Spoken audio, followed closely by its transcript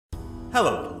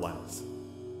Hello, little ones.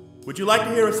 Would you like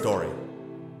to hear a story?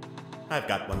 I've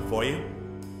got one for you.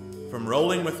 From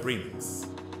Rolling with Remix.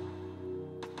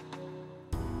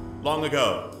 Long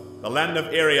ago, the land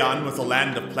of Irion was a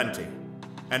land of plenty,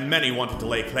 and many wanted to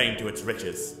lay claim to its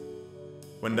riches.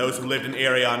 When those who lived in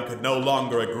Irion could no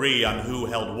longer agree on who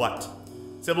held what,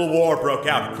 civil war broke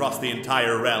out across the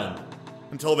entire realm,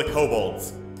 until the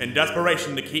kobolds, in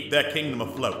desperation to keep their kingdom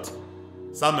afloat,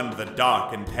 summoned the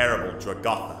dark and terrible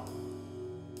Dragotha.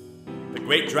 The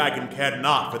great dragon cared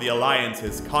not for the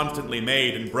alliances constantly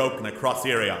made and broken across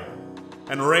Irion,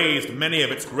 and razed many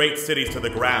of its great cities to the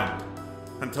ground,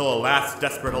 until a last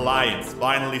desperate alliance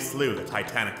finally slew the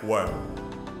titanic worm.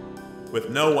 With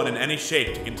no one in any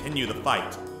shape to continue the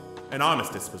fight, an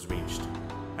armistice was reached,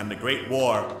 and the Great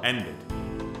War ended.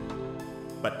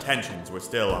 But tensions were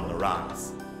still on the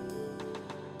rise.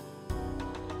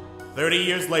 30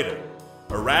 years later,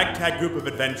 a ragtag group of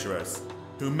adventurers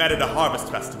who met at a harvest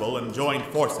festival and joined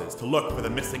forces to look for the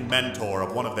missing mentor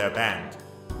of one of their band,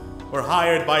 were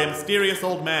hired by a mysterious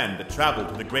old man to travel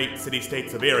to the great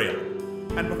city-states of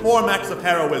Irion and perform acts of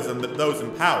heroism that those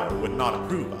in power would not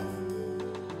approve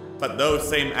of. But those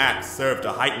same acts served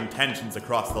to heighten tensions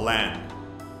across the land,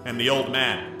 and the old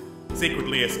man,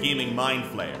 secretly a scheming mind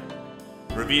flayer,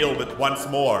 revealed that once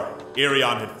more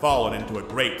Irion had fallen into a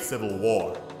great civil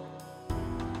war.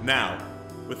 Now,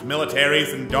 with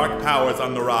militaries and dark powers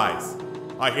on the rise,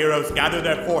 our heroes gather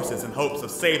their forces in hopes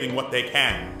of saving what they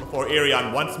can before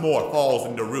Irion once more falls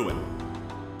into ruin.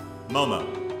 Momo,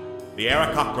 the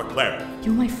Aarakocra cleric.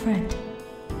 You're my friend.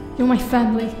 You're my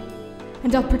family.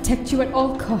 And I'll protect you at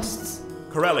all costs.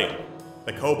 Corellian,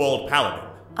 the kobold paladin.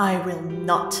 I will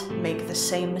not make the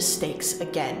same mistakes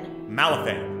again.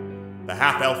 Malifan, the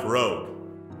half-elf rogue.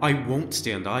 I won't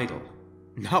stand idle.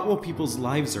 Not while people's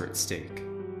lives are at stake.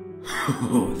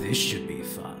 Oh, this should be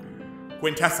fun.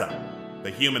 Quintessa,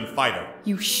 the human fighter.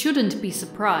 You shouldn't be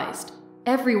surprised.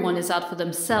 Everyone is out for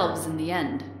themselves in the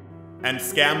end. And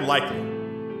Scam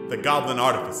Likely, the goblin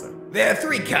artificer. There are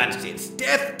three constants: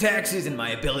 death, taxes, and my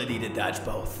ability to dodge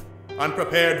both.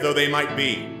 Unprepared though they might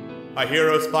be, our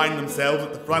heroes find themselves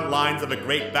at the front lines of a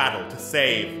great battle to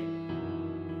save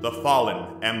the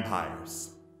fallen empires.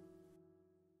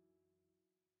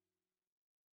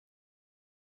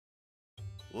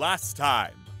 Last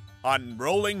time on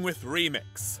Rolling with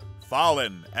Remix,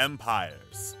 Fallen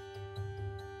Empires.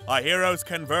 Our heroes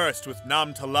conversed with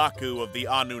Namtalaku of the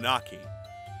Anunnaki,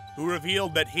 who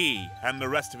revealed that he and the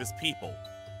rest of his people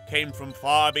came from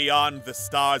far beyond the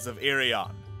stars of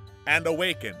Irion, and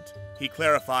awakened, he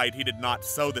clarified he did not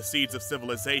sow the seeds of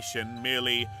civilization,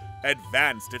 merely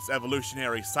advanced its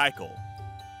evolutionary cycle.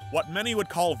 What many would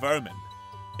call vermin,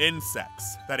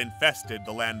 insects that infested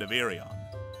the land of Irion.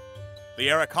 The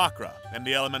Aarakocra and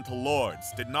the Elemental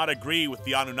Lords did not agree with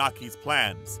the Anunnaki's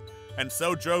plans, and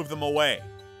so drove them away,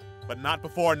 but not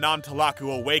before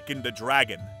Namtalaku awakened a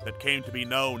dragon that came to be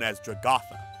known as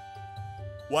Dragotha.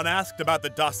 When asked about the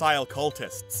docile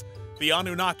cultists, the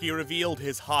Anunnaki revealed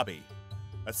his hobby,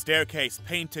 a staircase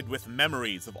painted with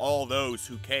memories of all those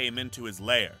who came into his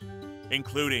lair,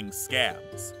 including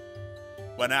Scams.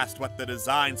 When asked what the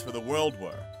designs for the world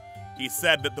were, he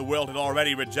said that the world had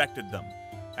already rejected them,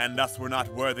 and thus were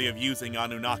not worthy of using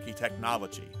Anunnaki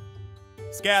technology.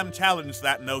 Scam challenged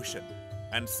that notion,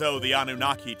 and so the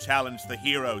Anunnaki challenged the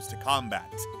heroes to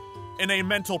combat. In a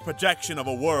mental projection of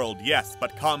a world, yes,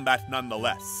 but combat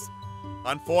nonetheless.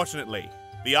 Unfortunately,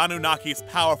 the Anunnaki's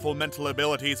powerful mental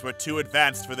abilities were too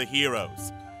advanced for the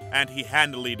heroes, and he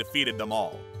handily defeated them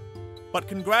all, but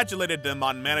congratulated them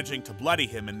on managing to bloody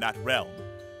him in that realm,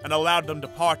 and allowed them to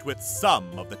part with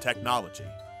some of the technology.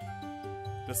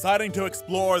 Deciding to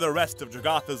explore the rest of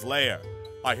Dragotha's lair,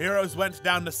 our heroes went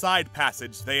down the side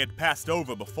passage they had passed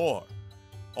over before,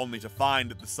 only to find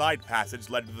that the side passage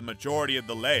led to the majority of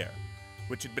the lair,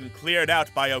 which had been cleared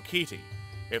out by Okiti,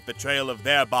 if the trail of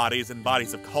their bodies and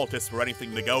bodies of cultists were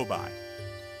anything to go by.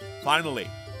 Finally,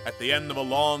 at the end of a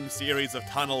long series of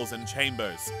tunnels and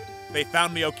chambers, they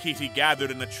found the Okiti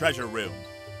gathered in a treasure room,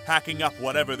 packing up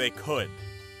whatever they could,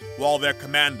 while their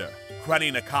commander,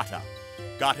 Krenny Nakata,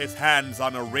 got his hands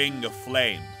on a ring of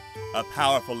flame, a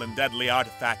powerful and deadly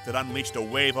artifact that unleashed a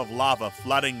wave of lava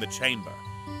flooding the chamber.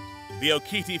 The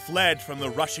Okiti fled from the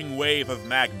rushing wave of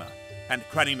magma, and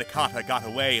Krenny Nakata got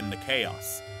away in the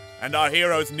chaos, and our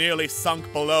heroes nearly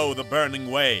sunk below the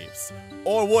burning waves,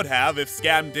 or would have if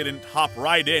Scam didn't hop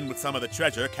right in with some of the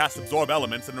treasure, cast Absorb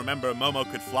Elements, and remember Momo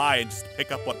could fly and just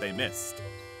pick up what they missed,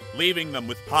 leaving them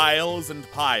with piles and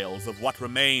piles of what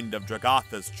remained of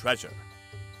Dragotha's treasure.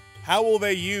 How will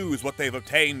they use what they've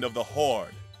obtained of the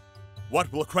Horde?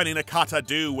 What will Krenny Nakata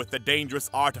do with the dangerous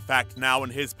artifact now in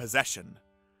his possession?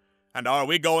 And are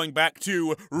we going back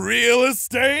to real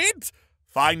estate?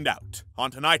 Find out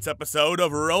on tonight's episode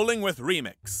of Rolling with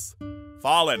Remix,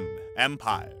 Fallen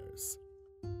Empires.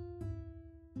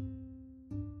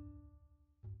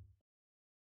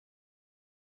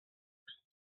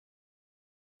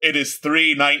 It is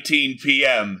 3:19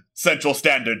 p.m. Central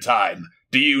Standard Time.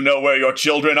 Do you know where your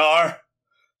children are?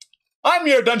 I'm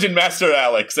your Dungeon Master,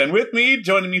 Alex, and with me,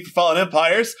 joining me for Fallen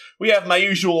Empires, we have my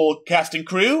usual casting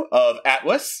crew of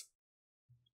Atlas.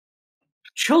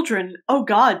 Children? Oh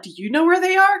god, do you know where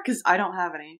they are? Because I don't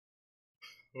have any.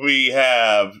 We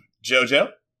have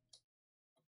Jojo.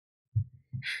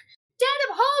 Dad,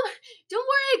 I'm home! Don't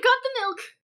worry, I got the milk!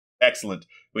 Excellent.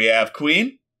 We have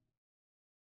Queen.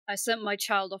 I sent my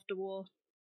child off to war.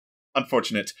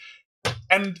 Unfortunate.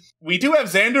 And we do have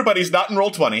Xander, but he's not in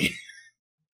Roll20.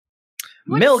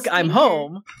 Milk, I'm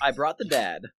home. I brought the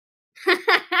dad.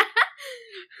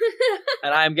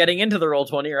 And I'm getting into the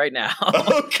Roll20 right now.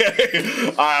 Okay.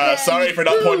 Sorry for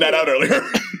not pointing that out earlier.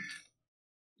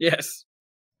 Yes.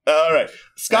 All right.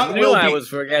 Scott I knew will be... I was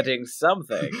forgetting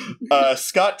something.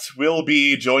 Scott will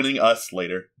be joining us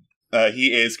later.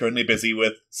 He is currently busy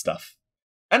with stuff.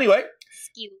 Anyway,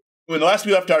 when the last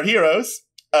we left our heroes,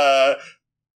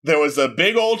 there was a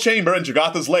big old chamber in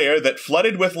Dragatha's lair that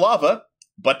flooded with lava,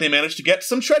 but they managed to get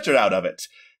some treasure out of it.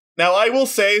 Now, I will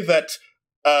say that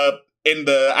in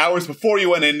the hours before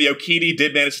you went in, the Okidi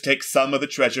did manage to take some of the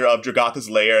treasure of Dragatha's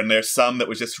lair, and there's some that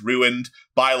was just ruined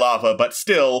by lava, but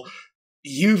still,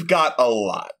 you've got a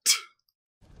lot.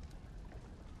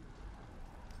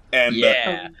 And,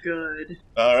 yeah. Oh, good.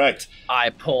 All right.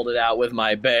 I pulled it out with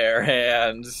my bare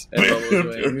hands. And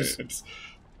Momo's wings.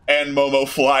 And Momo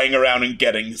flying around and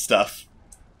getting stuff.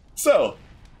 So,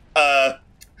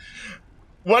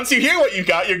 once you hear what you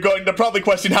got, you're going to probably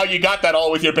question how you got that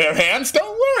all with your bare hands.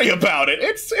 Don't worry about it.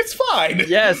 It's fine.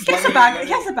 Yes. He has a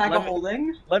bag of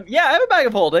holding. Yeah, I have a bag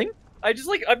of holding.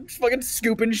 I'm fucking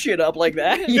scooping shit up like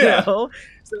that, you know?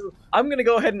 So I'm gonna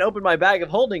go ahead and open my bag of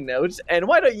holding notes, and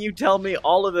why don't you tell me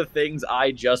all of the things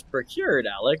I just procured,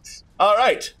 Alex? All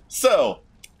right. So,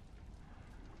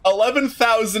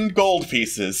 11,000 gold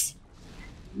pieces.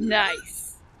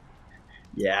 Nice.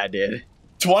 Yeah, I did.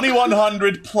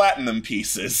 2,100 platinum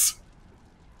pieces.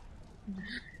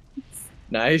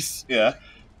 Nice. Yeah.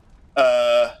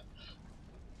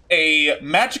 A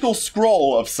magical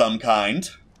scroll of some kind.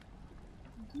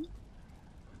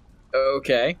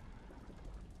 Okay.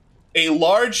 A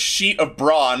large sheet of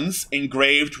bronze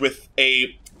engraved with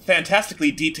a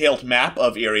fantastically detailed map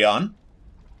of Irion.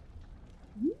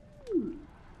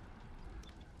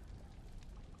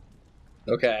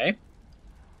 Okay.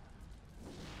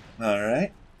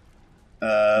 Alright.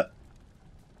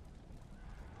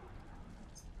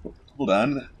 Hold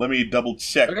on. Let me double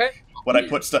check what I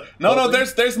put stuff. No,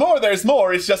 there's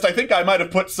more. It's just I think I might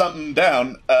have put something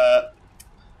down,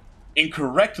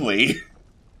 incorrectly.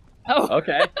 Oh.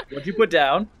 Okay. What'd you put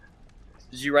down?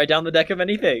 Did you write down the deck of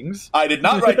many things? I did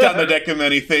not write down the deck of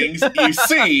many things. You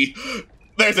see,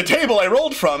 there's a table I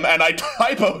rolled from, and I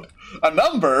typoed a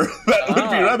number that would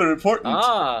be rather important.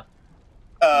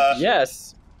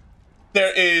 Yes.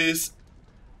 There is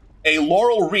a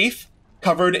laurel wreath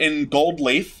covered in gold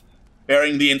leaf,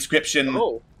 bearing the inscription,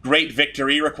 Great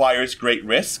victory requires great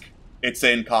risk. It's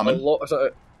in common.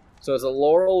 So it's a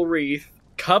laurel wreath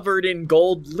covered in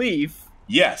gold leaf.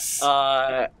 Yes.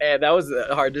 And that was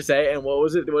hard to say. And what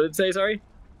was it? What did it say, sorry?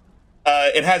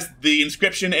 It has the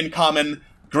inscription in common,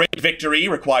 Great victory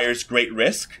requires great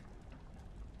risk.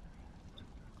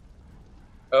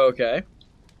 Okay.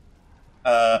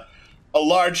 A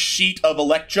large sheet of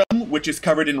electrum, which is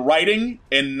covered in writing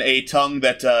in a tongue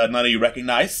that none of you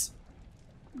recognize.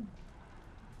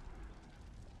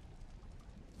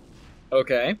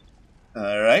 Okay.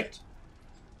 Alright.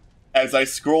 As I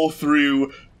scroll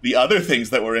through the other things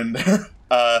that were in there,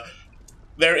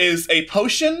 there is a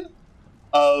potion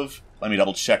of... Let me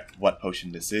double check what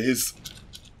potion this is.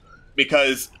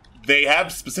 Because they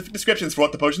have specific descriptions for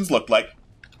what the potions look like.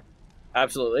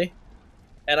 Absolutely.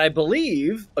 And I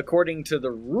believe, according to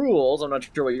the rules, I'm not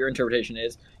sure what your interpretation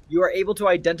is, you are able to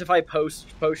identify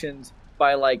potions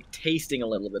by, like, tasting a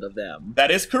little bit of them.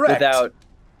 That is correct.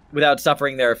 Without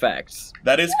suffering their effects.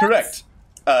 That is correct.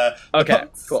 Okay,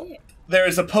 cool. There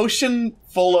is a potion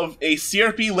full of a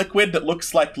syrupy liquid that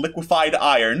looks like liquefied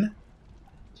iron.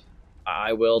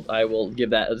 I will give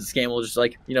that a scan. We'll just,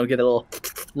 like, you know, get a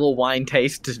little wine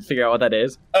taste to figure out what that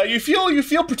is. You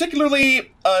feel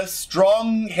particularly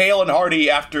strong, hale, and hearty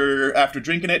after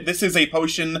drinking it. This is a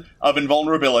potion of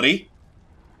invulnerability.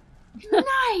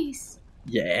 Nice.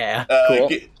 Yeah, cool.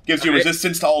 Gives you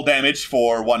resistance to all damage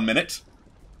for 1 minute.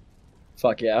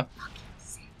 Fuck yeah.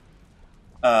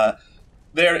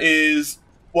 There is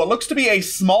what looks to be a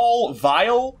small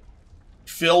vial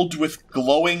filled with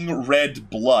glowing red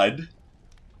blood.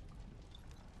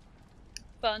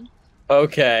 Fun.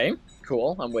 Okay,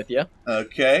 cool. I'm with you.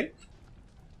 Okay.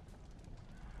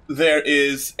 There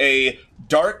is a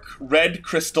dark red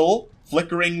crystal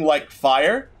flickering like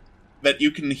fire that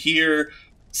you can hear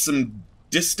some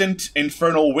distant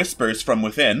infernal whispers from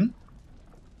within.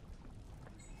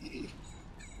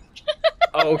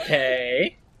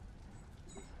 Okay.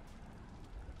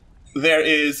 There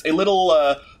is a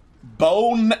little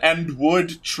bone and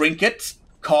wood trinket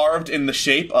carved in the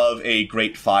shape of a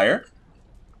great fire.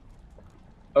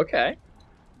 Okay.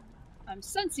 I'm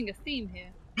sensing a theme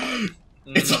here.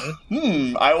 It's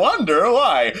I wonder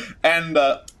why. And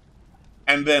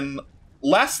then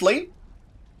lastly,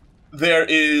 there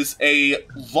is a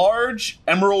large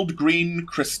emerald green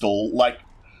crystal, like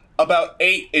about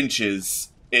 8 inches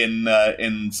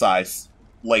in size,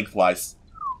 lengthwise.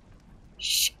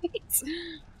 Shit.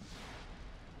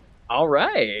 All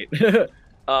right.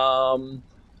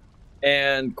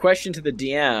 And question to the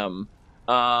DM.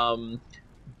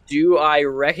 Do I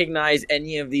recognize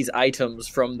any of these items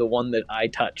from the one that I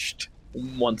touched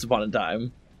once upon a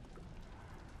time?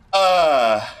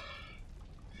 I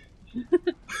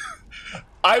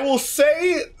will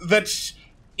say that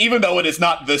even though it is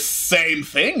not the same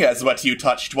thing as what you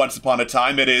touched once upon a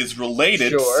time, it is related.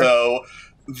 Sure. So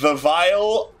the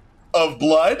vial of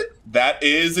blood, that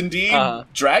is indeed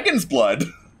dragon's blood.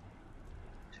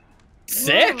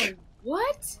 Sick! Whoa,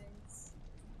 what?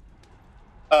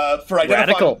 For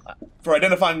Radical.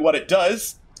 identifying what it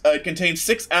does, it contains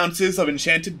 6 ounces of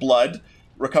enchanted blood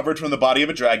recovered from the body of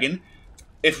a dragon.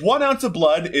 If 1 ounce of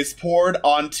blood is poured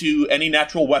onto any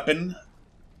natural weapon,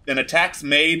 then attacks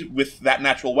made with that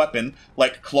natural weapon,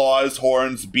 like claws,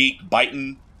 horns, beak,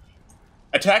 biting,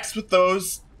 attacks with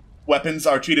those weapons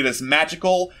are treated as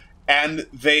magical, and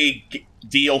they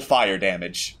deal fire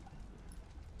damage.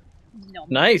 No.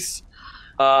 Nice.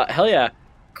 Hell yeah.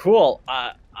 Cool.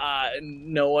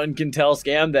 No one can tell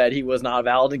Scam that he was not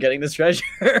valid in getting this treasure.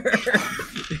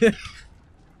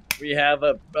 We have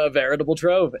a veritable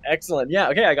trove. Excellent. Yeah,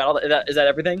 okay, I got all that. Is that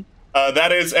everything?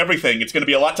 That is everything. It's going to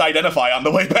be a lot to identify on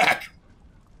the way back.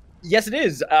 Yes, it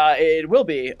is. It will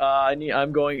be.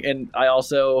 I'm going, and I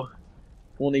also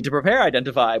will need to prepare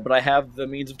Identify, but I have the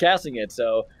means of casting it,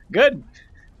 so good.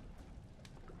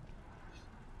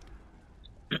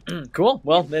 Cool.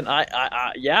 Well, then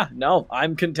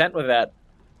I'm content with that.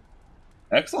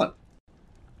 Excellent.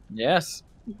 Yes.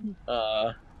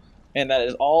 And that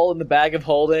is all in the bag of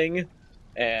holding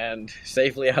and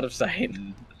safely out of sight.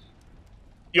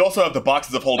 You also have the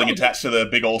boxes of holding attached to the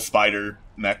big old spider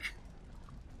neck.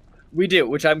 We do,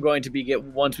 which I'm going to be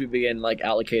once we begin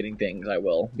allocating things. I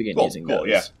will begin using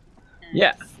those.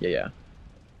 Yeah.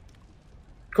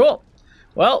 Cool.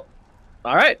 Well,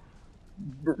 all right.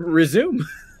 Resume.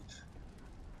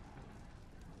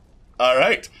 All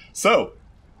right. So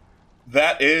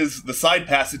that is the side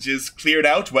passages cleared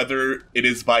out, whether it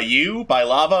is by you, by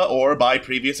Lava, or by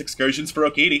previous excursions for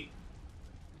Okidi.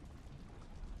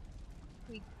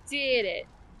 We did it.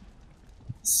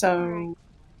 So,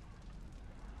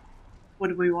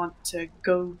 would we want to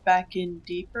go back in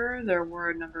deeper? There were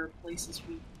a number of places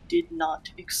we did not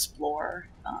explore.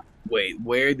 Wait,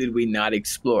 where did we not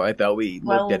explore? I thought we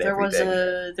looked at everything.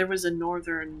 There was a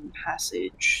northern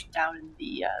passage down in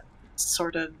the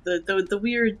sort of the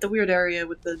weird area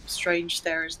with the strange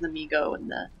stairs and the Migo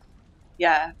and the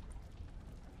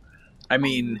I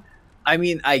mean,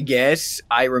 I guess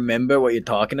I remember what you're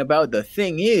talking about. The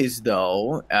thing is,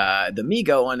 though, the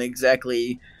Migo aren't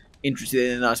exactly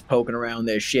interested in us poking around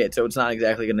their shit, so it's not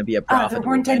exactly going to be a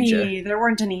profitable venture. There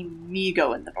weren't any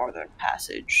Migo in the northern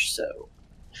passage, so.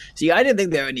 See, I didn't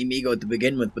think there were any Migo to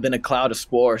begin with, but then a cloud of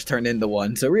spores turned into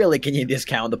one, so really, can you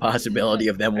discount the possibility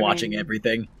of them watching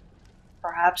everything?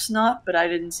 Perhaps not, but I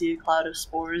didn't see a cloud of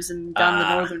spores, and down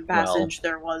the northern passage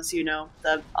there was, the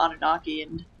Anunnaki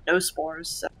and no spores,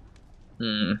 so.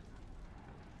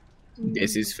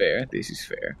 This is fair. Do you think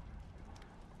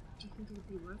it would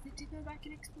be worth it to go back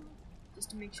and explore? Just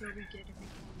to make sure we get everything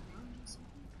around or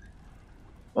something?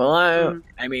 Well,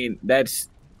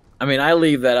 I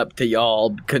leave that up to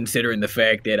y'all, considering the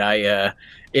fact that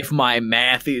if my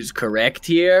math is correct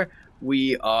here,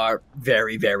 we are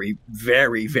very, very,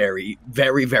 very, very,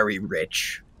 very, very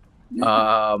rich.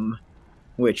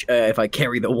 Which, if I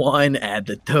carry the 1, add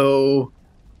the 2.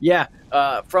 Yeah,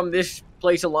 from this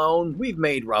place alone, we've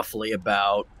made roughly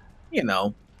about,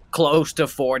 close to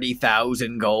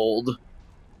 40,000 gold.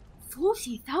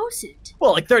 40,000?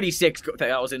 Well, like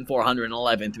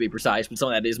 36,411 to be precise, but some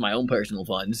of that is my own personal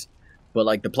funds. But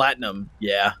like the platinum,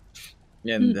 yeah.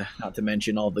 And not to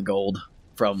mention all the gold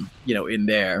from, in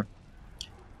there.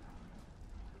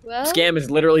 Well, Scam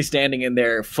is literally standing in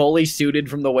there, fully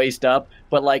suited from the waist up,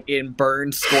 but like in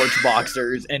burned, scorched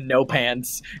boxers and no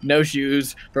pants, no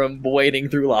shoes from wading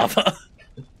through lava.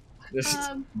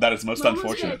 That is most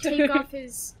unfortunate.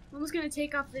 Momo's gonna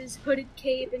take off his hooded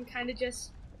cape and kind of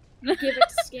just give it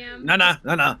to Scam. No.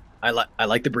 I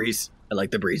like the breeze. I like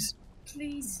the breeze.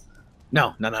 Please.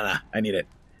 No. I need it.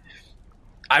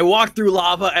 I walked through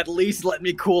lava. At least let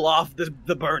me cool off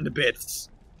the burned bits.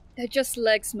 they're just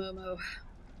legs, Momo.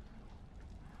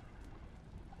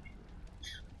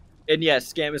 And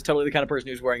yes, Scam is totally the kind of person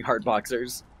who's wearing hard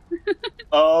boxers.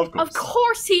 Of course. Of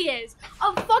course he is!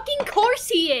 Of fucking course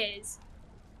he is!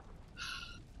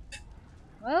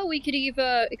 Well, we could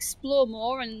either explore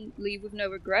more and leave with no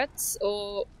regrets,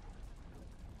 or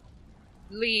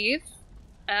leave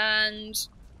and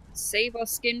save our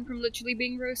skin from literally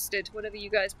being roasted, whatever you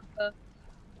guys prefer.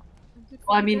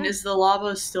 Well, I mean, is the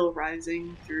lava still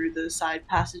rising through the side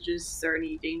passages? Is there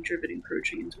any danger of it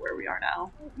encroaching into where we are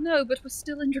now? No, but we're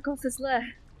still in Dragotha's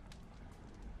lair.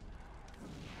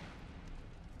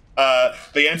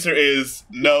 The answer is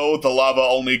no, the lava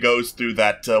only goes through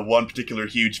that one particular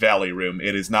huge valley room.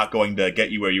 It is not going to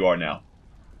get you where you are now.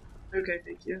 Okay,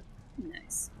 thank you.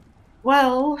 Nice.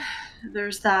 Well,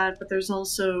 there's that, but there's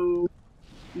also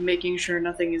making sure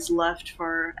nothing is left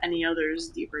for any others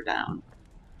deeper down.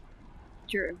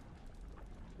 True.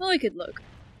 Well, we could look.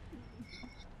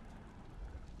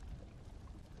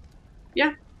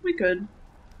 Yeah, we could.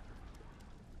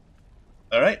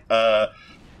 Alright,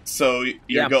 so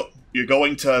you're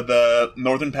going to the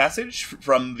northern passage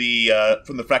from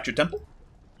the Fractured Temple?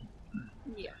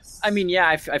 Yes. I mean, yeah,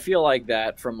 I feel like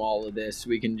that from all of this,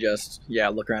 we can just,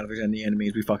 look around if there's any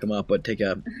enemies, we fuck them up, but take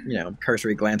a,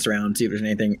 cursory glance around, see if there's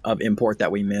anything of import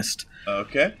that we missed.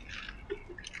 Okay.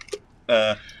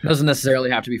 Doesn't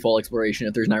necessarily have to be full exploration.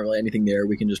 If there's not really anything there,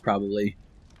 we can just probably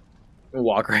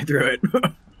walk right through it.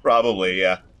 Probably,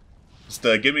 yeah. Just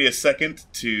give me a second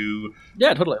to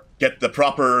totally get the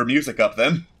proper music up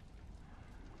then.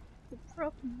 The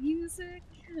proper music?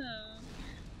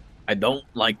 I don't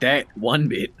like that one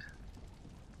bit.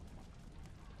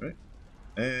 Right.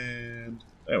 And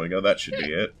there we go, that should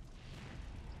be it.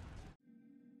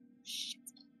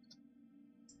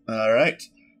 Alright.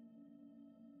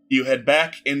 You head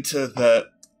back into the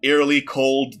eerily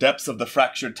cold depths of the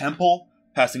Fractured Temple,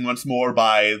 passing once more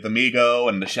by the Migo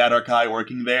and the Shadar-kai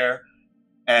working there,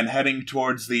 and heading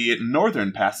towards the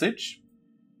northern passage.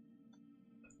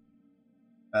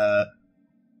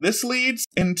 This leads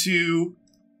into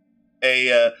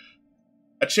a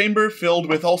chamber filled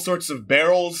with all sorts of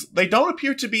barrels. They don't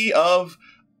appear to be of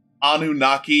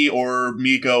Anunnaki or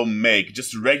Migo make,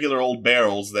 just regular old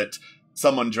barrels that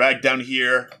someone dragged down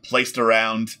here, placed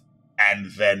around,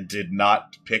 and then did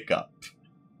not pick up.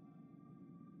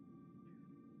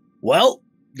 Well,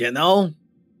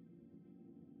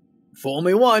 fool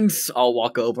me once, I'll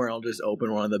walk over and I'll just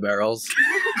open one of the barrels.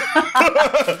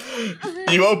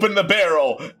 You open the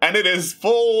barrel, and it is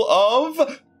full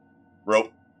of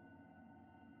rope.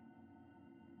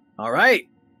 All right,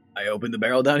 I open the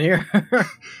barrel down here.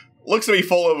 Looks to be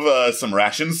full of some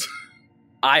rations.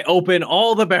 I open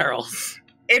all the barrels.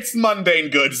 It's mundane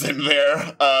goods in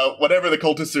there. Whatever the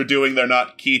cultists are doing, they're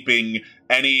not keeping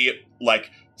any,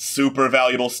 super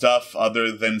valuable stuff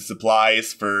other than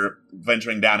supplies for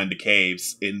venturing down into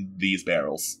caves in these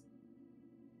barrels.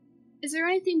 Is there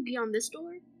anything beyond this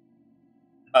door?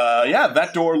 Yeah,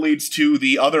 that door leads to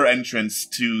the other entrance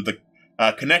to the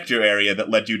connector area that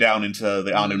led you down into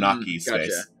the Anunnaki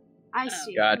space. I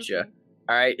see. Gotcha. Okay.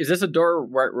 All right, is this a door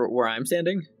where I'm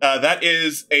standing? That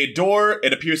is a door.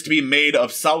 It appears to be made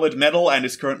of solid metal and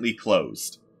is currently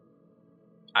closed.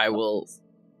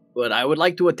 But I would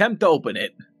like to attempt to open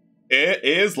it. It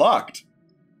is locked.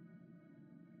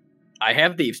 I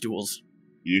have thieves' tools.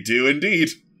 You do indeed.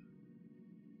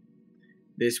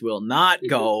 This will not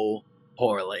go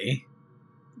poorly.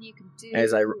 You can do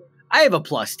As I have a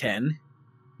plus 10.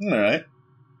 All right.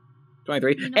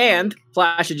 23. And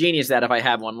Flash of Genius that if I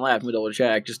have one left. Let me double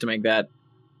check just to make that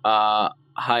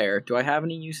higher. Do I have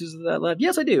any uses of that left?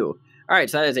 Yes, I do. All right,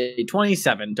 so that is a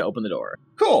 27 to open the door.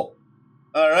 Cool.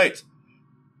 All right.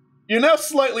 You're now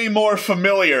slightly more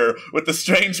familiar with the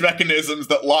strange mechanisms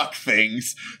that lock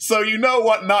things, so you know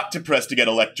what not to press to get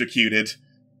electrocuted.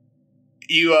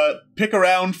 You pick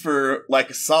around for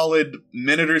a solid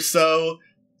minute or so,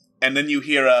 and then you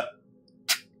hear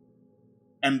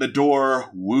and the door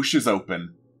whooshes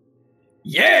open.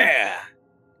 Yeah!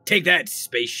 Take that,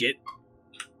 space shit.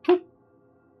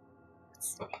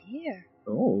 What's here?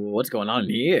 Oh, what's going on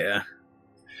here?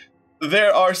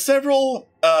 There are several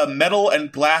metal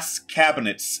and glass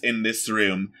cabinets in this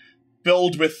room,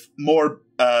 filled with more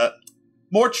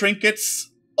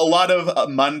trinkets, a lot of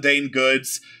mundane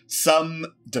goods, some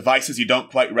devices you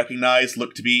don't quite recognize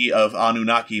look to be of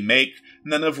Anunnaki make,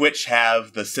 none of which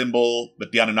have the symbol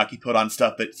that the Anunnaki put on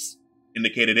stuff that's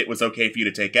indicated it was okay for you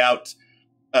to take out.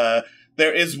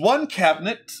 There is one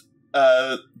cabinet,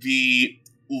 that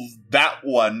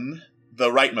one, the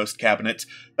rightmost cabinet,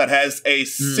 that has a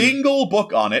single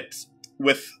book on it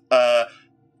with,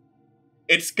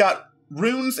 it's got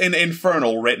runes in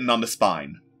Infernal written on the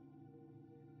spine.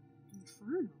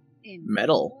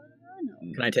 Metal.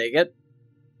 Can I take it?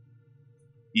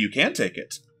 You can take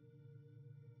it.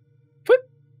 Whoop.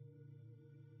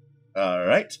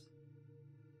 Alright.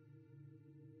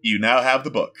 You now have the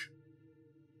book.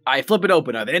 I flip it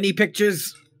open. Are there any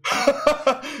pictures?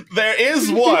 There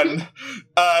is one.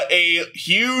 A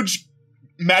huge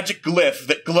magic glyph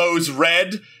that glows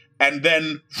red, and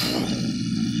then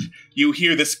you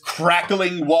hear this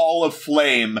crackling wall of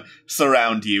flame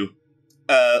surround you.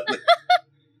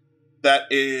 That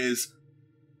is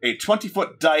a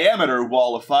 20-foot diameter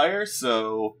wall of fire,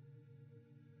 so...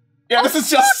 Yeah, this is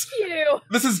just...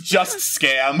 This is just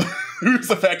Scam who's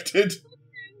affected.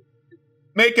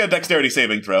 Make a dexterity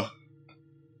saving throw.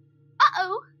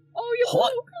 Uh-oh. Oh, you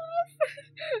What?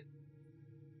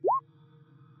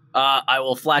 I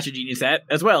will flash a genius hat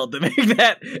as well to make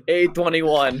that a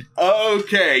 21.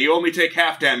 Okay, you only take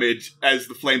half damage as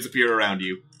the flames appear around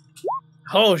you.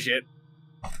 Oh, shit.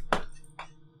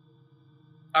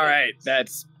 Alright,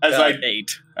 that's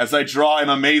 8. As I draw an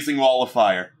amazing wall of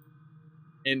fire.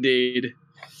 Indeed.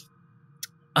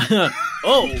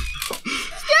 Oh!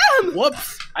 Scam!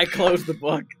 Whoops! I closed the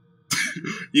book.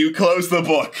 You close the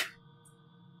book.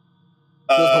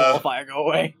 Does the wall of fire go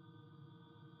away?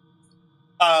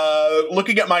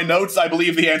 Looking at my notes, I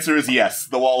believe the answer is yes.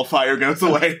 The wall of fire goes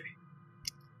away.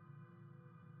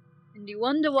 And you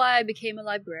wonder why I became a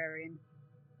librarian.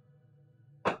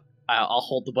 I'll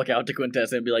hold the book out to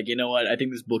Quintessa and be like, you know what? I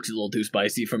think this book's a little too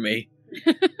spicy for me.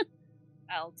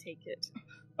 I'll take it.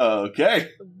 Okay.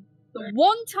 The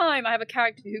one time I have a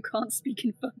character who can't speak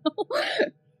Infernal.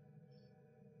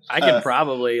 I can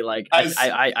probably, like,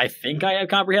 I think I have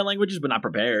comprehend languages, but not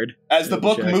prepared. As the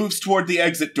book moves toward the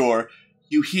exit door,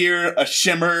 you hear a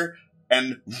shimmer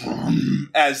and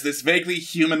as this vaguely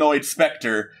humanoid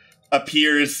specter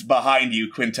appears behind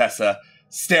you, Quintessa,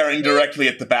 staring directly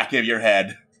at the back of your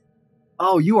head.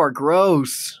 Oh, you are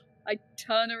gross. I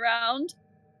turn around.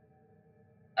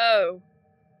 Oh.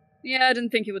 Yeah, I didn't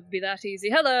think it would be that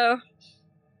easy. Hello.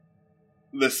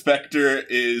 The specter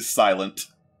is silent.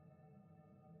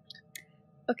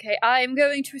 Okay, I'm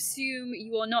going to assume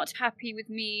you are not happy with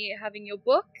me having your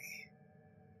book.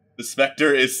 The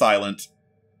specter is silent.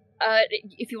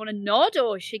 If you want to nod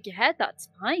or shake your head, that's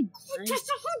fine. Who the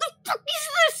fuck is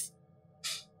this?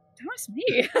 Don't ask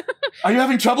me. Are you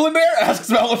having trouble in there? Asks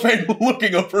Malafane,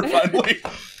 looking over finally.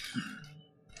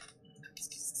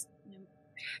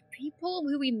 People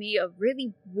who we meet are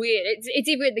really weird. It's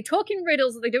either they talk in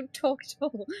riddles or they don't talk at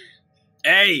all.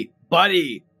 Hey,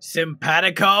 buddy,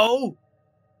 simpatico?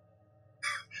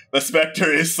 The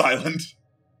specter is silent.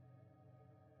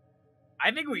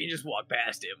 I think we can just walk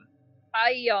past him.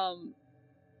 I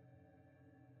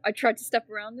tried to step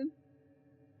around him.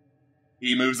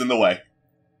 He moves in the way.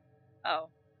 Oh.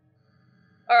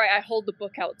 Alright, I hold the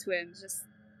book out to him. Just,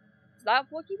 is that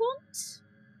what you want?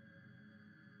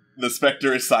 The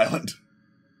specter is silent.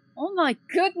 Oh my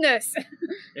goodness!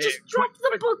 Just drop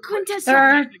the book, Quintessa. There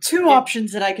are two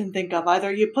options that I can think of.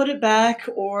 Either you put it back,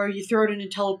 or you throw it in a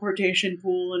teleportation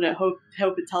pool and hope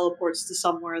it teleports to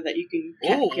somewhere that you can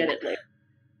get it later.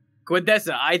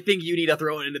 Quintessa, I think you need to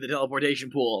throw it into the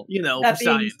teleportation pool. You know, That for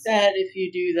being science. said, if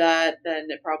you do that, then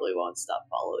it probably won't stop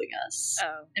following us.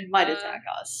 Oh. It might attack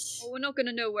us. Well, we're not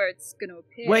gonna know where it's gonna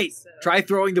appear. Wait, so. try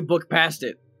throwing the book past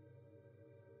it.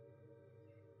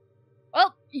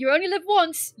 Well, you only live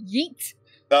once. Yeet.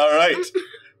 Alright.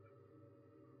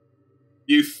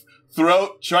 You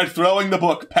try throwing the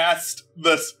book past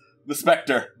the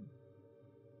specter.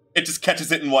 It just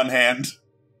catches it in one hand.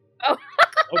 Oh.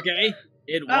 Okay,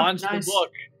 it wants nice. the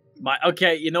book.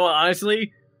 Okay, you know what,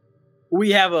 honestly?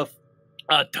 We have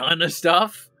a ton of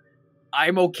stuff.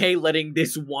 I'm okay letting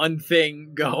this one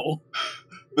thing go.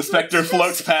 The specter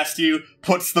floats past you,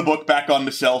 puts the book back on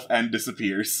the shelf, and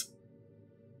disappears.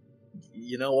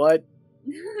 You know what?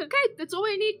 Okay, that's all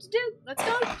I need to do. Let's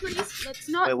go, please. Let's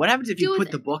not. Wait, what happens if you do put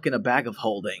it. the book in a bag of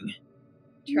holding?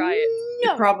 try it.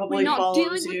 No, It probably we're not follows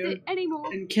dealing you with it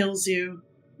anymore. and kills you.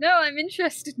 No, I'm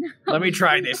interested now. Let me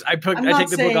try this. I I'm take not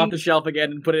the book off saying- the shelf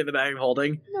again and put it in the bag of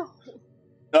holding. No.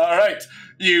 All right,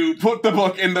 you put the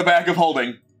book in the bag of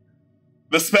holding.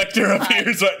 The specter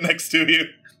appears right next to you.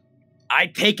 I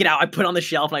take it out, I put it on the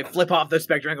shelf, and I flip off the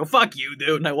specter and I go, fuck you,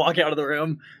 dude, and I walk out of the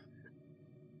room.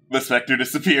 The specter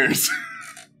disappears.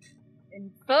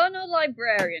 Infernal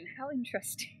Librarian. How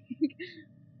interesting.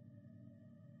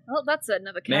 Well, that's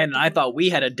another character. Man, I thought we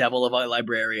had a devil of a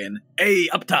librarian. Hey,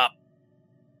 up top.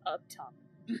 Up top.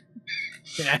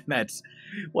 Yeah, that's...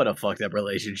 What a fucked up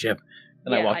relationship.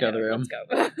 And I Yeah, walk out of the know. room.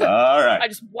 Let's go. All right. I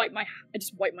just wipe my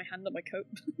hand on my coat.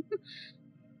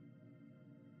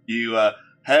 You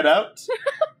head out.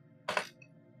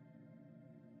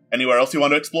 Anywhere else you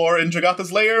want to explore in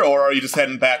Dragatha's lair, or are you just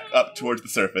heading back up towards the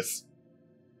surface?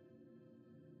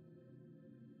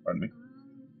 Pardon me.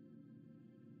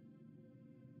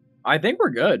 I think we're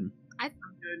good.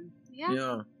 Yeah.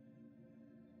 Yeah.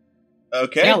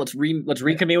 Okay. Yeah, let's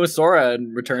reconvene with Sora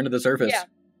and return to the surface. Yeah.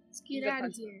 Let's get out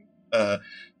of here.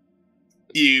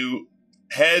 You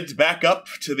head back up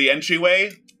to the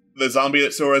entryway. The zombie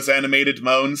that Sora's animated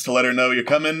moans to let her know you're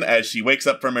coming as she wakes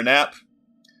up from her nap.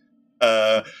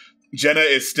 Jenna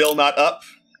is still not up,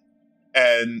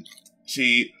 and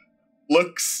she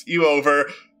looks you over,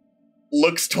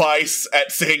 looks twice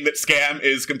at seeing that Scam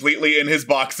is completely in his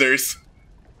boxers.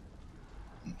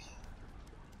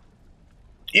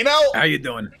 You know, How you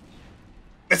doing?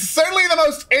 it's certainly the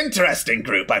most interesting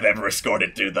group I've ever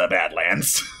escorted through the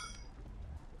Badlands.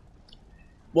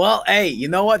 Well, hey, you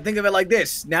know what? Think of it like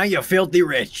this. Now you're filthy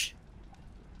rich.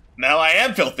 Now I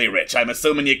am filthy rich. I'm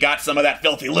assuming you got some of that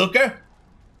filthy lucre?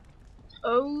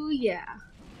 Oh, yeah.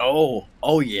 Oh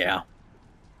yeah.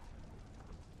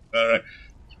 Alright.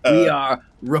 We are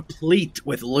replete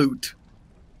with loot.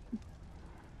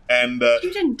 And,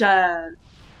 You didn't,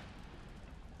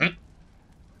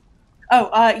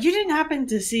 you didn't happen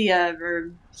to see,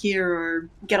 or hear, or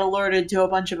get alerted to a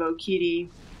bunch of Okiti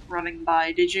running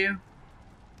by, did you?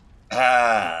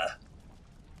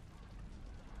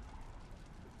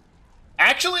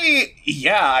 Actually,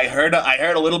 yeah, I heard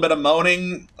a little bit of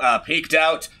moaning, peeked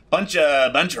out, bunch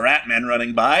of rat men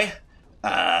running by.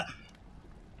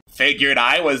 Figured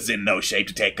I was in no shape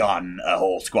to take on a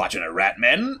whole squatching of rat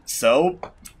men, so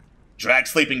dragged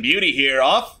Sleeping Beauty here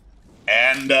off,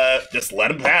 and, just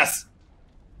let him pass.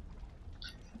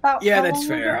 About Yeah, how that's long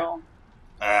fair. ago?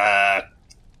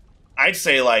 I'd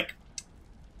say, like,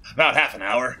 about half an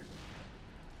hour.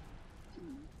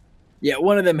 Yeah,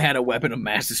 one of them had a weapon of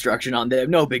mass destruction on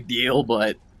them. No big deal,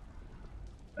 but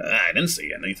I didn't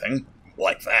see anything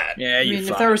like that. yeah, I you mean,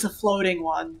 fine. if there was a floating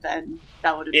one, then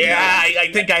that would have been... Yeah,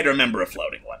 I think I'd remember a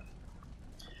floating one.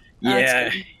 Yeah,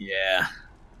 That's good. yeah.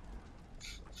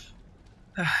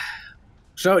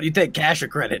 So, do you take cash or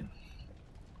credit?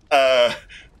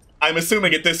 I'm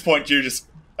assuming at this point you're just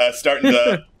starting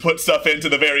to put stuff into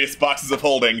the various boxes of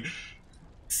holding.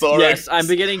 Sorry. Yes, I'm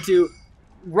beginning to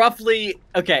roughly.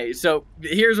 Okay, so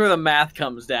here's where the math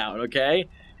comes down. Okay,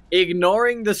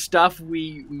 ignoring the stuff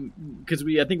because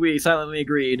I think we silently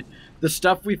agreed, the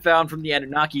stuff we found from the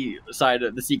Anunnaki side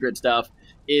of the secret stuff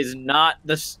is not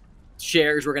the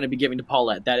shares we're going to be giving to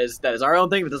Paulette. That is our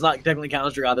own thing, but does not technically count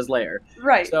as Dragatha's lair.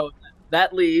 Right. So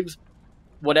that leaves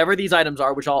whatever these items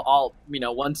are, which I'll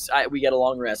once we get a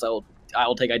long rest, I'll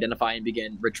take identify and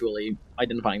begin ritually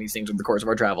identifying these things over the course of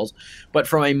our travels. But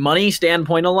from a money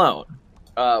standpoint alone,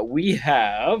 we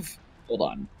have. Hold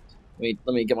on, let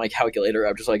me get my calculator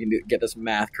up just so I can get this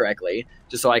math correctly.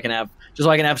 Just so I can have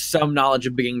some knowledge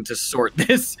of beginning to sort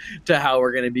this to how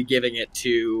we're going to be giving it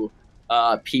to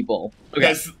people.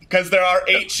 Okay. Because there are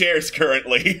 8 shares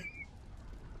currently.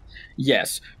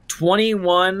 Yes,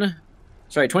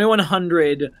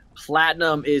 2,100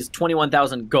 platinum is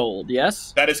 21,000 gold,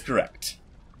 yes? That is correct.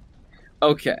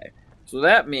 Okay, so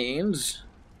that means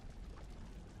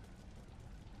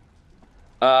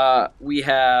we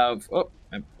have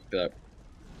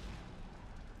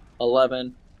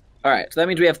 11. All right, so that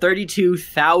means we have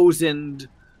 32,000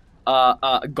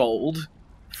 gold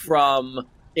from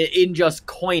in just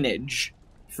coinage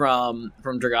from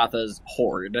Dragatha's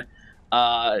hoard.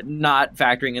 Not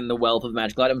factoring in the wealth of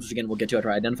magical items, which again we'll get to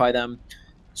after I identify them.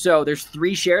 So there's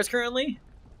 3 shares currently?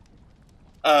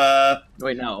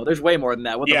 Wait, no, there's way more than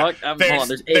that. What the fuck? Hold on,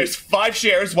 there's 8. There's 5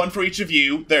 shares, 1 for each of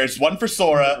you. There's 1 for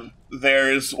Sora.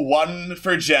 There's 1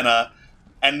 for Jenna.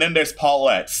 And then there's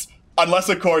Paulette's. Unless,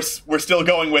 of course, we're still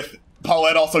going with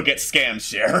Paulette also gets Scam's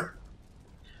share.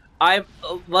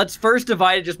 Let's first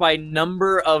divide it just by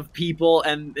number of people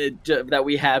and that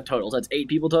we have total. So that's 8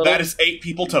 people total? That is 8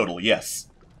 people total, yes.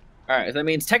 Alright, so that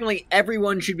means technically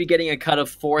everyone should be getting a cut of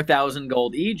 4,000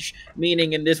 gold each,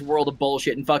 meaning in this world of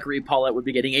bullshit and fuckery, Paulette would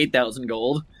be getting 8,000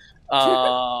 gold.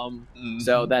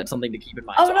 So that's something to keep in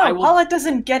mind. Oh so no, Paulette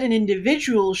doesn't get an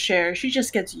individual share, she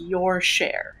just gets your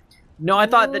share. No, I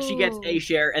thought that she gets a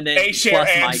share and then A share plus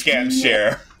and my Scam's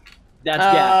share. That's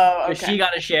yeah. Okay. She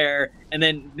got a share, and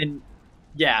then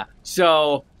yeah.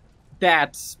 So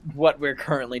that's what we're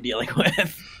currently dealing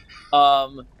with.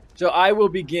 So I will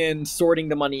begin sorting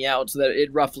the money out so that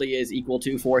it roughly is equal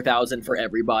to 4,000 for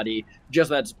everybody. Just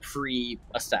so that's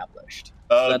pre-established.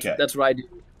 Okay. That's what I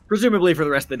do. Presumably for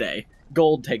the rest of the day.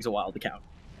 Gold takes a while to count.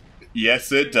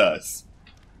 Yes, it does.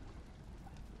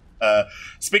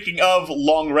 Speaking of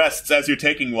long rests as you're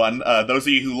taking one, those of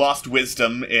you who lost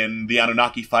wisdom in the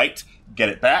Anunnaki fight, get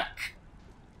it back.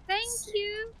 Thank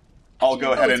you. I'll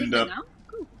go ahead and... take it now?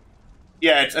 Cool.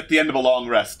 yeah, it's at the end of a long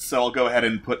rest, so I'll go ahead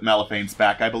and put Malaphane's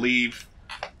back. I believe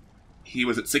he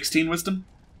was at 16 wisdom?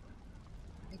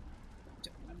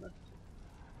 Don't remember.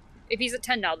 If he's at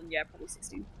 10 now, then yeah, probably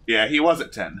 16. Yeah, he was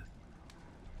at 10.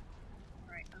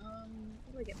 Right,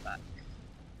 what do I get back?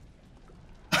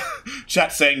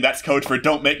 Chat saying that's code for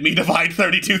don't make me divide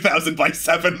 32,000 by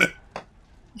 7.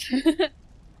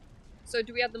 So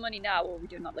do we have the money now, or are we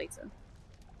doing that later?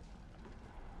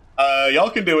 Y'all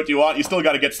can do what you want. You still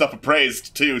gotta get stuff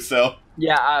appraised, too, so...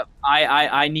 Yeah,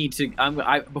 I need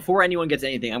to... before anyone gets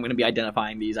anything, I'm going to be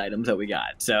identifying these items that we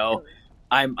got. So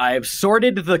I've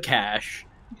sorted the cash,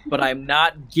 but I'm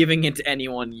not giving it to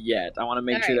anyone yet. I want to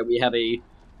make sure that we have a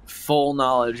full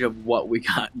knowledge of what we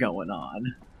got going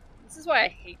on. This is why I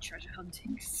hate treasure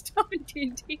hunting stuff in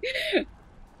D&D.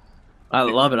 I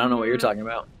love it. I don't know what you're talking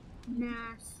about.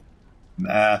 Math.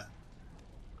 Nah.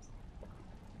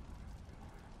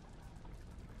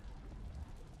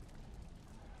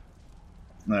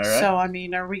 Alright. So, I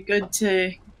mean, are we good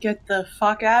to get the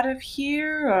fuck out of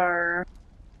here, or...?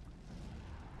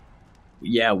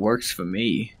 Yeah, works for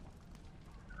me.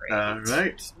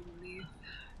 Alright.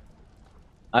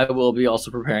 I will be also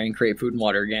preparing Create Food and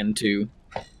Water again to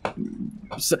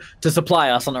supply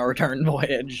us on our return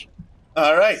voyage.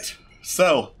 Alright.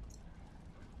 So,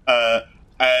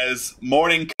 as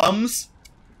morning comes,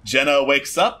 Jenna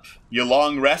wakes up, your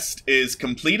long rest is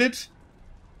completed,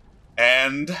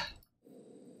 and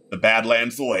the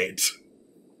Badlands await.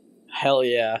 Hell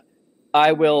yeah.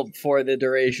 I will, for the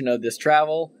duration of this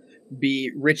travel,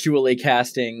 be ritually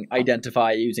casting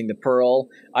Identify using the Pearl.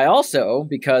 I also,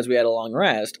 because we had a long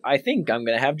rest, I think I'm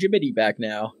going to have Jibidi back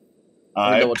now.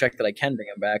 I'll double check that I can bring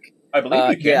him back. I believe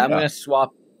you can. Yeah, I'm going to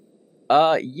swap...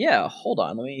 yeah, hold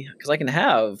on, let me... Because I can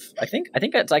have... I think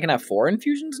I can have 4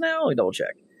 infusions now? Let me double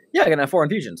check. Yeah, I can have 4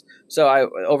 infusions. So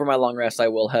over my long rest, I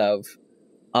will have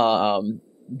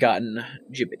gotten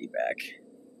Jibidi back.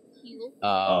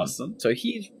 Awesome. So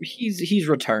he's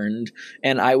returned,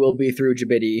 and I will be through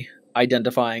Jibidi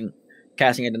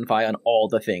casting Identify on all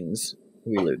the things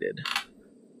we looted.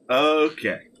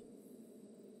 Okay.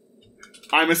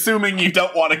 I'm assuming you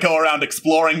don't want to go around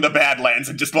exploring the Badlands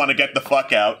and just want to get the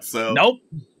fuck out, so... Nope.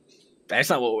 That's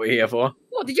not what we're here for.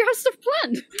 What, did you have stuff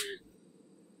planned?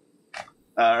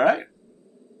 Alright.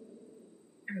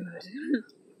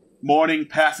 Morning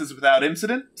passes without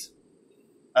incident.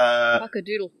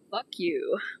 Fuck-a-doodle, fuck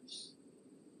you.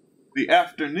 The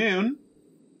afternoon,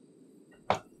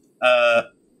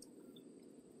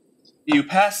 you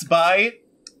pass by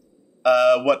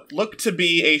what look to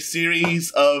be a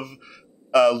series of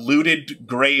looted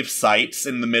grave sites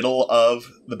in the middle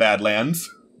of the Badlands.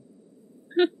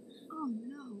 Oh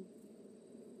no.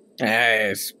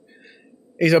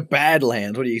 These are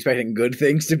Badlands. What are you expecting? Good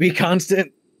things to be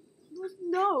constant? Well,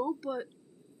 no, but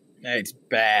It's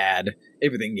bad.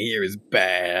 Everything here is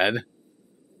bad.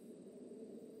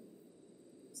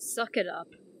 Suck it up.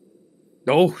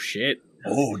 Oh shit.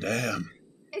 Oh damn.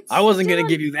 it's I wasn't still gonna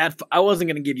give you that. I wasn't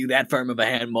gonna give you that firm of a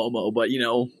hand, Momo. But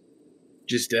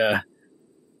just a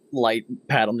light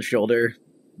pat on the shoulder.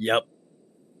 Yep.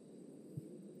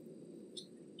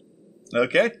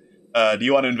 Okay. Do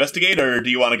you want to investigate, or do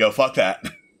you want to go fuck that?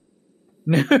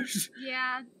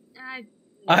 Yeah,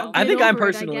 I think I'm over it,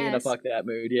 personally I in a guess. fuck that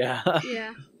mood. Yeah.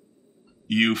 Yeah.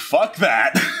 You fuck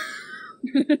that.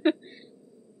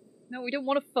 No, we don't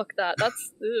want to fuck that.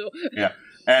 That's... Ew. Yeah.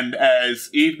 And as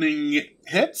evening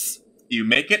hits, you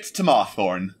make it to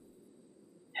Moththorn.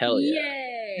 Hell yeah.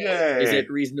 Yay! Yay. Is it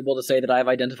reasonable to say that I've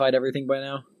identified everything by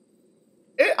now?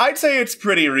 I'd say it's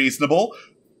pretty reasonable.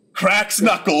 Cracks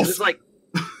knuckles. It's like,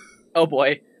 oh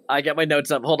boy, I get my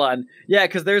notes up. Hold on. Yeah,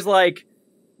 because there's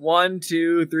 1,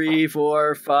 2, 3,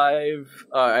 4, 5.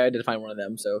 I identified one of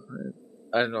them, so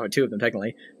I don't know, 2 of them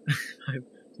technically. 5,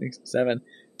 6, 7.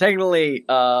 Technically,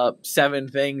 7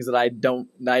 things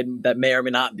that may or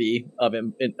may not be of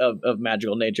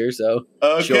magical nature. So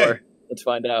Okay. sure, let's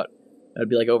find out. That'd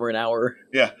be like over an hour.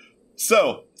 Yeah.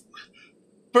 So,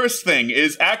 first thing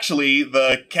is actually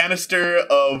the canister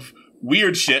of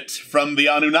weird shit from the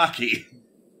Anunnaki.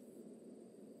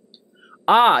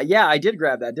 Ah, yeah, I did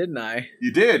grab that, didn't I?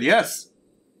 You did, yes.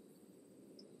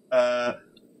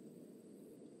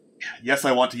 Yes,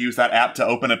 I want to use that app to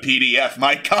open a PDF.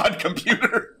 My God,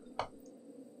 computer!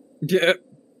 Yeah.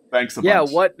 Thanks a Yeah,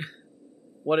 bunch.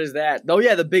 what is that? Oh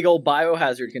yeah, the big old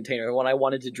biohazard container, the one I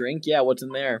wanted to drink. Yeah, what's in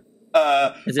there?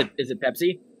 Is it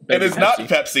Pepsi? It is not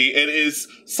Pepsi. It is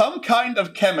some kind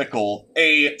of chemical,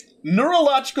 a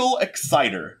neurological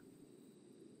exciter.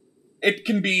 It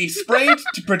can be sprayed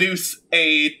to produce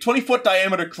a 20-foot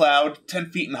diameter cloud,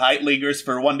 10 feet in height, lingers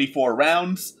for 1d4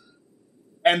 rounds,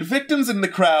 and victims in the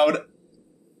cloud,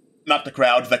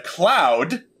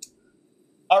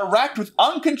 are racked with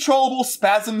uncontrollable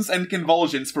spasms and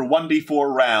convulsions for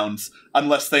 1d4 rounds,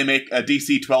 unless they make a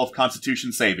DC 12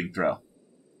 Constitution saving throw.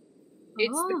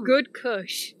 It's the good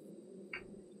kush.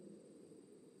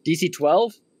 DC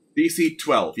 12? DC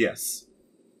 12, yes.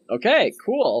 Okay,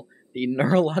 cool. The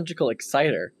neurological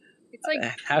exciter. It's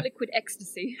like liquid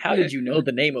ecstasy. How did you know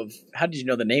the name of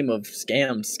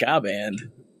Scam Ska Band?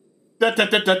 Yes.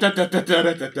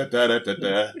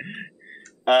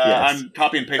 I'm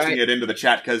copy and pasting it into the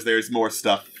chat because there's more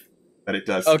stuff that it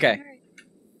does. Okay.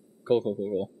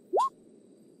 Cool.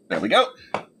 There we go.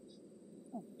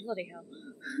 Oh, bloody hell.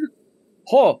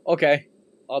 Oh, okay.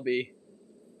 I'll be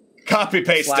Copy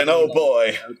pasting, slapping oh the-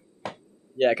 boy.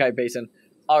 Yeah, copy pasting.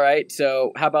 Alright,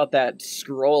 so how about that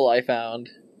scroll I found?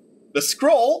 The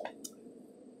scroll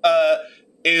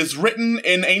is written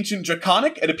in ancient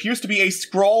Draconic. It appears to be a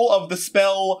scroll of the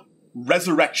spell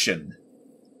Resurrection.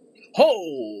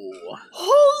 Oh!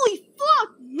 Holy fuck!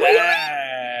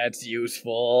 That's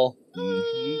useful.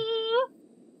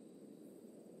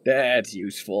 That's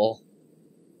useful.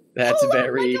 That's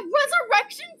very... Like a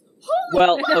resurrection? Holy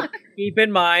Well, fuck! look, keep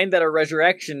in mind that a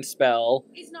resurrection spell...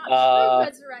 It's not true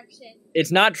resurrection.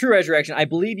 It's not true resurrection. I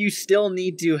believe you still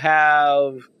need to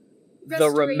have the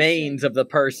Restoration. remains of the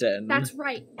person. That's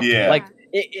right. Yeah. Like,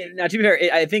 now to be fair,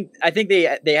 I think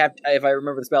they have, if I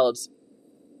remember the spell, it's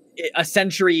a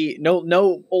century,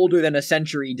 no older than a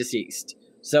century deceased.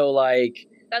 So like,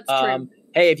 That's true.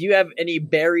 hey, if you have any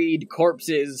buried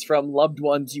corpses from loved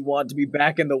ones you want to be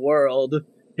back in the world,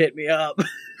 hit me up.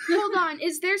 Hold on,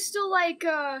 is there still like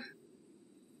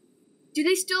do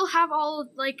they still have all of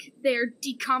like their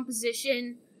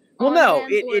decomposition? Well, on no, them,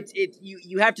 or- it's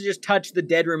you have to just touch the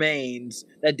dead remains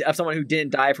of someone who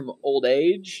didn't die from old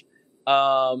age,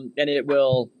 and it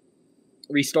will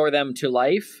restore them to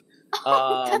life.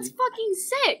 Oh, that's fucking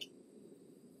sick.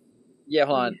 Yeah,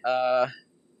 hold on.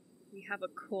 We have a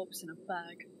corpse in a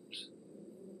bag.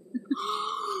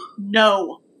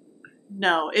 No.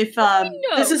 If No.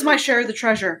 this is my share of the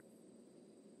treasure.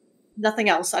 Nothing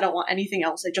else. I don't want anything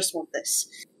else. I just want this.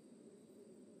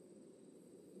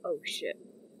 Oh shit.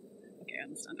 Okay, I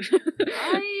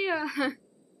understand.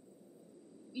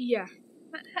 Yeah.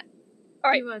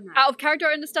 Alright, You are not. out of character,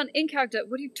 I understand. In character,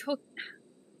 what are you talking?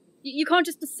 You can't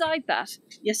just decide that.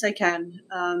 Yes, I can.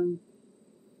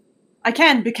 I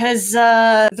can because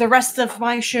the rest of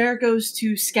my share goes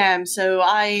to Scam. So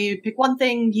I pick one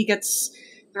thing, he gets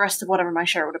the rest of whatever my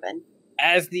share would have been.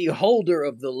 As the holder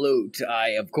of the loot, I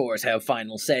of course have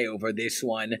final say over this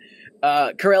one.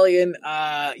 Corellian,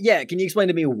 yeah, can you explain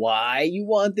to me why you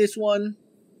want this one?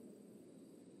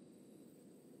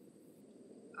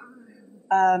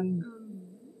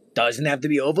 Doesn't have to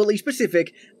be overly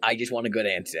specific. I just want a good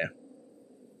answer.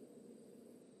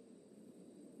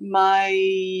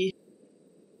 My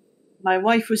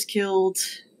wife was killed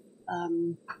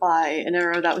by an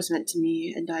arrow that was meant to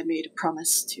me, and I made a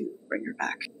promise to bring her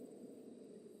back.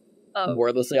 Oh,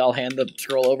 Wordlessly, I'll hand the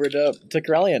scroll over to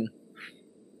Corellian.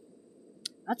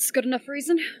 that's good enough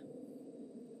reason.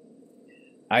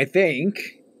 I think,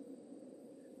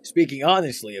 speaking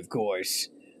honestly, of course,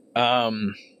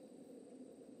 yeah,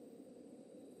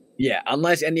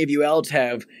 unless any of you else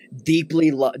have deeply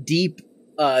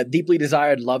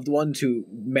desired loved ones who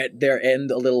met their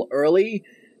end a little early,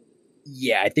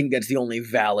 yeah, I think that's the only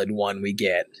valid one we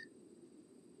get.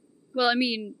 Well, I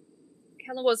mean,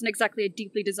 Kellen wasn't exactly a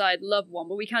deeply desired loved one,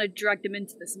 but we kind of dragged him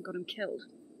into this and got him killed.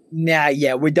 Nah,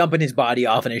 yeah, we're dumping his body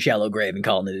off in a shallow grave and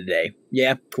calling it a day.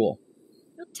 Yeah, cool.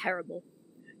 You're terrible.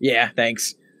 Yeah,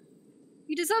 thanks.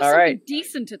 You deserve All something right.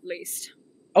 decent at least.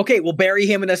 Okay, we'll bury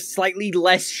him in a slightly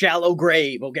less shallow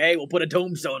grave, okay? We'll put a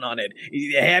tombstone on it.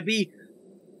 You happy?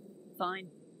 Fine.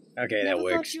 Okay, Never that thought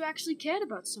works. you actually cared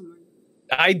about someone.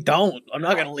 I don't. I'm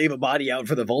not gonna leave a body out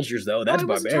for the vultures, though. That's I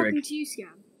wasn't barbaric. talking to you, Scam.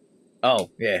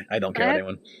 Oh, yeah, I don't care about I-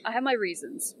 anyone. I have my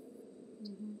reasons.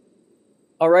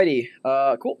 Alrighty,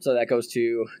 cool. So that goes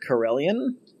to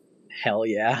Corellian. Hell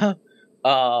yeah.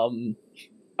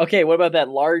 Okay, what about that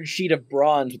large sheet of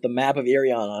bronze with the map of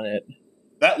Irion on it?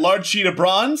 That large sheet of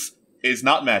bronze is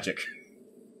not magic.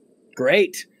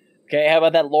 Great. Okay, how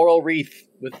about that laurel wreath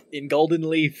in golden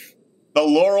leaf? The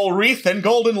laurel wreath and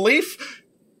golden leaf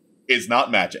is not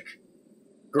magic.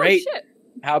 Great. Oh, shit.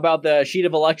 How about the sheet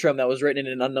of electrum that was written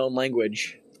in an unknown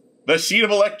language? The sheet of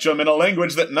electrum in a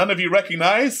language that none of you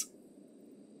recognize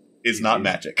is not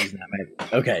magic. It's not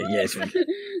magic. Okay, yes.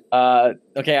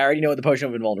 Okay, I already know what the potion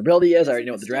of invulnerability is. I already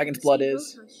know what the dragon's blood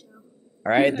is.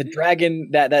 Alright, the dragon,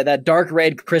 that dark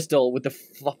red crystal with the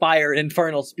fire and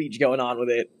infernal speech going on with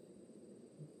it.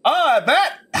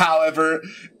 That, however,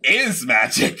 is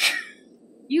magic.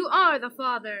 You are the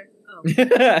father.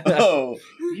 Oh.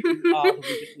 Oh,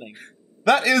 Listening.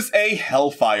 that is a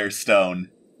hellfire stone.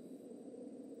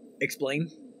 Explain.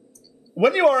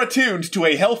 When you are attuned to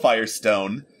a hellfire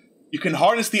stone, you can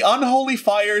harness the unholy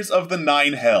fires of the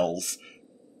 9 hells.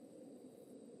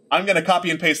 I'm gonna copy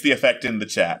and paste the effect in the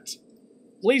chat.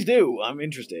 Please do. I'm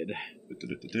interested.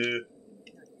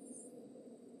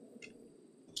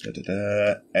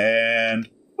 And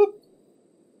whoop.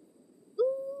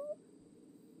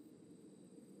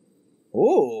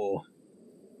 Ooh.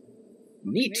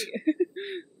 Neat.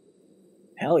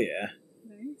 Hell yeah.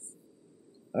 Nice.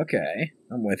 Okay.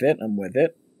 I'm with it.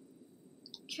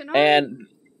 Can I? And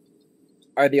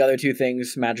are the other two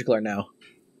things magical or no?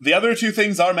 The other 2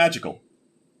 things are magical.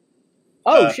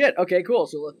 Oh shit. Okay, cool.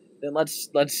 So then let's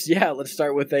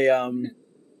start with the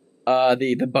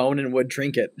bone and wood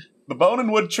trinket. The bone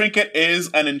and wood trinket is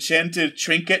an enchanted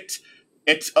trinket.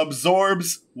 It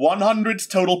absorbs 100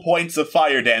 total points of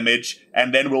fire damage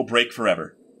and then will break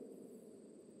forever.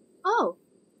 Oh,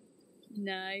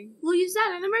 Nice. we'll use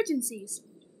that in emergencies.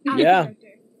 Out of Yeah. character.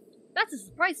 That's a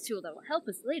surprise tool that will help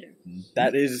us later.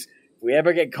 That is, if we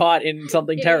ever get caught in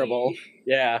something Yay. terrible.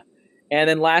 Yeah. And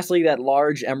then lastly, that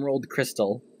large emerald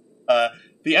crystal.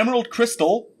 The emerald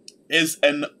crystal is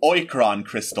an oikron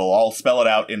crystal. I'll spell it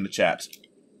out in the chat.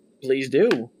 Please do.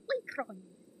 Lycron.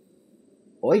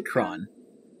 Oikron.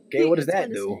 Okay, what does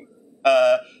that do?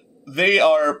 They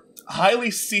are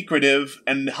highly secretive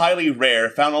and highly rare,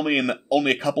 found only in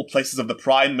a couple places of the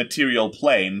prime material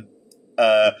plane.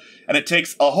 And it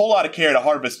takes a whole lot of care to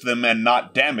harvest them and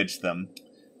not damage them.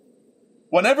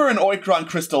 Whenever an oikron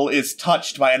crystal is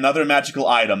touched by another magical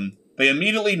item, they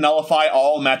immediately nullify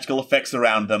all magical effects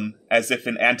around them, as if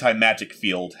an anti-magic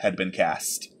field had been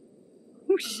cast.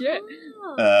 Oh shit.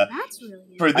 Oh, Uh, that's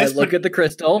really For I this look at the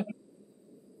crystal.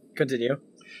 Continue.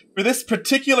 For this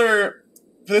particular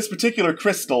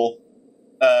crystal,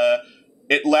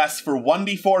 it lasts for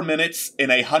 1d4 minutes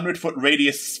in a 100-foot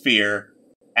radius sphere,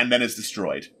 and then is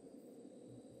destroyed.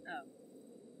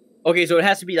 Okay, so it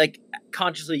has to be, like,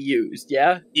 consciously used,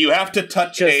 yeah? You have to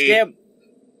touch Because a...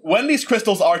 When these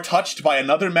crystals are touched by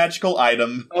another magical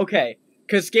item... Okay,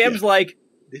 because Scam's like,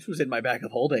 this was in my bag of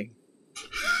holding.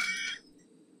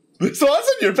 This was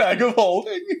in your bag of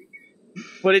holding!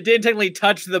 But it didn't technically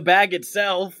touch the bag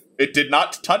itself. It did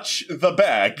not touch the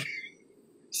bag.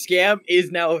 Scam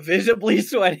is now visibly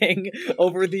sweating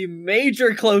over the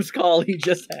major close call he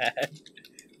just had.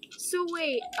 So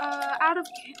wait, out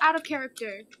of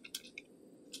character.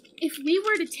 If we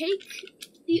were to take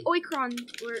the Oikron,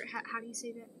 or how do you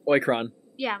say that? Oikron.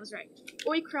 Yeah, I was right.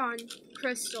 Oikron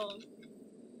crystal,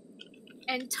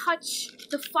 and touch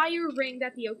the fire ring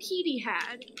that the Okidi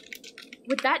had,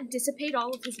 would that dissipate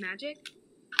all of his magic?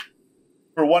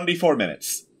 For 1d4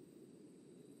 minutes.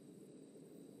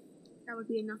 That would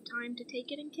be enough time to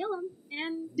take it and kill him,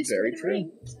 and destroy Very the true.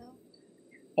 ring. So.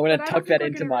 I'm gonna But I tuck don't think that we're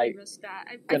into gonna my... really risk that.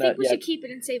 I gonna- think we yeah. should keep it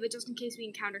and save it just in case we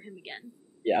encounter him again.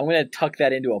 Yeah, I'm gonna tuck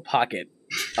that into a pocket.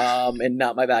 And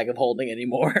not my bag of holding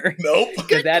anymore. Nope.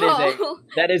 Good that call.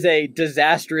 that is a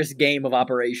disastrous game of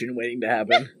operation waiting to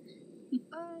happen.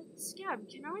 Scab,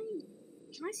 can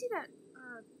I see that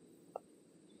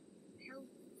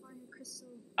Hellfire crystal?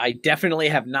 I definitely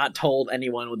have not told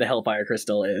anyone what the Hellfire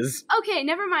Crystal is. Okay,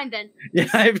 never mind then. Yeah,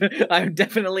 I'm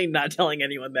definitely not telling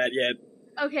anyone that yet.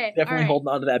 Okay, Definitely alright. holding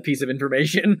on to that piece of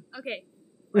information. Okay,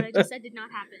 what I just said did not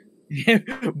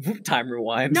happen. Time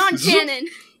rewind. Non-canon.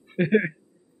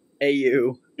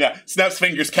 AU. Yeah, Snap's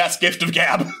fingers cast Gift of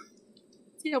Gab.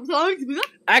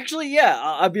 Actually, yeah,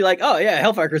 I'd be like, oh yeah,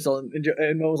 Hellfire Crystal,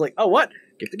 and Mo was like, oh what?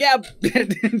 Gift of Gab.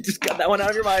 Just got that one out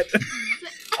of your mind.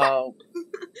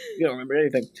 You don't remember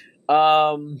anything.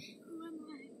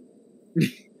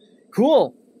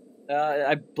 Cool.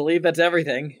 I believe that's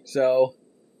everything. So,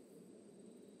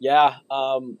 yeah.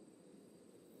 Oh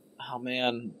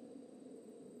man,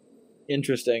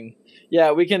 interesting.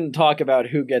 Yeah, we can talk about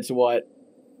who gets what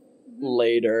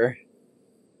later.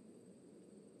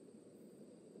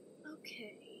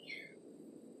 Okay.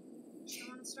 So I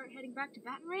want to start heading back to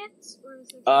Baton Rants, or is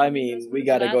it? I mean, we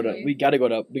gotta go to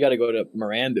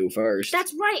Mirandu first.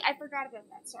 That's right. I forgot about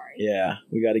that. Sorry. Yeah,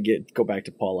 we gotta go back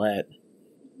to Paulette.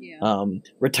 Yeah.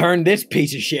 Return this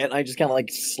piece of shit. And I just kind of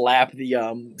like slap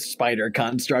the spider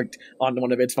construct onto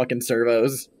one of its fucking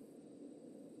servos.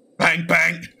 Bang,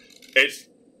 bang!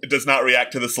 It does not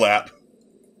react to the slap.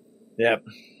 Yep.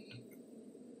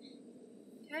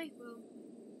 Okay. Well.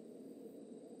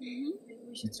 Maybe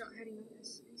we should start heading on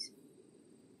this.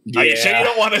 Are you sure you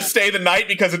don't want to stay the night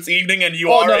because it's evening and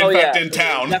you are in fact in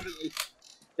town?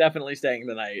 Definitely staying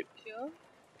the night. Sure.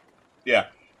 Yeah.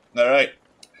 All right.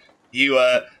 You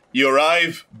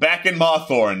arrive back in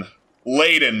Mawthorn,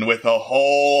 laden with a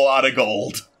whole lot of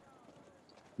gold.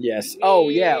 Yes. Oh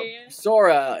yeah,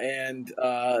 Sora and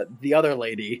the other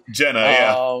lady,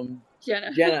 Jenna.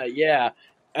 Jenna. Yeah.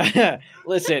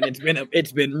 Listen,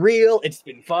 it's been real. It's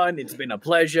been fun. It's been a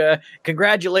pleasure.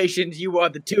 Congratulations, you are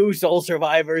the 2 sole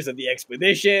survivors of the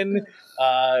expedition.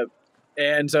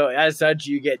 And so, as such,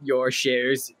 you get your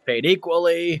shares paid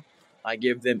equally. I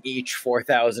give them each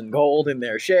 4,000 gold in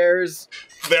their shares.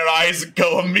 Their eyes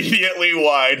go immediately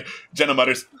wide. Jenna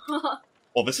mutters,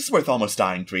 "Well, this is worth almost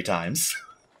dying 3 times."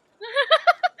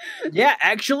 Yeah,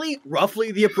 actually,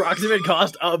 roughly the approximate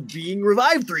cost of being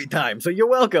revived 3 times. So you're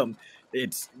welcome.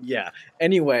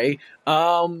 Anyway,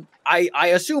 I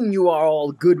assume you are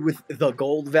all good with the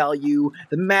gold value.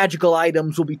 The magical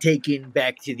items will be taken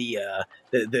back to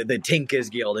the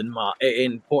Tinkers Guild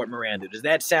in Port Miranda. Does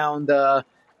that sound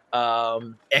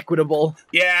equitable?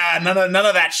 Yeah, none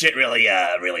of that shit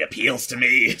really appeals to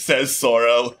me, says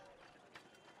Sora.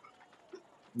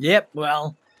 Yep,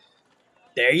 well,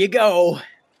 there you go.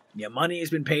 Your money has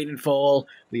been paid in full.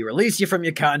 We release you from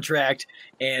your contract.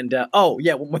 And, oh,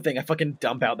 yeah, one more thing. I fucking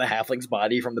dump out the halfling's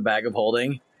body from the bag of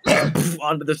holding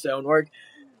onto the stonework.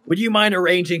 Would you mind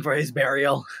arranging for his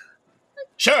burial?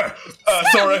 Sure.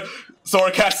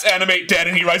 Sora casts Animate Dead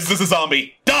and he rises as a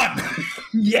zombie. Done!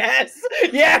 Yes!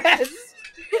 Yes!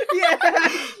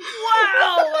 Yes!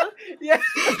 Wow! Yeah.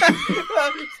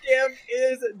 Scam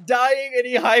is dying and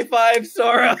he high-fives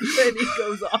Sora and he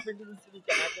goes off into the city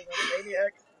acting like a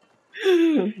maniac.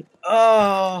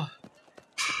 Oh.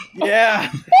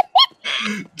 Yeah.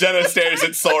 Jenna stares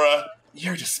at Sora.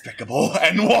 "You're despicable,"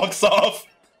 and walks off.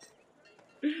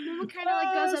 Mama kind of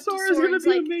like goes up Sora's to Sora gonna and is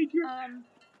be a like, major.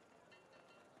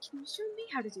 can you show me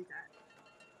how to do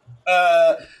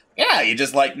that? Yeah, you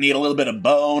just need a little bit of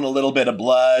bone, a little bit of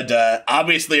blood.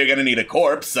 Obviously you're gonna need a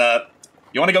corpse.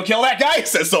 You wanna go kill that guy?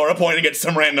 Says Sora, pointing at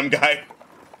some random guy.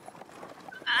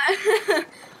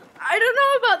 I don't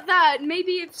know about that.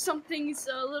 Maybe if something's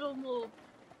a little more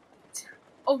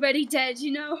already dead,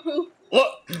 you know?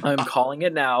 Look, I'm calling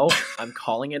it now.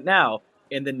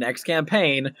 In the next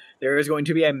campaign, there is going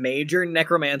to be a major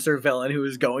necromancer villain who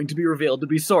is going to be revealed to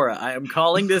be Sora. I am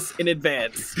calling this in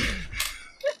advance.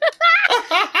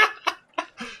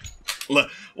 Look,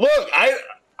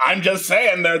 I'm just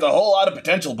saying there's a whole lot of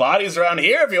potential bodies around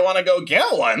here if you want to go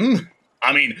kill one.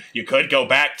 I mean, you could go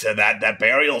back to that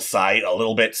burial site a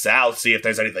little bit south, see if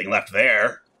there's anything left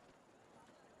there.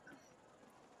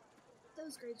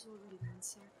 Those graves were already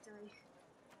ransacked.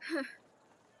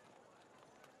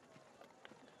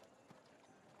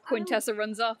 Quintessa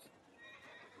runs off.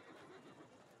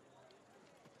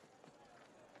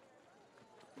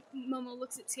 Momo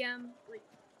looks at Scam, like,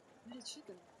 what is she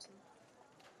gonna do?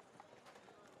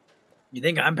 You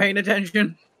think I'm paying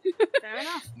attention? Fair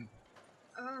enough.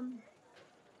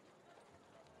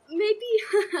 Maybe,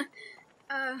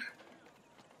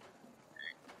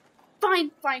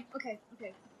 fine, okay.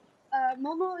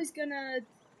 Momo is gonna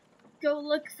go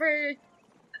look for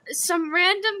some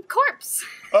random corpse.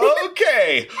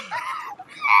 Okay!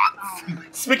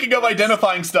 Speaking of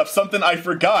identifying stuff, something I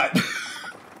forgot.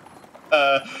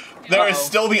 There is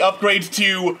still the upgrade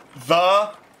to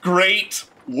the Great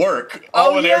Work.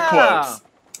 All in air quotes.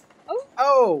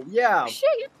 Oh, yeah.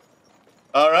 Shit.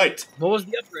 Alright. What was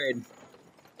the upgrade?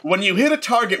 When you hit a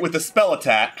target with a spell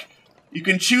attack, you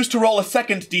can choose to roll a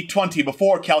second d20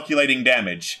 before calculating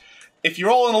damage. If you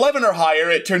roll an 11 or higher,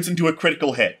 it turns into a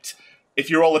critical hit. If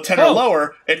you roll a 10 or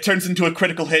lower, it turns into a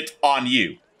critical hit on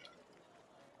you.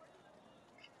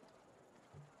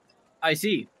 I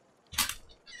see.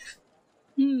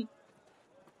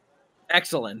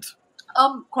 Excellent.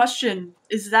 Question.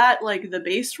 Is that, the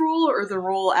base rule or the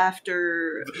roll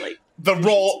after, the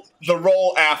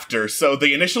roll after. So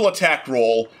the initial attack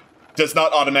roll does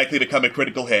not automatically become a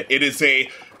critical hit. It is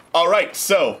alright,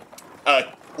 so,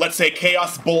 let's say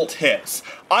Chaos Bolt hits.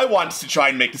 I want to try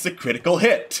and make this a critical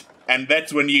hit. And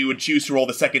that's when you would choose to roll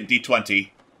the second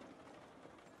d20.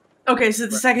 Okay, so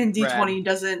the second d20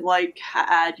 doesn't, like,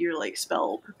 add your, like,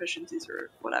 spell proficiencies or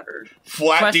whatever.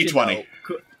 Flat Question, d20.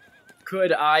 though,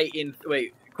 could I,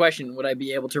 question, would I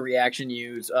be able to reaction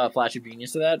use Flash of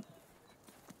Genius to that?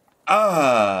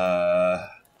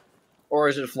 Or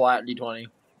is it a flat d20?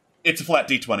 It's a flat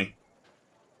d20.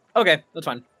 Okay, that's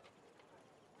fine.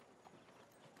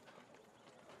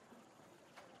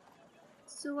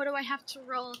 So what do I have to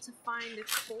roll to find a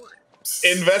corpse?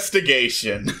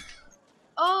 Investigation.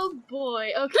 Oh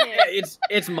boy, okay.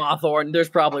 It's Mothorn. There's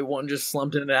probably one just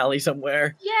slumped in an alley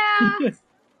somewhere. Yeah.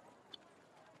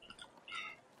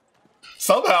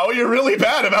 Somehow you're really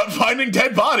bad about finding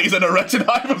dead bodies in a wretched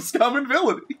hive of scum and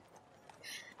villainy.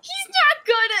 He's not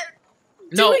good at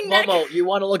No, doing that. Momo, you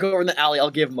want to look over in the alley?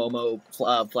 I'll give Momo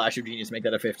Flash of Genius, make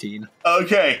that a 15.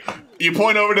 Okay, you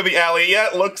point over to the alley. Yeah,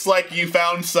 it looks like you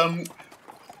found some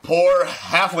poor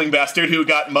halfling bastard who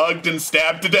got mugged and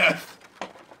stabbed to death.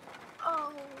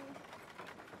 Oh.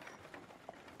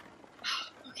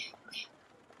 Okay.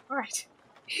 Alright.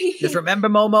 Just remember,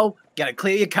 Momo, gotta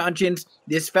clear your conscience.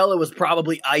 This fella was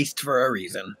probably iced for a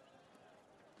reason.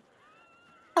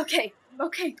 Okay.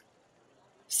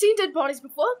 Seen dead bodies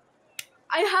before.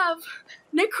 I have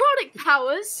necrotic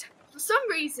powers. For some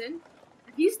reason,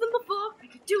 I've used them before. I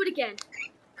could do it again.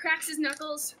 Cracks his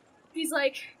knuckles. He's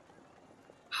like,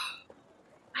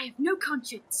 I have no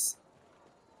conscience.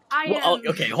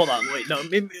 Okay, hold on, wait, no,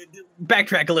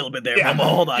 backtrack a little bit there, Yeah. Momo,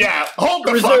 hold on. Yeah, hold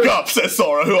the fuck up, says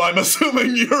Sora, who I'm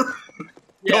assuming you're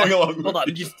going along with. Hold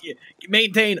on, just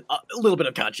maintain a little bit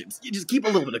of conscience. You just keep a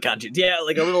little bit of conscience, yeah,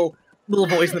 like a little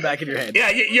voice in the back of your head. Yeah,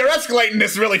 you're escalating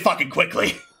this really fucking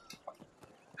quickly.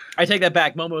 I take that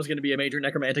back, Momo's gonna be a major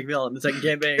necromantic villain in the second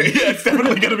campaign. Yeah, it's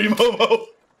definitely gonna be Momo.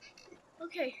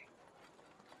 Okay.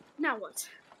 Now what?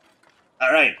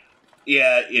 Alright.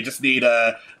 Yeah, you just need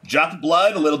a drop of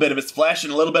blood, a little bit of his flesh,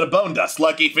 and a little bit of bone dust.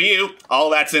 Lucky for you, all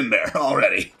that's in there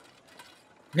already.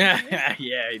 Yeah,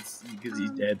 it's because he's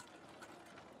dead.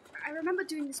 I remember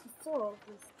doing this before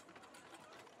with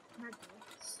Maggie,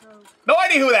 so... No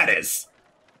idea who that is.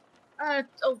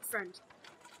 Old friend.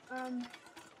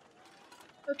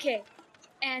 Okay.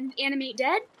 And animate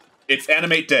dead? It's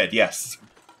animate dead, yes.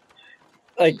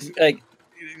 Like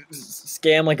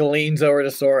Scam leans over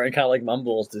to Sora and kind of like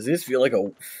mumbles, does this feel like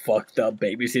a fucked up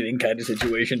babysitting kind of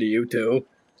situation to you too?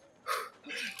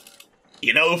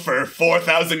 You know, for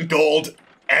 4,000 gold,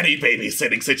 any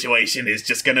babysitting situation is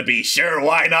just gonna be, sure,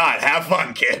 why not? Have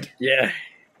fun, kid. Yeah,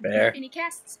 fair. And he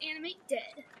casts animate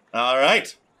dead.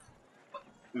 Alright.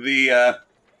 The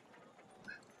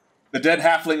dead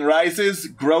halfling rises,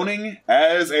 groaning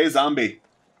as a zombie.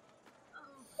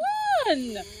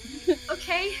 Fun!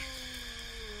 Okay.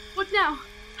 What now?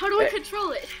 How do I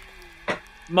control it?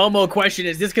 Momo, question,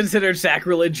 is this considered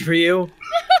sacrilege for you?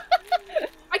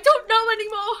 I don't know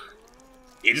anymore.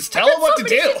 You just tell him what to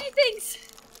do. Things.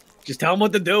 Just tell him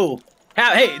what to do.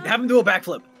 Have him do a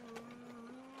backflip.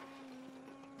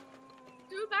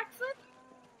 Do a backflip?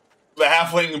 The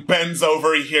halfling bends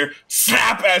over, you hear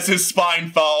snap as his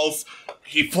spine falls.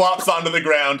 He flops onto the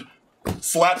ground,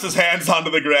 slaps his hands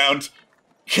onto the ground,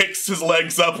 kicks his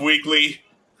legs up weakly.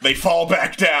 They fall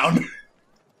back down.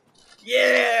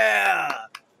 Yeah!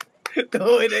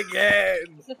 Do it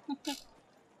again!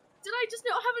 Did I just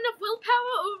not have enough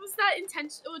willpower, or was that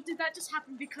intentional, or did that just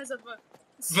happen because of the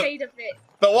state of it?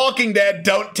 The Walking Dead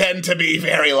don't tend to be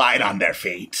very light on their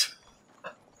feet.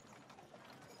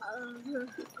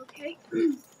 Okay.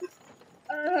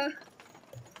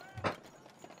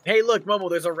 Hey, look, Momo,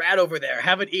 there's a rat over there.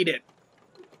 Have it eat it.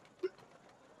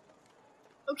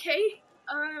 Okay.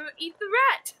 Eat the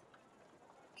rat.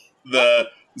 The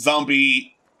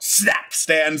zombie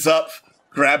stands up,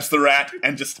 grabs the rat,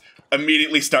 and just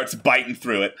immediately starts biting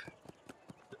through it.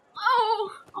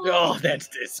 Oh, that's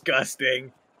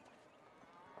disgusting.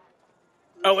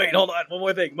 Oh, wait, hold on. One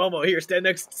more thing. Momo, here, stand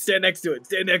next to it.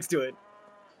 Stand next to it.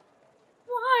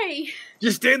 Why?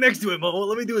 Just stand next to it, Momo.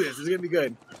 Let me do this. It's gonna be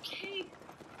good. Okay.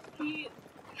 He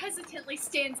hesitantly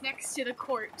stands next to the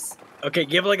corpse. Okay,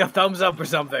 give it like a thumbs up or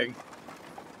something.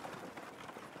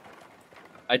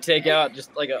 I take out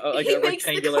just like a he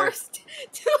rectangular. makes the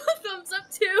corpse do a thumbs up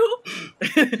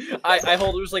too. I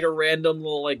hold just like a random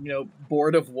little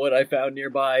board of wood I found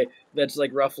nearby that's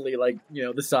like roughly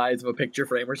the size of a picture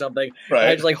frame or something. Right. And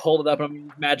I just like hold it up and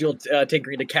I'm magical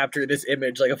tinkering to capture this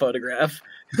image like a photograph.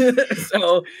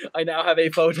 So I now have a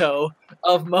photo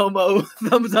of Momo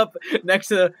thumbs up next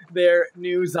to their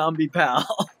new zombie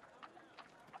pal.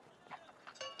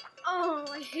 Oh,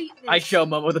 I hate this. I show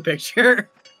Momo the picture.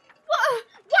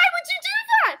 Why would you do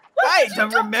that? Why Right, would to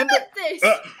you remember-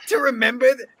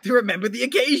 document this? To remember the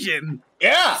occasion.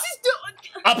 Yeah. This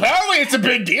is Apparently, it's a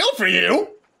big deal for you.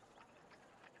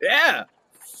 Yeah.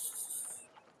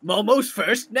 Momo's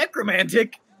first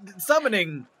necromantic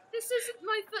summoning. This isn't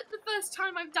the first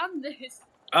time I've done this.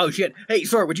 Oh shit! Hey,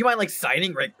 Sora, would you mind like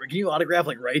signing? Right, can you autograph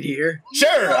like right here?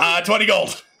 Sure. 20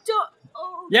 gold.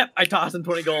 Oh. Yep, I tossed him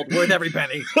 20 gold, worth every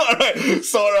penny. All right.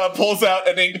 Sora pulls out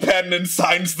an ink pen and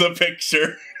signs the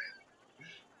picture.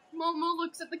 Momo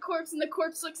looks at the corpse and the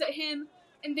corpse looks at him,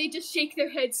 and they just shake their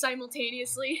heads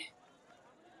simultaneously.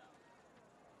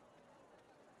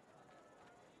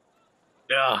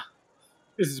 Yeah,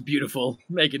 this is beautiful.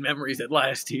 Making memories at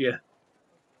last here.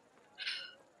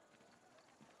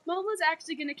 Momo's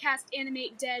actually gonna cast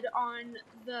Animate Dead on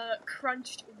the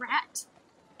crunched rat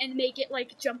and make it,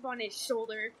 like, jump on his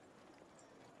shoulder.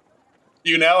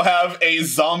 You now have a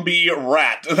zombie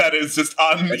rat that is just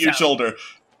on That's your how- shoulder.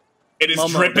 It is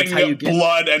Momo, that's how you dripping get-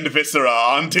 blood and viscera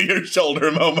onto your shoulder,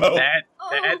 Momo.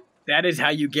 That is how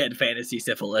you get fantasy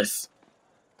syphilis.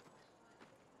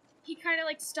 He kind of,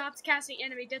 like, stops casting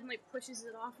Animate Dead and, like, pushes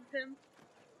it off of him.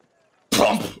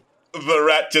 Plump! The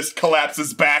rat just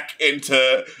collapses back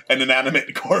into an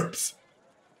inanimate corpse.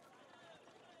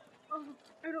 Oh,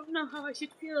 I don't know how I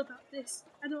should feel about this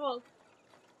at all.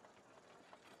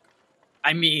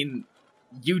 I mean,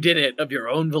 you did it of your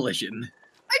own volition.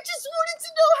 I just wanted to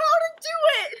know how to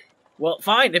do it! Well,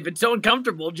 fine. If it's so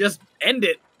uncomfortable, just end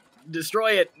it,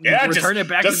 destroy it, and Yeah, return it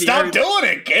back just to the stop earth. doing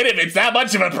it, kid, if it's that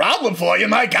much of a problem for you,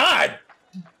 my god!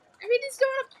 I mean, it's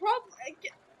not a problem.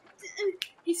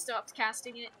 He stopped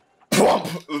casting it. Plump!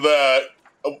 The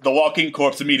walking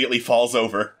corpse immediately falls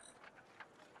over.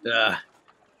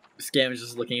 Scam is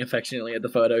just looking affectionately at the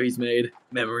photo he's made.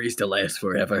 Memories to last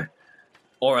forever.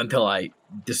 Or until I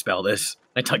dispel this.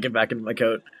 I tuck it back into my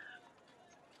coat.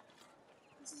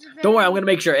 This is a Don't worry, very- I'm gonna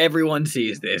make sure everyone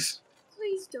sees this.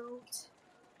 Please don't.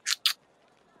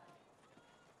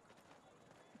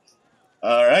 I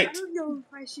Alright. don't know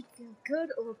if I should feel good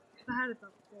or bad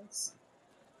about this.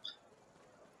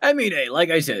 I mean, hey, like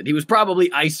I said, he was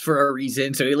probably iced for a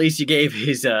reason, so at least you gave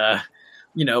his,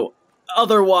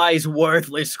 otherwise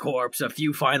worthless corpse a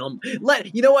few final...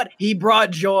 You know what? He brought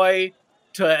joy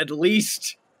to at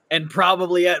least, and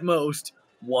probably at most,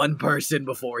 one person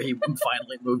before he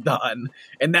finally moved on.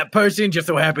 And that person just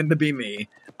so happened to be me.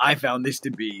 I found this to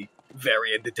be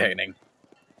very entertaining.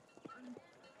 I'm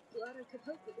glad I could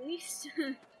help at least.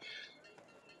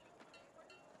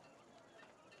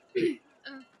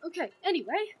 Okay,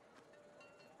 anyway.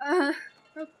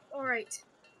 Alright.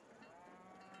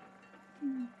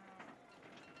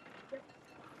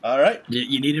 Alright.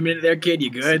 You need a minute there, kid? You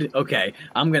good? Okay,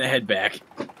 I'm gonna head back.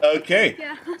 Okay.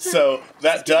 Yeah. So,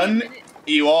 that Just give me a done, minute.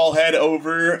 you all head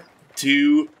over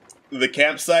to the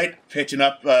campsite, pitching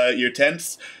up your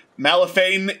tents.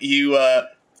 Malifane, you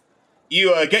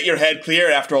get your head clear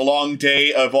after a long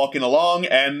day of walking along,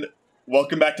 and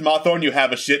welcome back to Mawthorn. You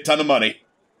have a shit ton of money.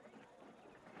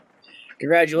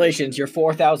 Congratulations, you're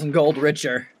 4,000 gold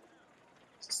richer.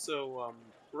 So,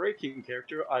 breaking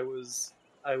character, I was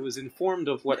informed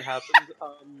of what happened.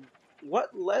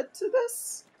 What led to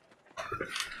this?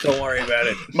 Don't worry about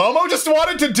it. Momo just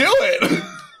wanted to do it!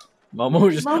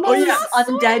 Momo just... Momo's Oh, yeah!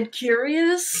 undead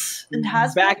curious and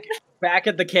has Back been. back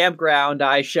at the campground,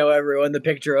 I show everyone the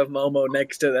picture of Momo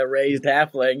next to the raised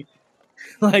halfling.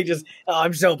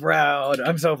 I'm so proud.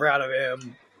 I'm so proud of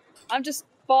him. I'm just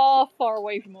far, far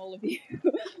away from all of you.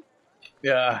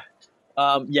 Yeah.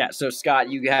 So Scott,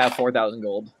 you have 4,000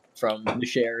 gold from the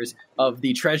shares of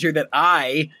the treasure that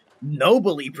I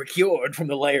nobly procured from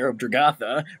the lair of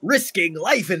Dragatha, risking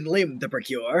life and limb to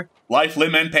procure. Life,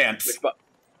 limb, and pants.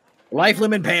 Life,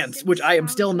 limb, and pants, which I am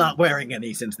still not wearing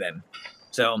any since then.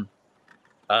 So,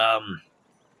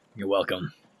 you're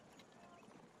welcome.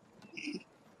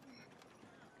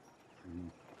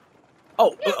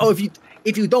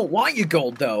 If you don't want your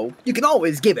gold, though, you can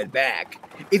always give it back.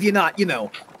 If you're not,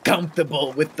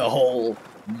 comfortable with the whole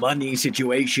money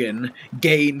situation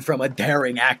gained from a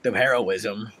daring act of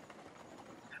heroism.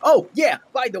 Oh, yeah,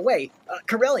 by the way,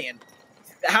 Corellian,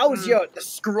 how's the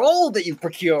scroll that you've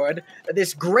procured,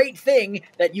 this great thing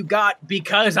that you got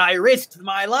because I risked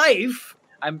my life?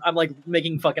 I'm like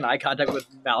making fucking eye contact with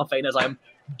Malifane as I'm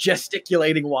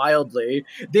gesticulating wildly.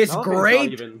 This Malafane's not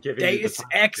great even giving me the Deus time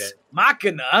Ex today.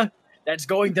 Machina that's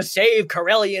going to save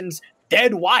Corellian's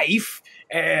dead wife,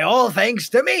 all thanks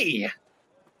to me.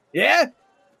 Yeah?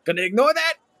 Gonna ignore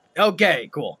that? Okay,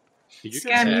 cool. You can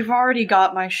Scam, say- you've already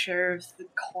got my share of the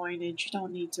coinage. You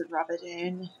don't need to rub it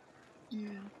in. You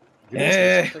wanna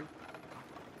say something?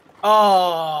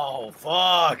 Oh,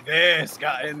 fuck this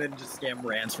guy. And then just Scam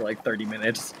rants for like 30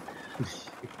 minutes.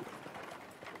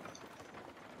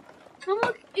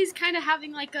 Momo is kind of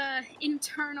having like a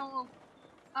internal,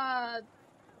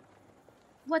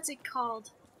 what's it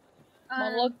called?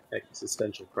 Monologue?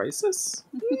 Existential crisis?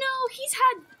 No, he's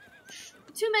had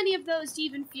too many of those to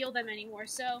even feel them anymore.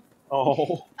 So,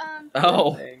 Oh.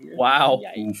 Oh, Dang. wow.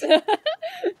 Yikes.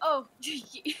 oh,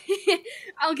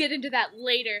 I'll get into that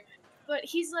later. But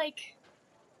he's like,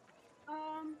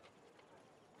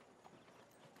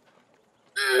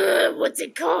 what's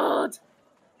it called?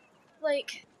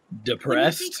 Like,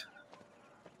 Depressed?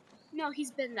 no,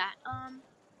 he's been that.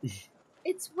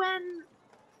 It's when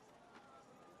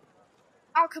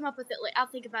I'll come up with it. I'll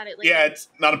think about it later. Yeah, it's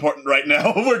not important right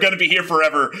now. We're gonna be here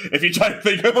forever if you try to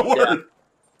think of the word.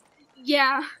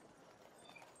 Yeah.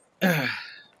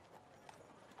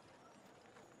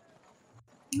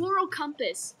 Moral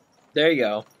compass. There you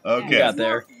go. Okay. You got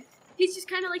there. He's just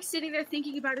kind of like sitting there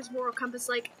thinking about his moral compass,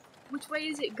 like, which way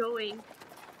is it going?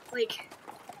 Like,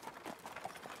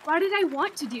 why did I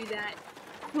want to do that?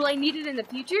 Will I need it in the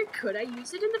future? Could I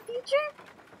use it in the future?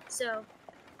 So,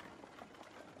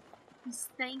 he's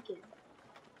thinking.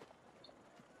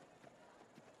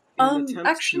 In an attempt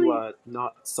actually- to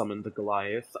not summon the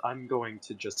Goliath, I'm going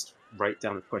to just write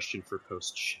down a question for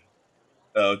post-show.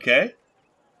 Okay.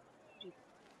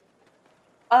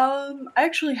 I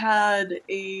actually had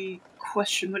a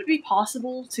question. Would it be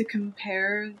possible to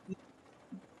compare the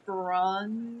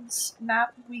bronze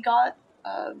map we got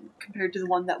compared to the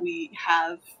one that we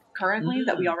have currently,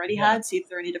 that we already had? See if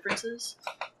there are any differences.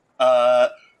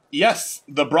 Yes,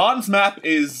 the bronze map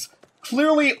is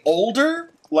clearly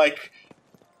older. Like,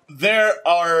 there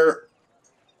are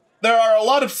a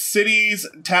lot of cities,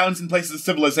 towns, and places of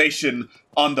civilization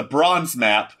on the bronze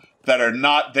map that are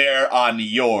not there on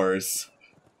yours.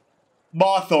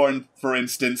 Mawthorn, for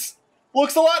instance,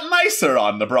 looks a lot nicer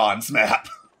on the bronze map.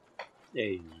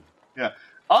 Hey. Yeah.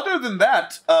 Other than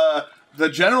that, the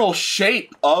general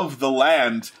shape of the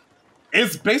land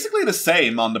is basically the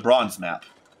same on the bronze map.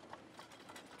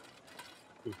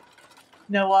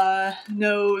 No,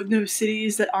 no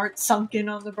cities that aren't sunken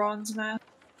on the bronze map.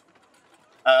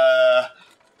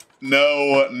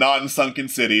 No non-sunken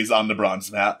cities on the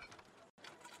bronze map.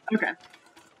 Okay.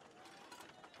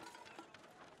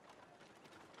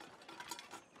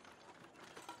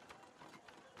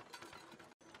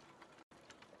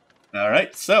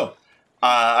 Alright, so,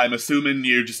 I'm assuming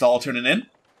you're just all turning in?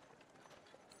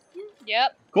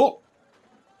 Yep. Cool.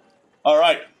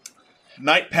 Alright.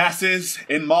 Night passes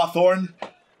in Mawthorn,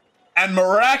 and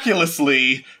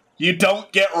miraculously, you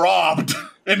don't get robbed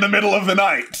in the middle of the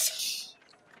night.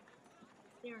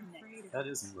 They're afraid of That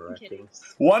is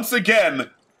miraculous. Once again,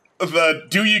 the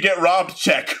do you get robbed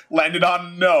check landed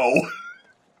on no.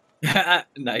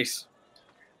 Nice.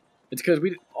 It's because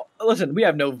listen, we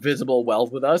have no visible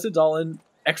wealth with us. It's all in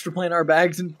extra planar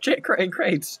bags and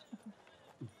crates.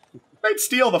 They'd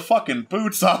steal the fucking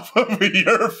boots off of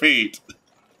your feet.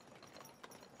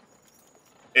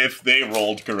 If they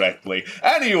rolled correctly.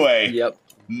 Anyway, Yep.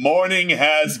 morning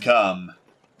has come.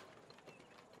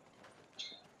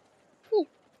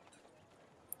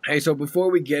 Hey, so before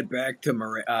we get back to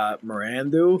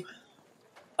Mirandu,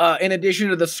 in addition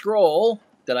to the scroll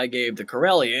that I gave to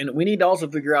Corellian, we need to also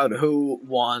figure out who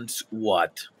wants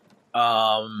what.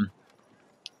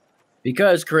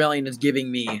 Because Corellian is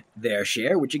giving me their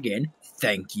share, which again,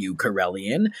 thank you,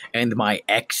 Corellian, and my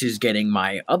ex is getting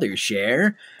my other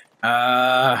share.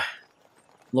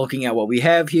 Looking at what we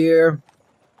have here.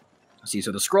 Let's see,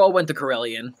 so the scroll went to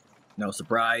Corellian. No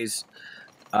surprise.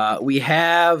 We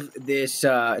have this,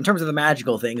 in terms of the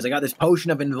magical things, I got this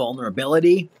potion of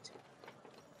invulnerability.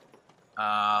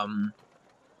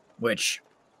 Which,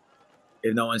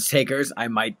 if no one's takers, I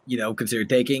might, consider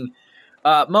taking.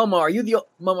 Momo, are you the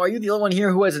only one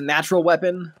here who has a natural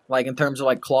weapon? Like, in terms of,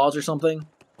 like, claws or something?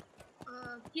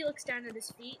 He looks down at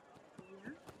his feet.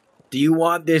 Do you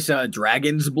want this,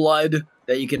 dragon's blood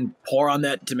that you can pour on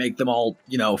that to make them all,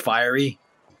 fiery?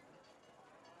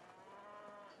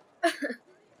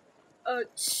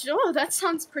 Sure, that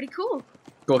sounds pretty cool.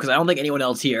 Cool, because I don't think anyone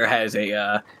else here has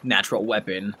a natural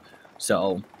weapon.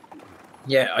 So,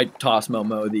 yeah, I toss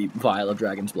Momo the vial of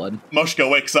dragon's blood. Moshka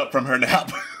wakes up from her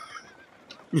nap.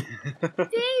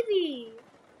 Baby!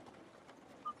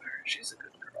 She's a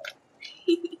good girl.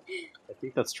 I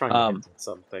think that's trying to hint at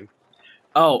something.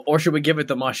 Oh, or should we give it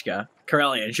to Mushka?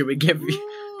 Corellian, should we give...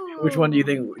 Which one do you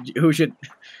think... Who should...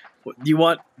 Do you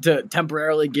want to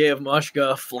temporarily give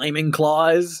Mushka flaming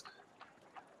claws?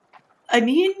 I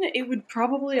mean, it would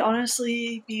probably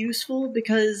honestly be useful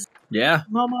because, Yeah.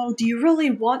 Momo, do you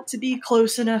really want to be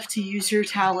close enough to use your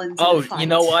talents? Oh, in a fight? you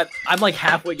know what? I'm like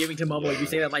halfway giving to Momo. If you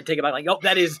say that, I might take it back. Like, oh,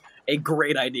 that is a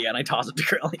great idea, and I toss it to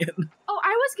Corellian. Oh, I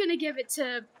was gonna give it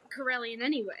to Corellian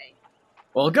anyway.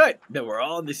 Well, good. Then we're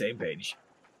all on the same page.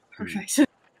 Perfect.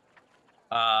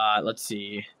 Let's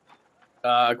see.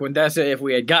 Quintessa, if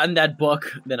we had gotten that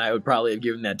book, then I would probably have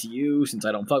given that to you, since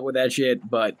I don't fuck with that shit,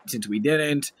 but since we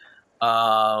didn't,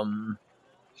 I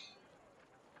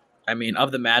mean,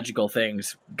 of the magical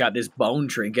things, got this bone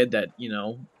trinket that, you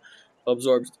know,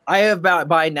 absorbs. I have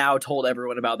by now told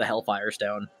everyone about the Hellfire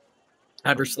Stone,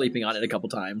 after sleeping on it a couple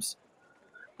times.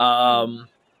 I will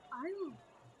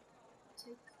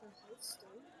take the Health Stone.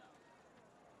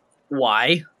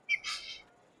 Why?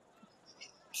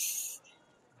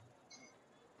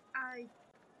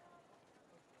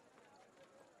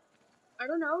 I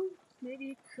don't know.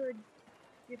 Maybe it could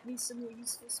give me some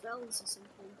useful spells or something.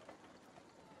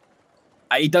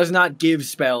 It does not give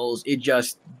spells, it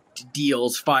just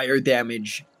deals fire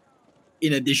damage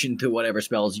in addition to whatever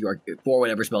spells you're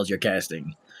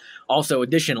casting. Also,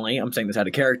 additionally, I'm saying this out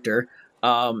of character,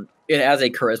 it has a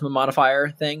charisma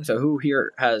modifier thing, so who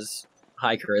here has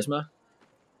high charisma?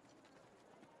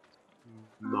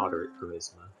 Moderate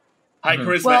charisma. High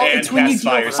charisma Well, and it's when you cast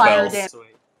deal fire fire spells. damage.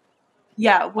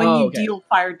 Yeah, when Oh, you okay. deal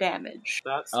fire damage.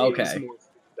 That seems Okay. more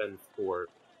than 4.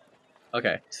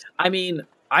 Okay. I mean,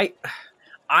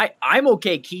 I'm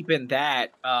okay keeping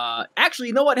that. Actually,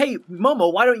 you know what? Hey,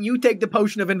 Momo, why don't you take the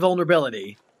potion of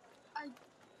invulnerability?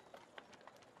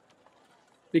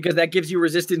 Because that gives you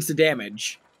resistance to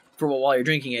damage for while you're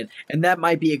drinking it, and that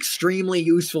might be extremely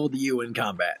useful to you in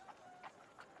combat.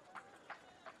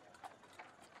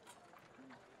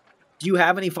 Do you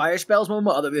have any fire spells,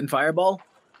 Momo, other than Fireball?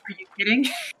 Are you kidding?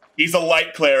 He's a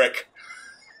light cleric.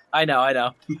 I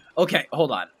know. Okay,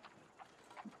 hold on.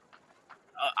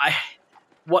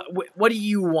 What do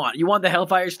you want? You want the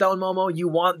Hellfire Stone, Momo? You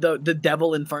want the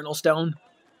Devil Infernal Stone?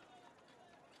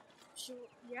 Sure,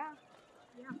 yeah.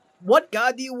 What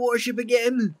god do you worship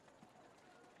again?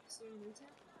 Serenita?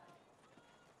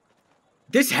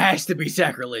 This has to be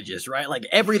sacrilegious, right? Like,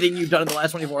 everything you've done in the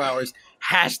last 24 hours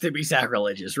has to be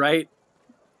sacrilegious, right?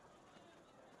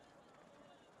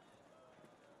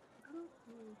 I don't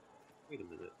know. Wait a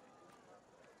minute.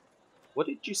 What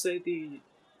did you say the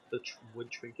wood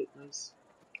trinket was?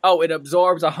 Oh, it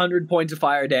absorbs 100 points of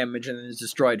fire damage and is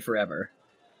destroyed forever.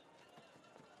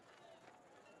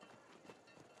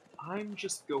 I'm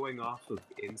just going off of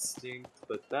instinct,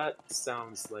 but that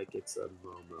sounds like it's a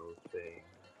Momo thing.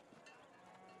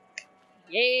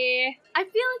 Yeah. I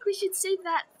feel like we should save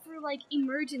that for, like,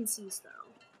 emergencies,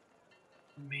 though.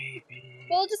 Maybe.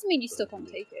 Well, it doesn't mean you still can't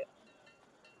take it.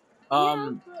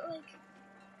 Yeah, but, like...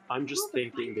 I'm just Well,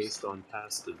 thinking fires. based on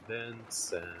past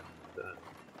events and...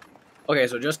 Okay,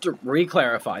 so just to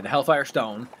re-clarify, the Hellfire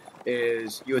Stone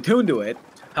is you attune to it.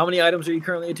 How many items are you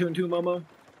currently attuned to, Momo?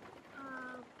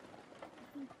 I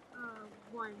think,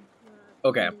 one.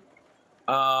 Okay.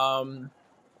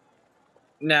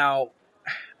 Now,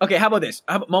 okay, how about this?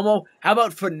 Momo, how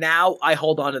about for now I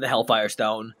hold on to the Hellfire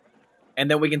Stone,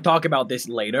 and then we can talk about this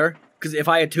later, because if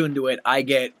I attune to it, I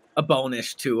get a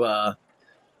bonus to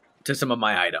some of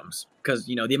my items, because,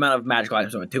 you know, the amount of magical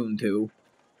items I'm attuned to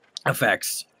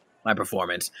affects my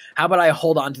performance. How about I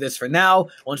hold on to this for now?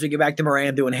 Once we get back to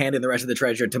Miranda and hand in the rest of the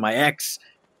treasure to my ex,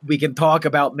 we can talk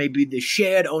about maybe the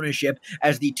shared ownership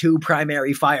as the two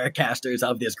primary firecasters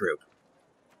of this group.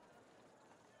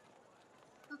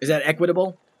 Is that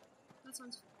equitable? That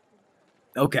sounds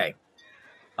Okay.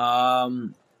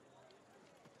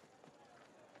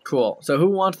 Cool. So who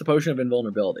wants the potion of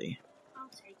invulnerability? I'll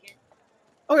take it.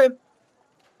 Okay.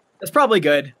 That's probably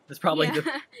good. That's probably Yeah.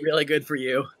 really good for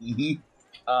you. Mm-hmm.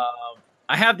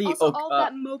 I have the... Also, all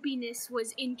that mopiness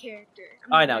was in character.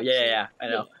 I know, yeah, I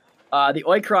know. The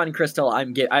Oikron crystal, I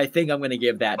think I'm going to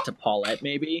give that to Paulette,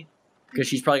 maybe, because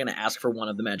she's probably going to ask for one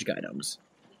of the magic items.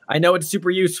 I know it's super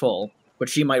useful, but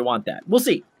she might want that. We'll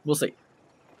see.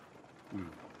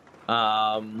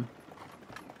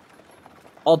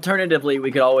 Alternatively,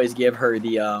 we could always give her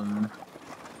the, I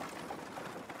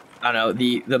don't know,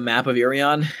 the map of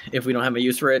Irion, if we don't have a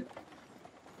use for it.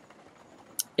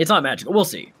 It's not magical. We'll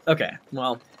see. Okay,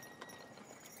 well.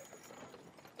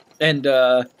 And,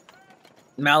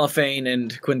 Malifane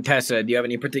and Quintessa, do you have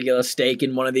any particular stake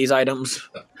in one of these items?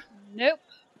 Nope.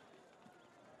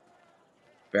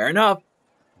 Fair enough.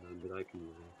 None that I can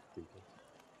think of.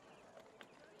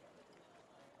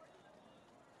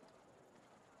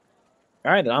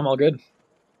 Alright, then I'm all good.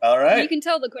 All right. You can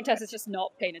tell that Quintessa's just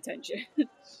not paying attention.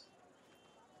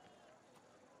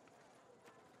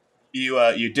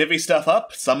 You divvy stuff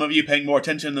up, some of you paying more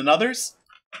attention than others,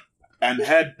 and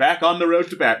head back on the road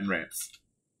to Baton Rance.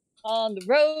 On the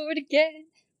road again.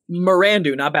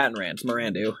 Mirandu, not Baton Rance.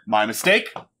 Mirandu. My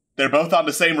mistake. They're both on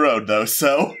the same road, though,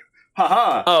 so...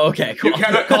 Haha. Oh, okay, cool.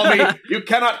 You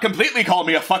cannot completely call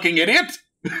me a fucking idiot!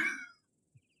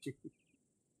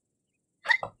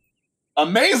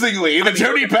 Amazingly, the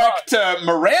journey back to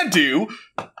Mirandu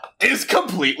is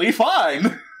completely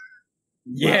fine!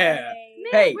 Yeah.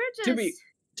 Man, Hey, we're just...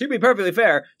 to be perfectly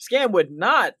fair, Scam would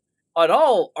not at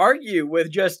all argue with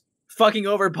just fucking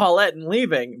over Paulette and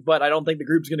leaving, but I don't think the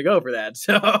group's gonna go for that,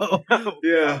 so...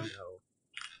 Yeah.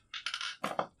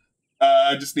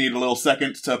 I just need a little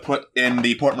second to put in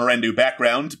the Port Mirandu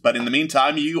background, but in the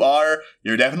meantime,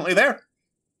 you're definitely there.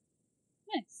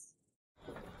 Nice.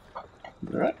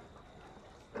 Alright.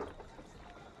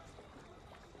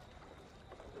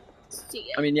 See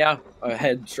ya. I mean, yeah,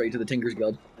 head straight to the Tinker's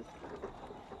Guild.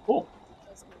 Cool.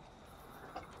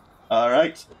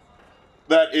 Alright.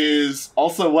 That is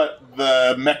also what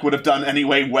the mech would have done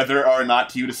anyway, whether or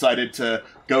not you decided to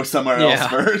go somewhere else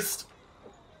first.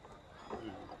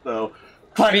 So,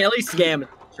 I mean, at least Scam is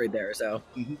straight there, so...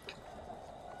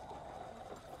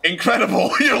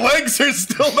 Incredible! Your legs are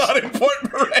still not in Port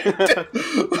Mirandu!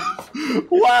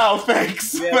 Wow,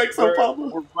 thanks! Yeah, Thanks, no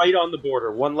problem. We're right on the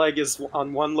border. One leg is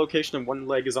on one location and one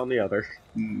leg is on the other.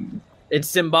 It's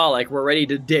symbolic. We're ready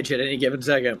to ditch at any given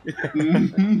second.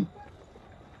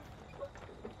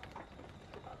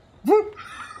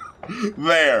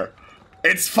 There.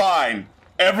 It's fine.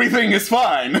 Everything is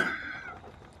fine.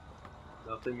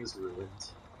 Nothing is ruined.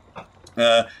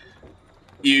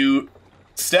 You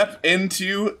step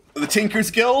into the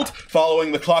Tinker's Guild,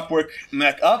 following the clockwork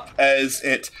mech up as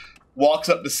it walks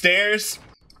up the stairs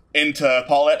into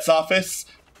Paulette's office.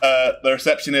 The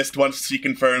receptionist, once she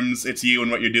confirms it's you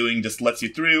and what you're doing, just lets you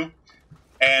through.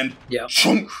 And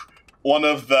chunk, one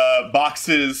of the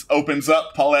boxes opens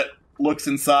up. Paulette looks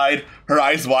inside. Her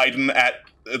eyes widen at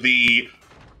the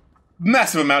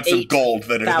massive amounts of gold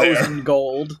that are there. 8,000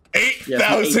 gold.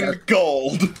 8,000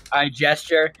 gold! I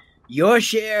gesture. Your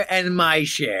share and my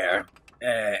share.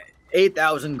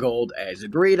 8,000 gold as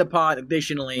agreed upon.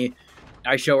 Additionally,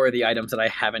 I show her the items that I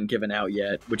haven't given out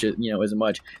yet, which is, isn't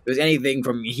much. If there's anything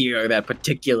from here that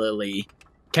particularly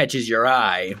catches your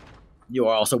eye, you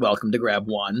are also welcome to grab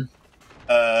one.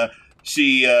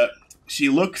 She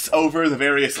looks over the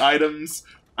various items.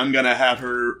 I'm gonna have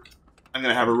her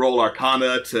roll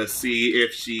Arcana to see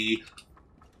if she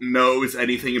knows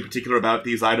anything in particular about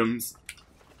these items.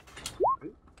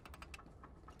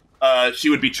 She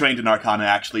would be trained in Arcana,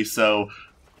 actually, so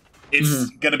it's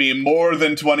gonna be more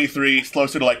than 23, it's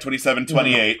closer to like 27,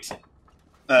 28.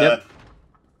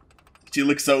 She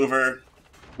looks over,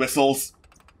 whistles.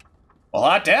 Well,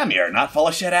 hot damn, you're not full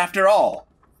of shit after all.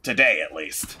 Today, at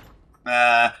least.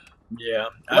 I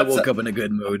woke up in a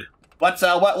good mood. What's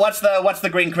the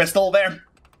green crystal there?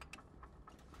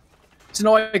 It's an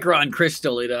Oikron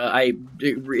crystal. I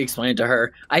explained it to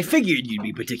her. I figured you'd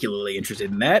be particularly interested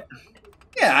in that.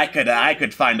 Yeah, I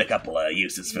could find a couple of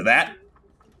uses for that.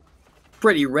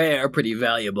 Pretty rare, pretty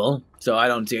valuable, so I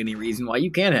don't see any reason why you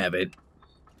can't have it.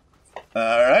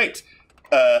 Alright.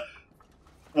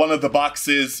 One of the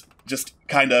boxes just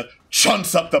kind of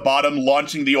chunks up the bottom,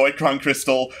 launching the Oikron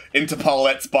crystal into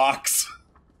Paulette's box.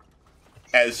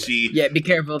 As she... Yeah, be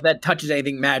careful. If that touches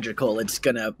anything magical, it's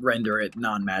gonna render it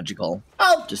non-magical.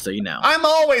 Oh, just so you know. I'm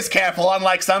always careful,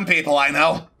 unlike some people I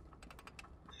know.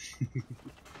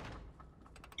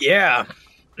 Yeah.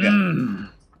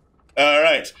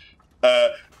 Alright.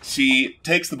 She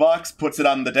takes the box, puts it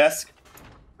on the desk.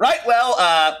 Right, well,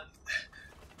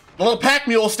 the little pack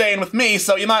mule's staying with me,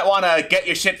 so you might want to get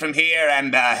your shit from here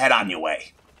and head on your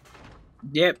way.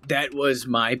 Yep, that was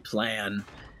my plan.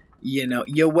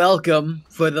 You're welcome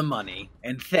for the money,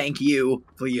 and thank you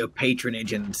for your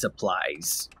patronage and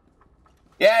supplies.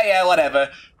 Yeah,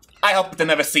 whatever. I hope to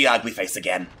never see Ugly Face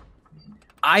again.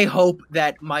 I hope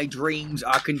that my dreams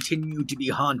are continued to be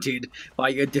haunted by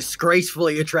your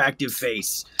disgracefully attractive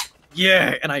face.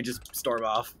 Yeah, and I just storm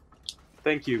off.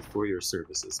 Thank you for your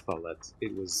services, Paulette.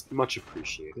 It was much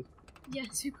appreciated.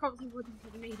 Yes, we probably wouldn't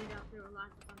have made it out there alive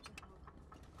without your help.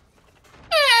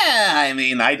 I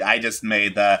mean, I just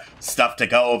made the stuff to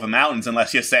go over mountains,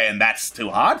 unless you're saying that's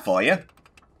too hard for you.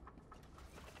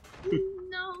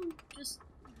 No, just...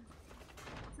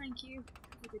 Thank you.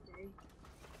 Have a good day.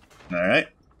 Alright.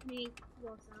 Me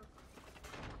walks out.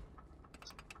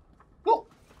 Cool.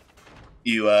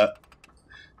 You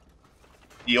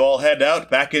all head out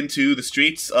back into the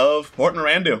streets of Port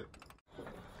Mirandu.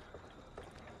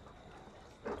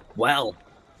 Well,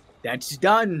 that's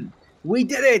done. We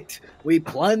did it! We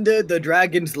plundered the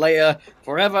dragon's lair,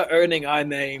 forever earning our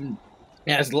name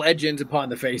as legends upon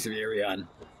the face of Irion.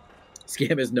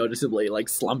 Scam is noticeably, like,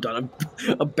 slumped on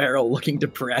a barrel looking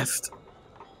depressed.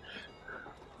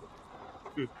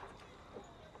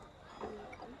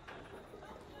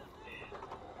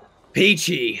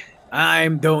 Peachy,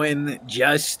 I'm doing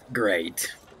just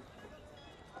great.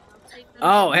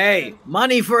 Oh, hey,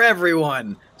 money for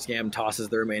everyone! Scam tosses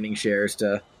the remaining shares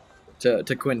to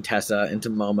Quintessa and to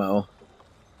Momo.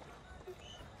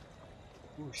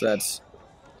 So that's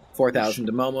 4,000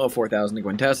 to Momo, 4,000 to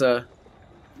Quintessa.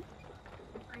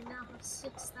 I now have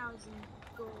 6,000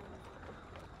 gold.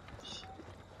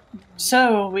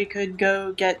 So we could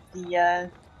go get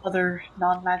the other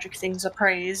non-magic things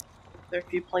appraised. There are a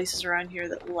few places around here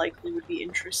that likely would be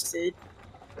interested.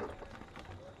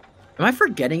 Am I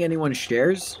forgetting anyone's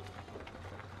shares?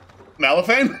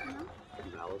 Malifane?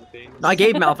 I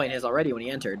gave Malphine his already when he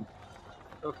entered.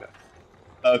 Okay.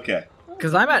 Okay.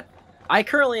 Because I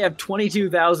currently have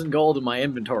 22,000 gold in my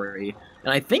inventory,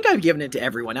 and I think I've given it to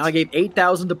everyone. Now I gave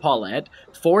 8,000 to Paulette,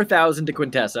 4,000 to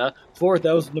Quintessa,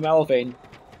 4,000 to Malphine,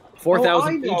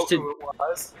 4,000 each to... Who it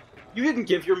was. You didn't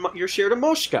give your share to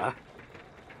Moshka.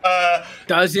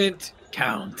 Doesn't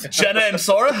count. Jenna and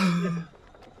Sora?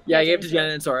 Yeah, I gave it to Jenna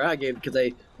and Sora. I gave because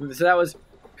I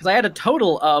had a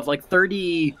total of like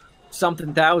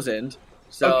 30-something thousand.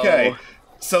 So Okay.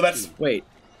 So that's... Wait.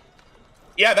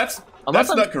 Yeah, that's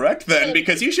not correct then,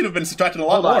 because you should have been subtracting a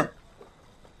lot more.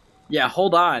 Yeah,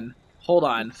 hold on.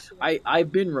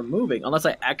 I've been removing, unless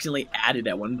I accidentally added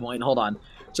at one point. Hold on.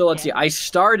 So let's see. I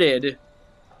started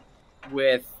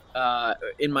with,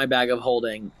 in my bag of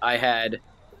holding, I had,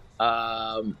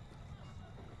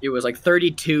 it was like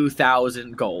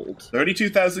 32,000 gold.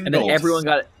 32,000 And gold. then everyone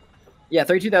got,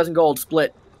 32,000 gold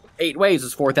split 8 ways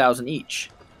is 4,000 each.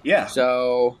 Yeah.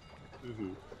 So,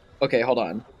 okay, hold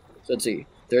on. So let's see.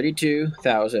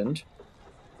 32,000.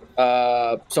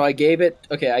 So I gave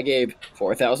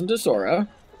 4,000 to Sora.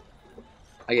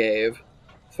 I gave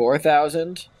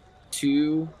 4,000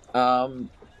 to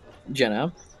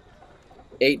Jenna.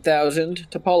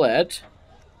 8,000 to Paulette.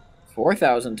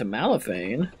 4,000 to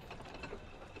Malifane.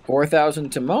 4,000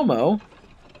 to Momo.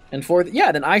 And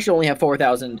then I should only have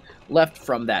 4,000 left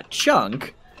from that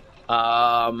chunk.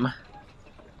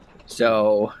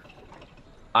 So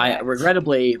I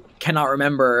regrettably cannot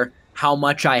remember how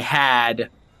much I had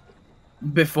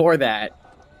before that.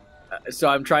 So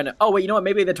I'm trying to... Oh, wait, you know what?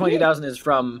 Maybe the 20,000 is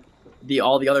from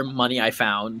all the other money I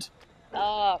found.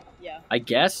 Yeah. I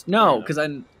guess? No, because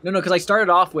I started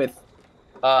off with...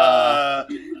 Have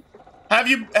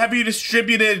you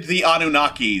distributed the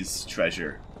Anunnaki's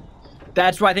treasure?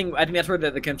 That's why I think that's where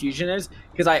the confusion is.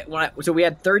 Because so we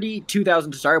had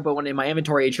 32,000 to start, but when in my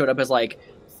inventory it showed up as like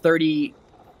 30...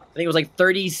 I think it was like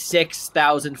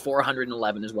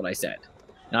 36,411 is what I said.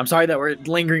 And I'm sorry that we're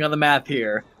lingering on the math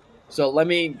here. So let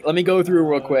me go through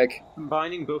real quick.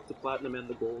 Combining both the platinum and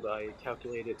the gold, I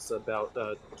calculate it's about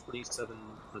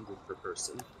 2,700 per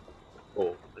person.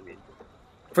 Gold, I mean.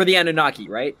 For the Anunnaki,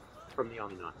 right? From the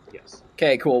Anunnaki, yes.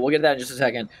 Okay, cool. We'll get to that in just a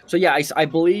second. So yeah, I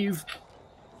believe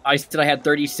I said I had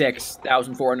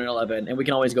 36,411, and we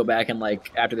can always go back and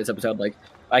like after this episode, like,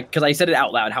 because I said it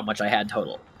out loud how much I had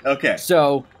total. Okay.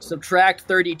 So subtract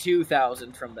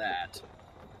 32,000 from that,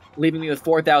 leaving me with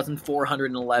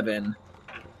 4,411.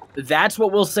 That's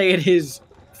what we'll say it is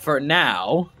for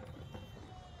now.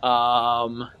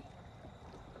 Oh,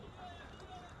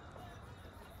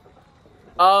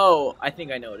 I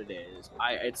think I know what it is.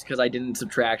 It's because I didn't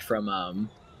subtract from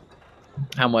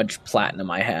how much platinum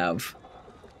I have,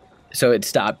 so it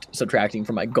stopped subtracting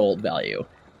from my gold value.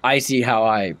 I see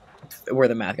where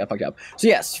the math got fucked up. So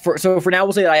yes, for now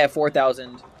we'll say that I have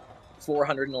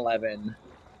 4,411,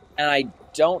 and I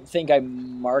don't think I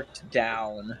marked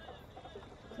down.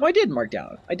 No, I did mark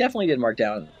down. I definitely did mark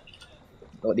down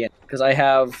at the end because I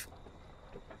have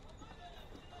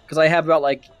about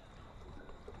like.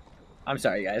 I'm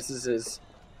sorry, guys. This is.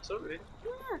 Sorry.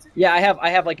 Yeah, I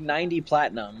have like 90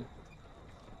 platinum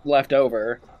left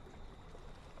over.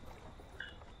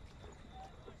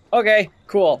 Okay,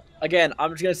 cool. Again, I'm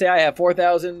just gonna say I have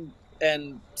 4,000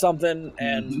 and something,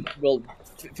 and we'll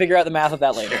figure out the math of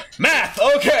that later. Math,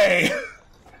 okay.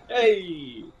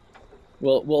 Hey.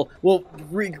 We'll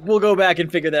go back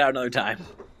and figure that out another time.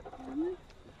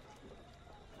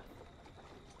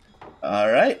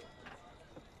 All right.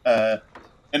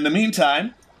 In the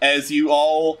meantime, as you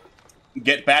all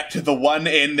get back to the one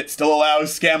inn that still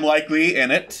allows Scam Likely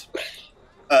in it,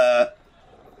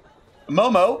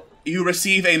 Momo, you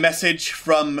receive a message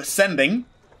from Sending.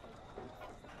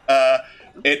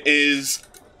 It is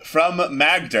from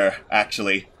Magder,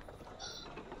 actually.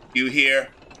 You hear?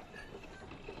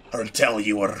 Heard tell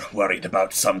you were worried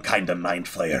about some kind of mind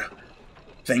flayer.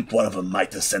 Think one of them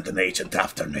might have sent an agent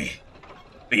after me.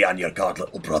 Be on your guard,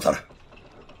 little brother.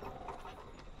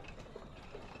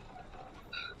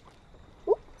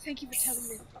 Thank you for telling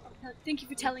me. Thank you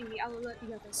for telling me. I'll alert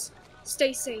the others.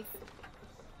 Stay safe.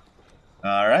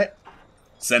 Alright.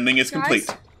 Sending is Guys? complete.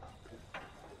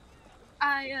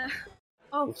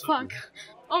 Oh, fuck.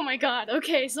 Oh my god,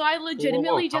 okay, so I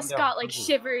legitimately calm just down, got, like, calm down.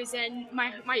 shivers and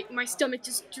my stomach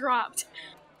just dropped.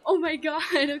 Oh my god,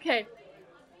 okay.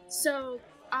 So,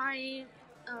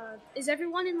 is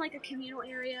everyone in, like, a communal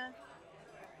area?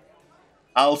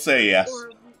 I'll say yes.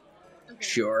 Or, okay.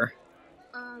 Sure.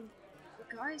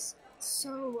 Guys,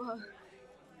 so,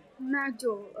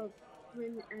 Magdor of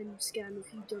Rin and Scam,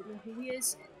 if you don't know who he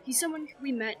is, he's someone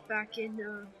we met back in,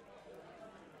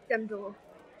 Demdor.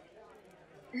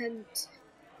 And...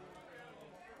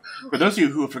 For those of you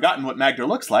who have forgotten what Magdor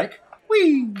looks like,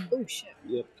 whee! Oh shit.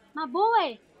 Yep. My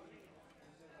boy!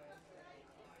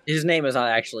 His name is not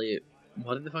actually...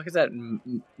 What the fuck is that?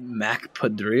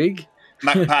 Macpadrig?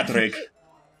 MacPadrig.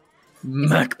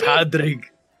 Macpadrig.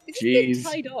 Jeez.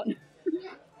 Tied on.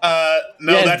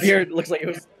 No, yeah, that's... his beard looks like it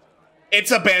was...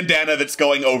 It's a bandana that's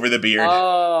going over the beard.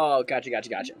 Oh, gotcha.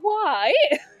 Why?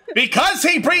 Because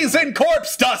he breathes in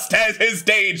corpse dust as his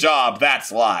day job,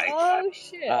 that's why. Oh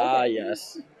shit. Ah, Okay.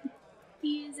 yes.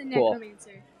 He is a Cool.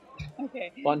 necromancer.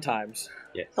 Okay. Fun times.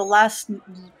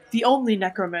 The only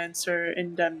necromancer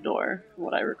in Demdor, from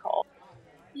what I recall.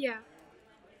 Yeah.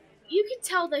 You can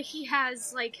tell that he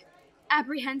has, like,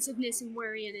 apprehensiveness and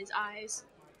worry in his eyes.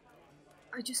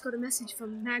 I just got a message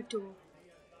from Magdor,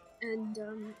 and,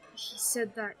 he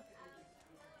said that...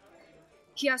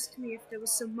 He asked me if there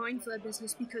was some mind flare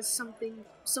business because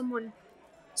someone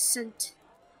sent,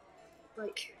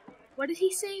 like... What did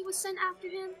he say was sent after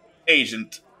him?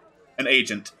 Agent. An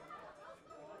agent.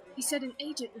 He said an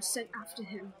agent was sent after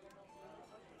him.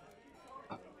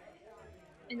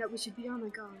 And that we should be on our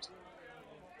guard.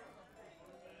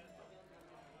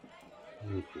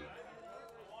 Okay.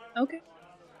 Okay.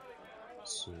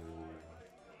 So.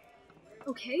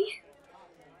 Okay?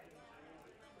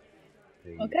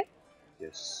 Okay.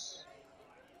 Yes.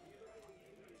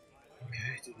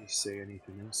 Okay, did he say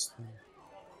anything else then?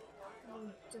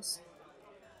 Just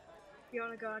be on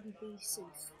our guard and be safe.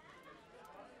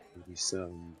 Did he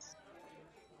sound.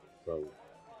 Well.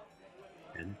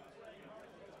 And?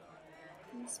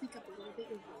 Can you speak up a little bit?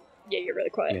 Yeah, you're really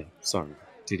quiet. Yeah, sorry.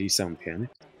 Did he sound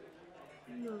panicked?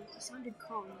 No, he sounded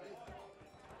calm, but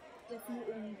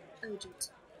definitely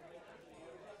urgent.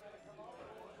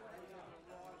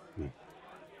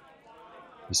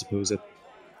 I suppose that,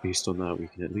 based on that, we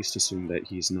can at least assume that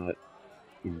he's not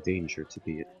in danger to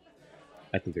be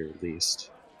at the very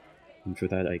least. And for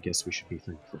that, I guess we should be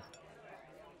thankful.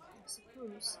 I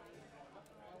suppose.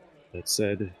 That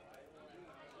said,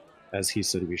 as he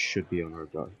said, we should be on our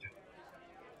guard.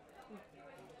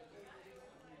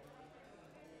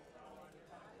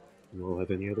 You all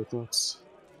have any other thoughts?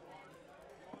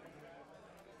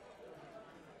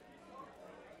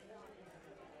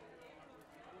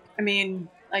 I mean,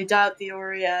 I doubt the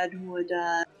Oread would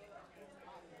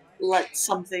let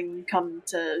something come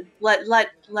to let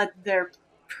their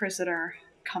prisoner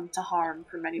come to harm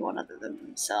from anyone other than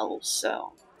themselves.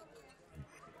 So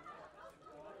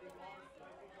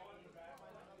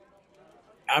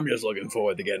I'm just looking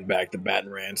forward to getting back to Baton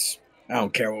Rance. I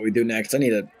don't care what we do next. I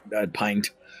need a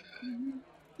pint.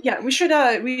 yeah, we should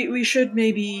we should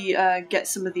maybe get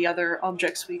some of the other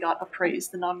objects we got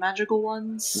appraised, the non-magical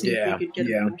ones. See if we could get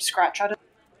a more scratch out of.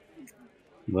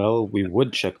 Well, we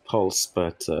would check pulse,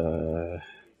 but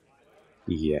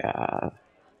yeah.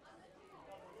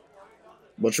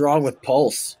 What's wrong with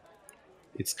pulse?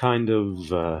 It's kind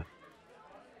of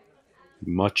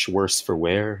much worse for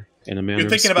wear in a manner. You're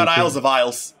thinking about Isles of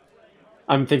Isles.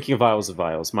 I'm thinking of Isles of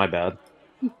Isles. My bad.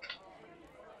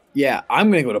 Yeah, I'm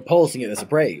gonna go to Pulse and get this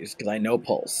appraised because I know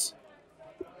Pulse.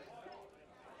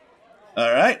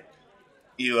 All right.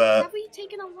 You Have we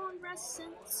taken a long rest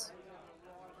since?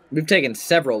 We've taken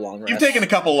several long rests. You've taken a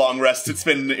couple long rests.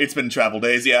 It's been travel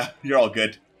days. Yeah, you're all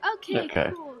good.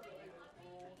 Okay. Cool.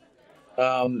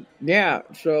 Yeah.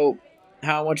 So,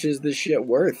 how much is this shit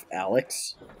worth,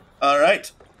 Alex? All right.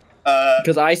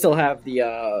 Because I still have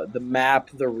the map,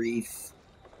 the wreath,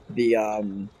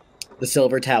 the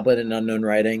silver tablet in unknown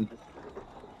writing.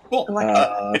 Cool.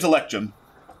 It's Electrum.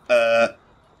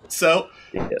 So,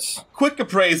 yes. Quick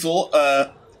appraisal.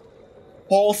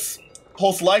 Pulse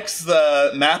likes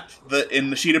the map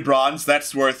in the sheet of bronze.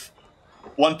 That's worth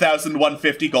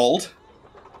 1,150 gold.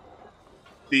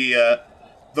 The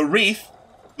wreath.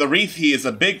 He is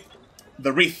a big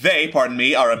the wreath they, pardon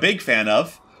me, are a big fan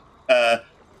of,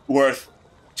 worth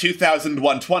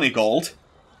 2,120 gold.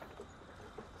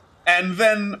 And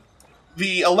then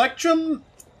the Electrum,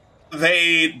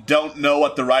 they don't know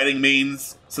what the writing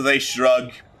means, so they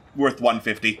shrug, worth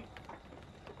 150.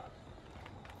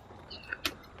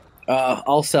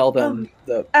 I'll sell them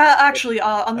the... Actually,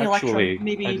 on the Electrum,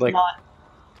 maybe not.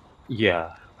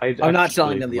 Yeah. I'm not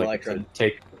selling them the Electrum.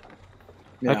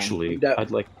 No,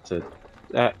 I'd like to...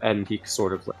 and he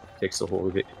sort of takes a hold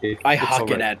of it. I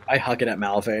huck it at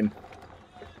Malphane.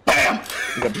 Bam!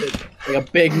 Like a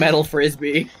big metal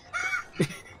frisbee.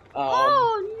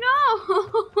 Oh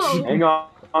no! Hang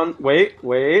on. Wait.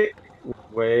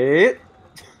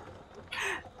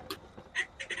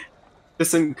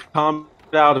 Listen, calm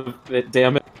out of it,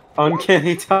 damn it.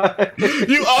 Uncanny dodge.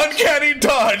 You uncanny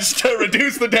dodge to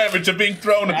reduce the damage of being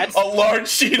thrown a large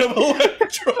sheet of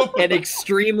Electrum. An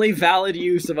extremely valid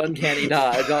use of uncanny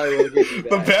dodge. I will give you that.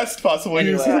 The best possible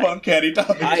use of uncanny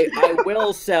dodge. I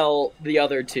will sell the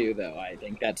other two, though. I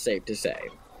think that's safe to say.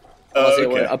 Unless they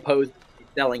were opposed to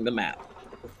selling the map.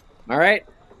 All right,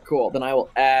 cool. Then I will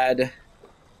add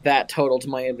that total to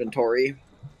my inventory.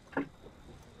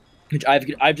 Which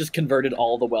I've just converted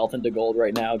all the wealth into gold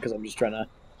right now because I'm just trying to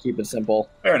keep it simple.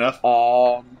 Fair enough.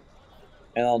 And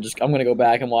I'm gonna go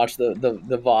back and watch the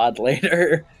VOD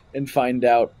later and find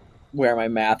out where my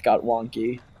math got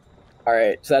wonky. All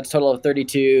right, so that's a total of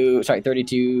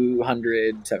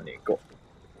 3,270. Cool.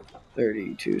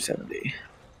 3,270.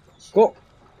 Cool.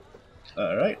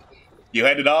 All right. You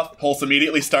hand it off. Pulse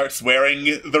immediately starts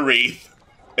wearing the wreath.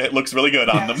 It looks really good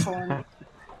on them.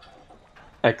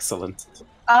 Excellent.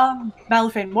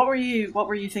 Malphane, what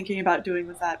were you thinking about doing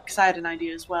with that? Because I had an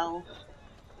idea as well.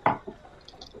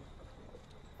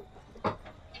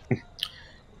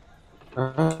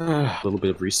 A little bit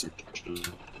of research.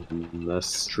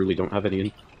 Unless truly don't have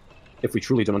any. If we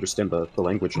truly don't understand the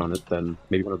language on it, then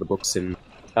maybe one of the books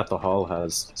at the hall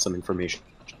has some information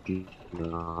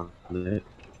on it.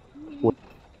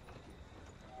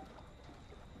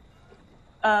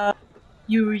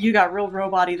 You got real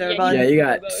robot-y there, bud. Yeah, you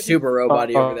got super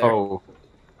robot-y over there. Oh.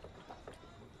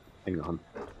 Hang on.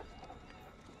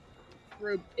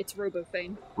 It's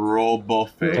Robophane.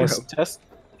 Robophane. Test?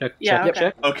 Check, Yeah,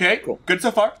 check. Okay, cool. Good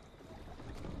so far.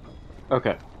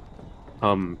 Okay.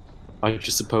 I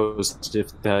just supposed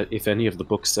if any of the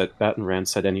books at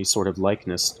Batonrance had any sort of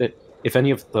likeness, if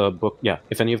any of the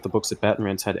books at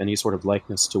Batonrance had any sort of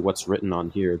likeness to what's written on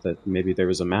here, that maybe there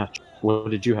was a match.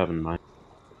 What did you have in mind?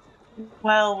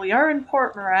 Well, we are in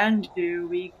Port Mirandu.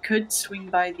 We could swing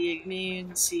by the Igni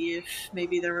and see if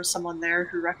maybe there was someone there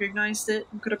who recognized it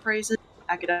and could appraise it.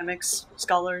 Academics,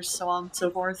 scholars, so on and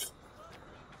so forth.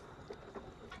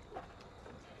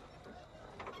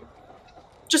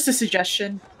 Just a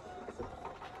suggestion.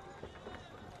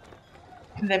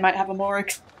 They might have a more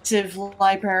active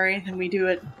library than we do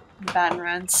at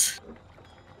Batonrance.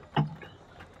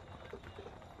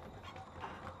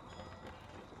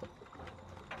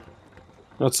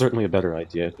 That's certainly a better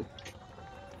idea.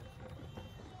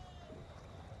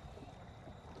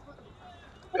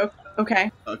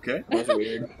 Okay. Okay. That's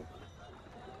weird.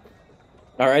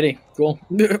 Alrighty, cool.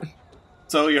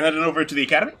 So you're heading over to the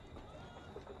academy?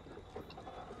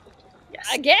 Yes.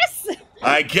 I guess.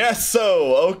 I guess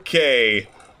so. Okay.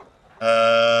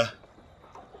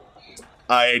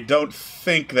 I don't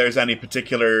think there's any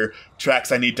particular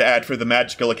tracks I need to add for the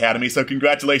Magical Academy, so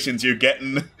congratulations, you're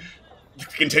getting the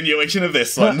continuation of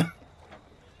this one.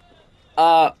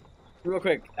 Real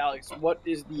quick, Alex, what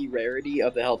is the rarity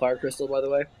of the Hellfire Crystal, by the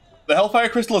way? The Hellfire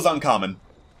Crystal is uncommon.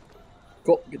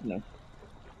 Cool, good to know.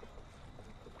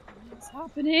 What's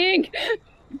happening?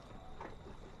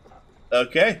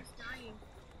 Okay.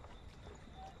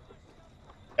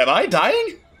 Am I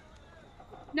dying?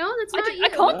 No, that's not you. I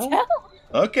can't tell.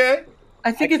 Okay.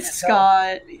 I think it's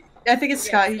Scott. I think it's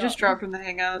Scott. He just dropped from the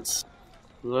Hangouts.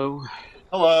 Hello?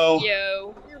 Hello.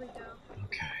 Yo. Here we go.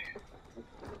 Okay.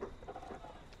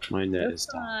 My net That's is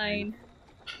dying. fine.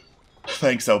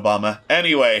 Thanks, Obama.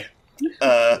 Anyway,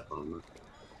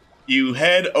 you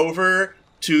head over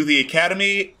to the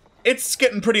academy. It's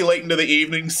getting pretty late into the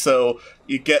evening, so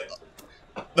you get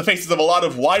the faces of a lot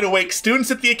of wide-awake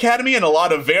students at the academy and a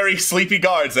lot of very sleepy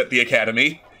guards at the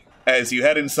academy. As you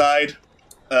head inside,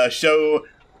 show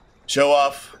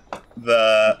off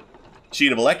the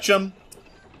sheet of Electrum.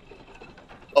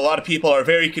 A lot of people are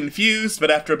very confused, but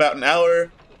after about an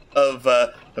hour of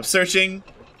searching,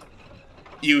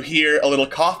 you hear a little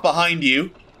cough behind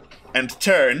you, and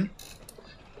turn,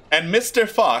 and Mr.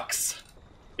 Fox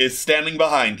is standing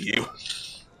behind you.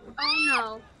 Oh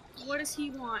no. What does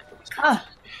he want? Ah,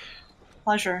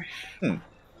 pleasure.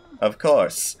 Of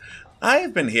course.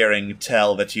 I've been hearing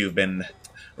tell that you've been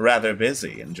rather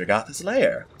busy in Dragatha's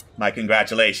lair. My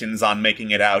congratulations on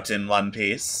making it out in one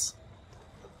piece.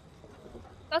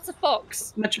 That's a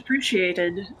fox. Much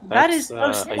appreciated. That That's, is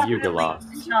most a definitely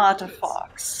Yugoloth. not a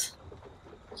fox.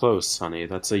 Close, honey.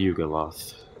 That's a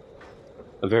Yugoloth.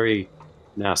 A very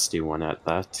nasty one at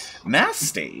that.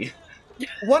 Nasty?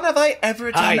 When have I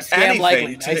ever done Hi, Scam anything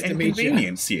Likely. to Nice to meet you.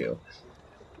 inconvenience you?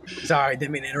 Sorry,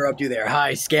 didn't mean to interrupt you there.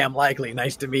 Hi, Scam Likely.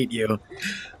 Nice to meet you.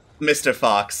 Mr.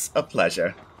 Fox, a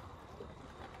pleasure.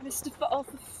 Mr. Oh,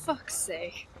 for fuck's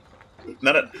sake.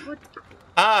 No.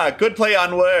 Ah, good play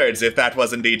on words, if that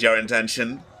was indeed your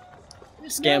intention.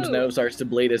 Scam's nose starts to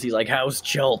bleed as he's like, "How's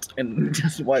Chult?" and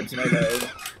just wipes my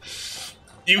nose.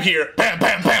 You hear bam,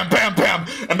 bam, bam, bam, bam,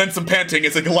 and then some panting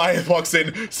as a Goliath walks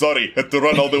in. Sorry, had to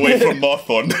run all the way from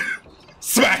Mothorn.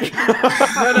 Smack! No,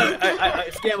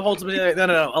 Scam holds him together.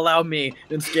 No, allow me.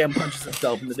 Then Scam punches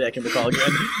himself in the dick and we call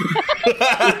again.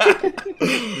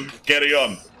 Carry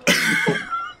on.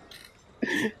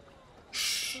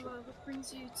 So, what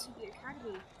brings you to the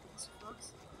academy, Mr.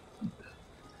 Fox?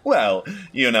 Well,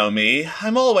 you know me.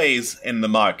 I'm always in the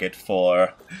market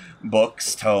for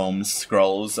books, tomes,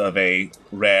 scrolls of a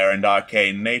rare and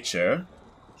arcane nature.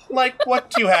 Like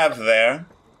what you have there.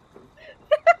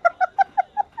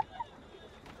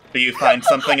 Do you find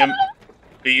something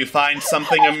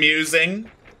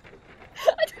amusing?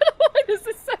 I don't know why this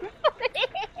is so funny.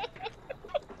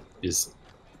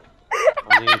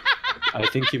 Honey, I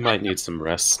think you might need some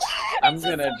rest. I'm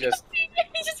gonna just. He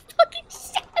just fucking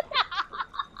said that.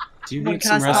 Do you need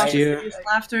some rest here?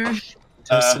 Laughter.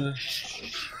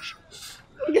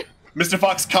 Mr.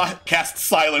 Fox casts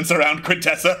silence around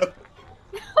Quintessa.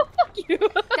 Oh, fuck you.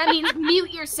 That means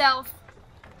mute yourself.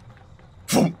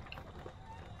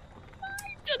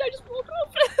 And I just woke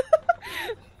up.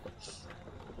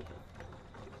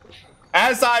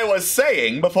 As I was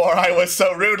saying before I was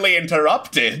so rudely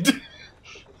interrupted,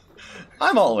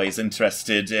 I'm always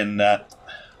interested in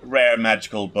rare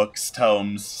magical books,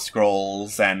 tomes,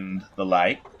 scrolls, and the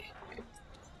like.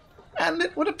 And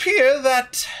it would appear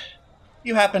that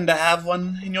you happen to have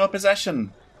one in your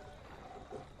possession.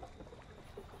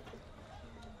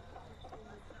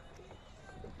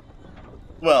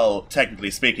 Well, technically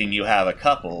speaking, you have a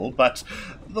couple, but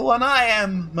the one I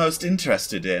am most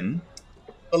interested in,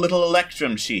 the little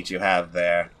electrum sheet you have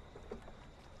there.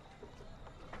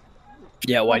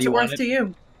 Yeah, why do you want What's it? it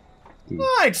worth to you?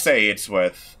 I'd say it's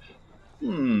worth...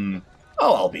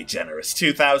 I'll be generous.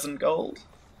 2,000 gold.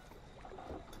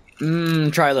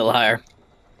 Try a little higher.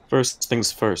 First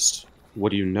things first, what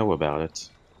do you know about it?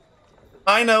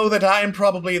 I know that I'm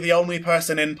probably the only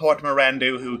person in Port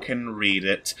Mirandu who can read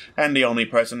it, and the only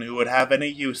person who would have any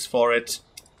use for it.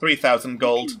 3,000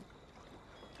 gold.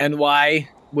 And why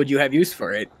would you have use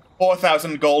for it?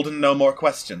 4,000 gold and no more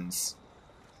questions.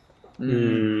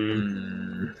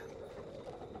 Can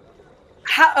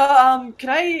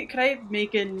I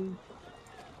make an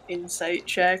insight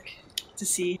check to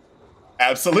see?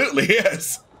 Absolutely,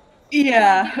 yes.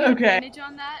 Yeah, okay. Advantage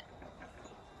on that?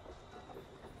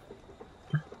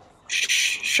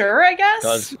 Sure, I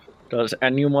guess? Does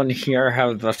anyone here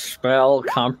have the spell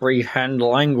comprehend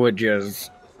languages?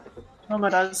 Mama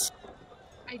does.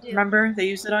 I do. Remember, they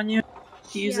used it on you?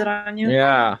 He used it on you?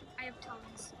 Yeah. I have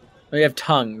tongues. We have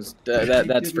tongues.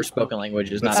 That's for spoken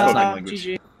languages, not Spoken outside language.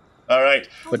 GG. All right.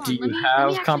 Hold But do on, you let me have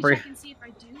actually comprehend? check and see if I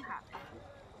do have it.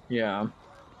 Yeah.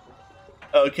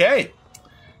 Okay.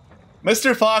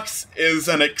 Mr. Fox is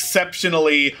an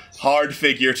exceptionally hard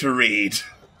figure to read.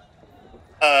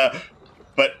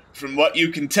 But from what you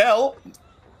can tell,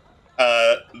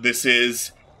 this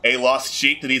is a lost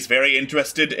sheet that he's very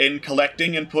interested in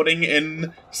collecting and putting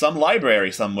in some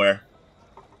library somewhere.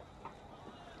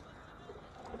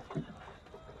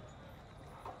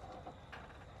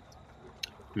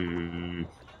 Any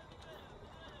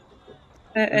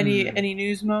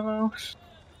news, Momo?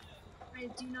 I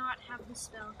do not have the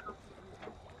spell comprehend.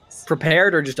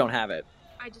 Prepared or just don't have it?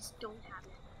 I just don't have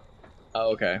it.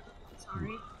 Oh, okay.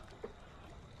 Sorry.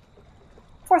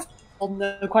 Fourth,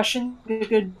 no question.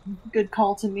 Good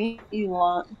call to me. You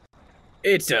lot.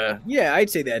 It's yeah, I'd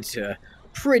say that's a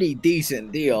pretty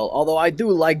decent deal. Although I do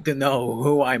like to know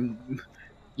who I'm,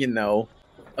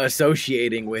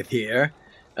 associating with here.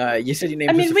 You said your name.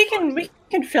 I mean, we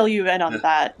can fill you in on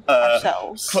that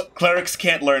ourselves. Clerics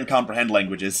can't learn comprehend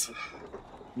languages.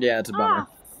 Yeah, it's a bummer.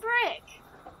 Ah, frick!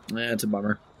 Yeah, it's a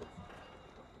bummer.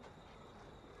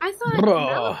 I thought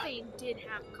Bruh. Malphane did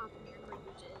have comprehend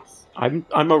languages.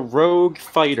 I'm a rogue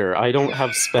fighter. I don't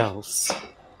have spells.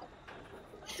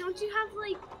 Don't you have,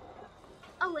 like,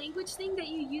 a language thing that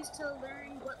you use to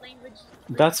learn what language?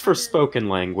 That's for spoken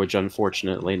language,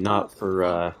 unfortunately, not for,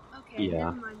 Okay, yeah.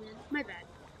 never mind then. My bad.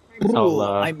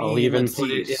 I'll even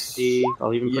put it in the.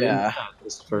 I'll even put it in the chat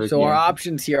just for, So yeah. our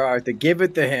options here are to give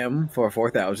it to him for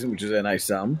 4,000, which is a nice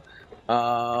sum.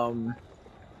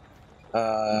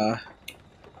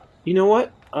 You know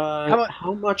what?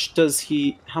 How much is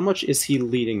he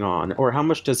leading on, or how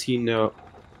much does he know?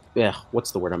 Yeah, what's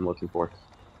the word I'm looking for?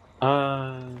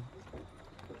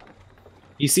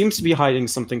 He seems to be hiding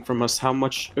something from us. How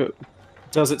much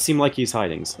does it seem like he's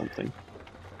hiding something?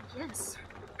 Yes.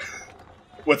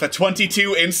 With a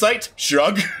 22 insight,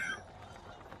 shrug.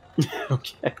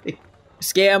 Okay.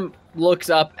 Scam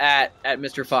looks up at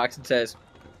Mr. Fox and says,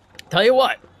 "Tell you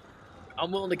what,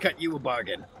 I'm willing to cut you a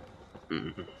bargain.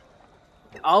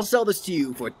 I'll sell this to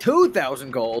you for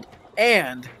 2,000 gold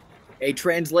and a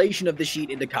translation of the sheet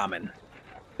into common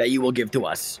that you will give to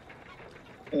us."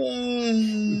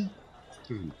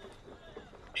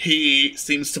 He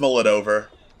seems to mull it over.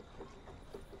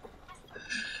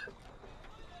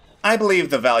 I believe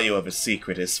the value of a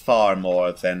secret is far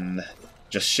more than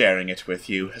just sharing it with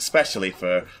you, especially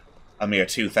for a mere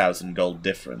 2,000 gold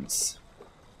difference.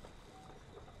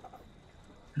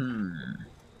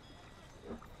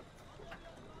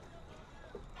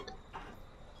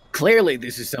 Clearly,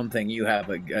 this is something you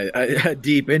have a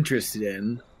deep interest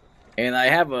in, and I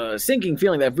have a sinking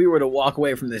feeling that if we were to walk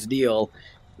away from this deal,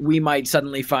 we might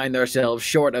suddenly find ourselves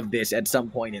short of this at some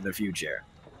point in the future.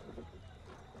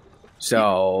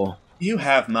 So... You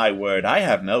have my word. I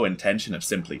have no intention of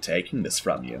simply taking this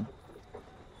from you.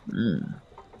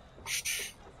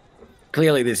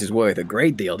 Clearly, this is worth a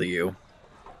great deal to you.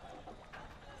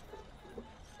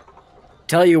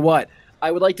 Tell you what,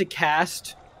 I would like to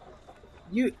cast...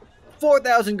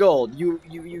 4,000 gold.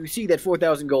 You see that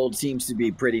 4,000 gold seems to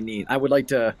be pretty neat. I would like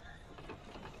to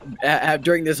have,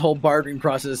 during this whole bartering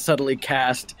process, subtly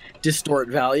cast Distort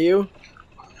Value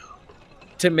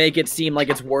to make it seem like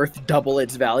it's worth double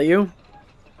its value.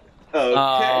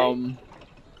 Okay.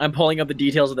 I'm pulling up the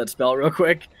details of that spell real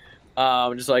quick,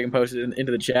 just so I can post it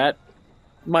into the chat.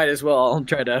 Might as well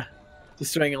try to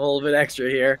swing a little bit extra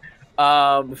here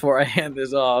before I hand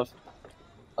this off.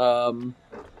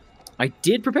 I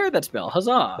did prepare that spell.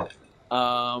 Huzzah!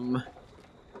 I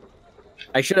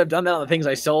should have done that on the things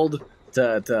I sold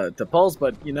to Pulse,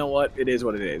 but you know what? It is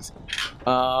what it is.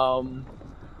 I'm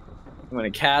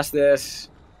going to cast this.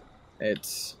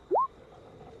 That's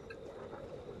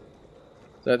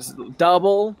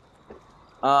double.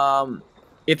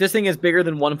 If this thing is bigger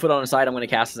than 1 foot on a side, I'm going to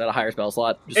cast it at a higher spell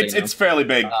slot. It's fairly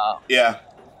big. Yeah.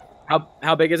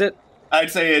 How big is it?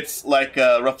 I'd say it's like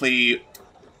roughly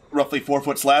 4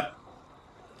 foot slab.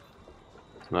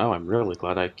 Wow, I'm really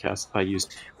glad I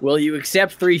used... Will you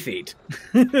accept 3 feet?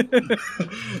 I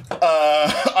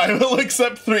will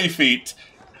accept 3 feet.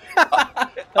 I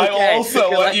will also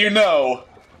let you know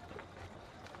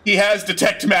he has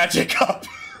detect magic up.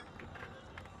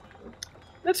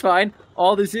 That's fine.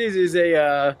 All this is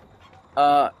a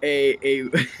a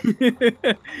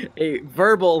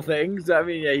verbal thing. So, I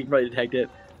mean, yeah, you can probably detect it.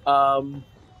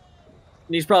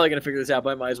 He's probably gonna figure this out,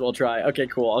 but I might as well try. Okay,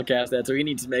 cool. I'll cast that. So he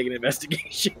needs to make an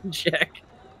investigation check.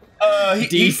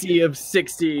 DC of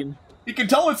 16. He can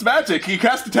tell it's magic. He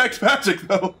casts detect magic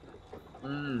though.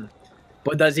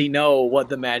 But does he know what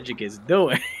the magic is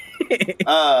doing?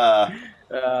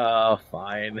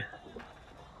 Fine.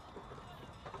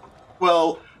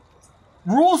 Well,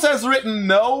 rules as written,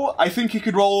 no. I think he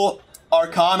could roll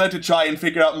Arcana to try and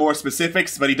figure out more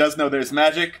specifics, but he does know there's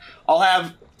magic. I'll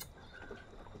have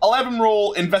him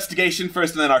roll Investigation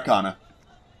first and then Arcana.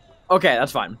 Okay,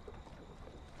 that's fine.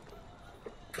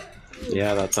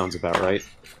 Yeah, that sounds about right.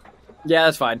 Yeah,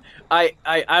 that's fine. I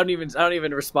don't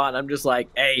even respond. I'm just like,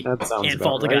 hey, can't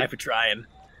fault a guy for trying.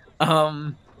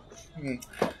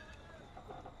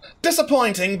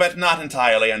 Disappointing, but not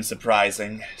entirely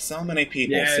unsurprising. So many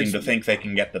people seem to think they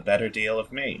can get the better deal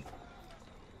of me.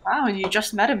 Wow, and you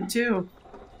just met him too.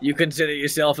 You consider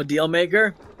yourself a deal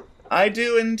maker? I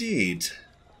do indeed.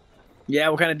 Yeah,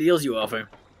 what kind of deals you offer?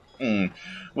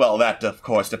 Well, that of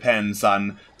course depends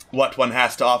on what one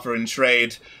has to offer in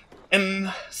trade.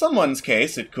 In someone's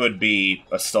case, it could be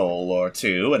a soul or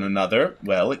two. In another,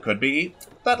 well, it could be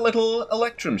that little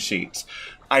Electrum sheet.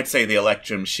 I'd say the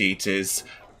Electrum sheet is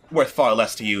worth far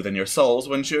less to you than your souls,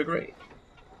 wouldn't you agree?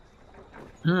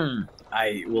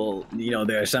 Well,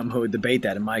 there are some who would debate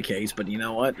that in my case, but you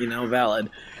know what? Valid.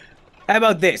 How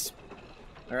about this?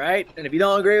 Alright? And if you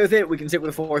don't agree with it, we can stick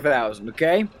with 4,000,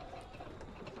 okay?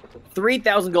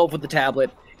 3,000 gold for the tablet,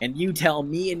 and you tell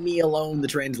me and me alone the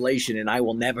translation, and I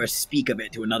will never speak of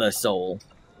it to another soul.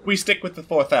 We stick with the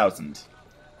 4,000.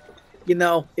 You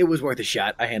know, it was worth a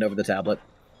shot. I hand over the tablet.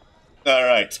 All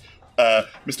right.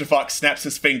 Mr. Fox snaps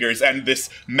his fingers, and this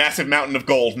massive mountain of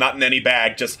gold, not in any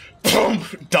bag, just boom,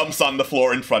 dumps on the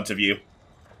floor in front of you.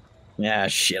 Yeah,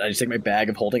 shit. I just take my bag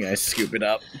of holding and I scoop it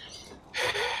up.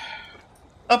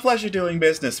 A pleasure doing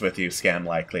business with you, Scam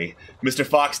Likely. Mr.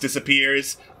 Fox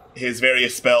disappears. His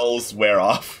various spells wear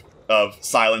off of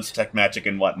silence, detect magic,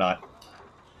 and whatnot.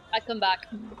 I come back.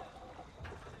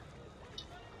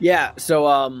 Yeah,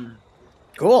 so,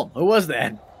 cool. Who was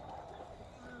that?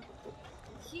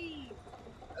 He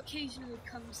occasionally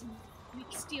comes and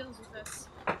makes deals with us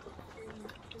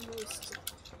in the most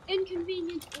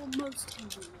inconvenient or most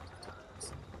convenient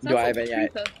times. Do I have any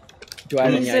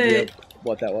Is idea it-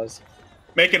 what that was?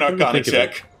 Make an Arcana Think of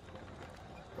check.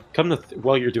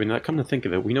 While you're doing that, come to think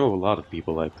of it, we know a lot of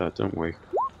people like that, don't we?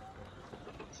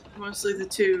 Mostly the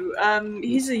two.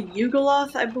 He's a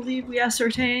Yugoloth, I believe we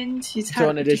ascertained. He's had So a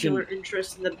in addition- particular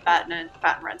interest in the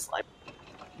Battenrent's life.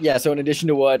 Yeah, so in addition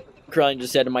to what Krillin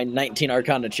just said in my 19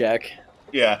 Arcana check.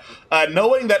 Yeah.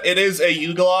 Knowing that it is a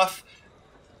Yugoloth,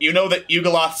 you know that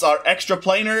Yugoloths are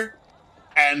extraplanar,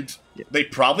 and they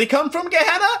probably come from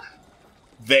Gehenna?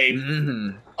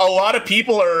 A lot of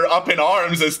people are up in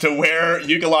arms as to where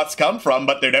Yugoloths come from,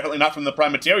 but they're definitely not from the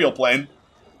prime material plane.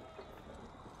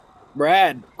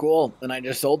 Brad, cool. And I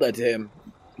just sold that to him.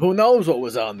 Who knows what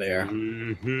was on there?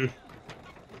 Mm-hmm.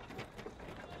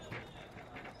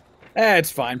 It's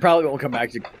fine. Probably won't come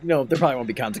back to... No, there probably won't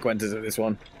be consequences of this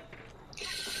one.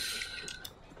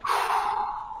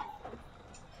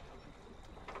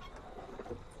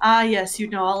 Ah, yes, you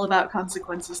know all about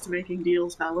consequences to making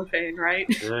deals, Malifane, right?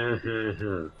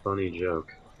 Funny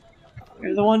joke.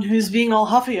 You're the one who's being all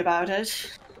huffy about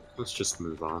it. Let's just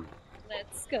move on.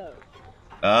 Let's go.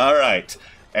 All right.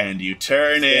 And you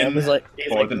turn Yeah, in he's like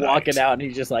for the walking night. out and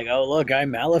he's just like, oh, look,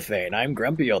 I'm Malifane. I'm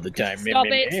grumpy all the time. Stop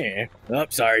it. Oh,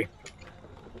 sorry.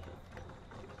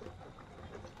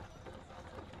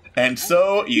 And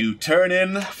so you turn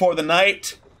in for the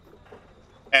night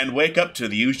and wake up to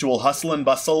the usual hustle and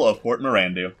bustle of Port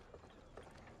Mirandu.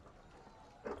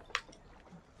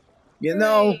 You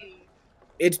know,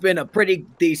 it's been a pretty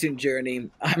decent journey.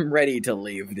 I'm ready to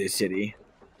leave this city.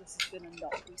 This has been a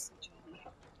not decent journey.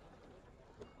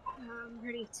 I'm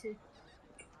ready to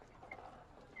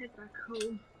head back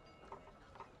home.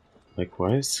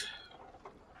 Likewise.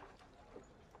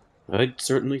 I'd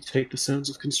certainly take the sounds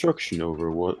of construction over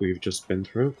what we've just been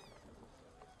through.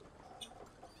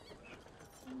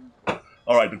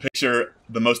 Alright, but picture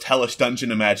the most hellish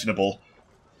dungeon imaginable.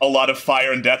 A lot of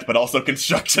fire and death, but also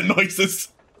construction noises.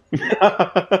 I have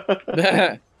a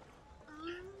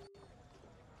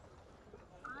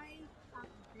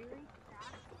very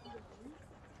bad feeling,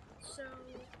 so...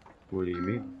 What do you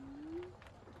mean?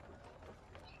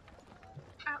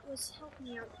 Atlas, help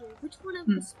me out here. Which one of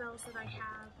the spells that I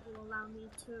have will allow me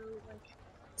to, like,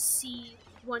 see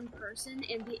one person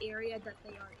in the area that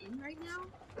they are in right now?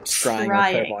 Scrying or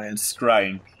Scrying. clairvoyance.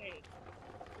 Scrying. Okay.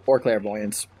 Or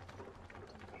clairvoyance.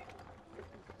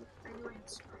 I know I have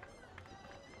scrying.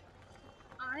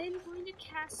 I'm going to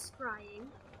cast scrying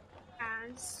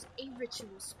as a ritual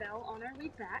spell on our way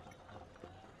back.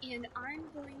 And I'm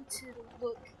going to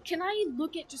look... Can I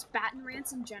look at just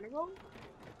Battenrance in general?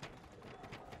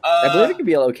 I believe it could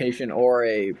be a location or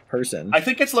a person. I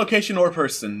think it's location or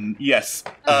person, yes.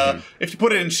 If you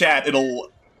put it in chat,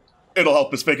 it'll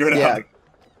help us figure it out.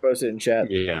 Post it in chat.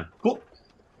 Yeah. Cool.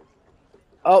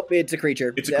 Oh, it's a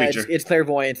creature. It's a creature. It's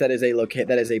clairvoyance. That is a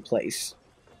that is a place.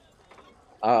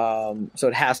 So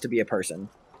it has to be a person.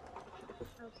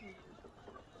 Okay.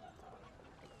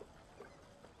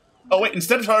 Oh wait,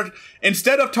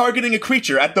 instead of targeting a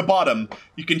creature at the bottom,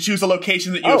 you can choose a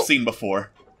location that you have seen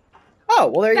before. Oh,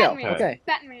 well there you go. Battenrance. Okay.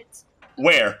 Battenrance.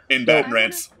 Where in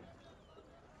Battenrance?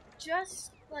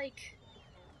 Just, like,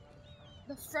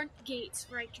 the front gates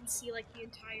where I can see, like, the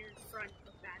entire front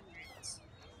of Battenrance.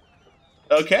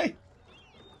 Okay.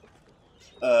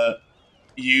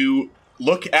 You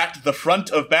look at the front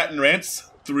of Battenrance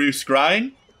through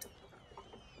scrying.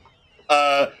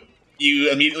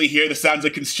 You immediately hear the sounds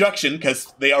of construction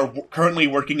because they are currently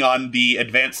working on the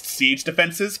Advanced Siege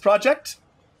Defenses project.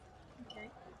 Okay.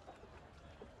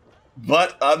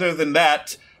 But other than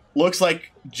that, looks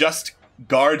like just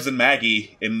guards and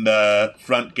Maggie in the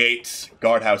front gate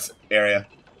guardhouse area.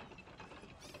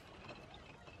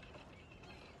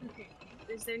 Okay.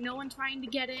 Is there no one trying to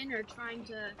get in or trying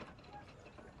to,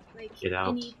 like, Get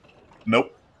out.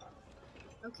 Nope.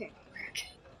 Okay.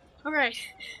 Alright.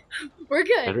 We're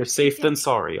good. Better safe than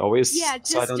sorry. Always Yeah, side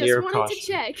just on the air of wanted caution. to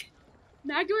check.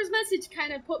 Magdor's message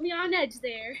kind of put me on edge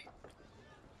there.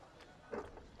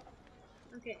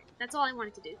 Okay, that's all I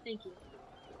wanted to do. Thank you.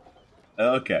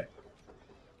 Okay.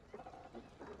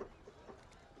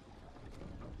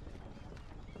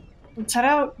 Let's head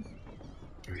out.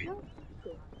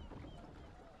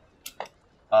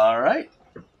 Alright.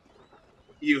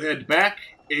 You head back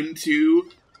into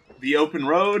the open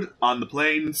road on the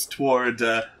plains toward,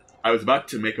 I was about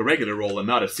to make a regular roll and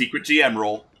not a secret GM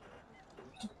roll.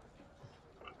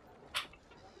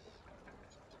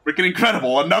 Freaking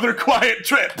incredible. Another quiet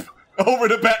trip over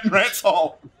to Bat and Rats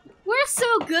Hall. We're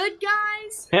so good,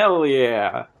 guys. Hell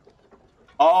yeah.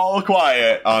 All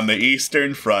quiet on the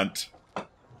Eastern Front.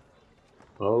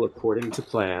 All according to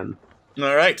plan.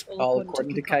 Alright. All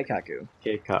according to Kaikaku.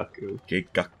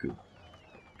 Keikaku.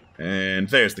 And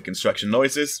there's the construction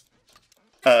noises.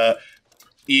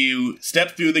 You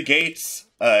step through the gates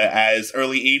as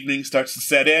early evening starts to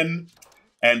set in,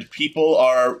 and people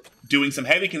are doing some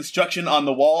heavy construction on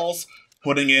the walls,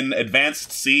 putting in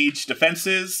advanced siege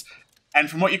defenses, and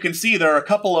from what you can see, there are a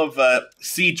couple of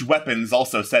siege weapons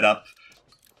also set up.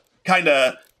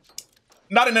 Kinda,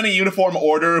 not in any uniform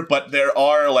order, but there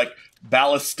are, like,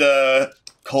 ballista,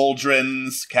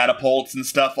 cauldrons, catapults, and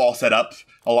stuff all set up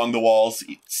along the walls.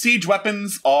 Siege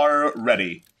weapons are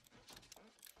ready.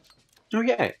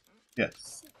 Okay.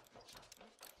 Yes.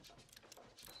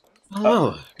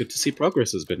 Oh, good to see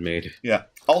progress has been made. Yeah.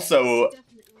 Also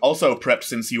prepped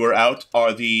since you were out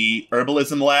are the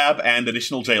herbalism lab and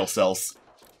additional jail cells.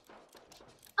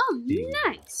 Oh,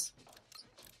 nice.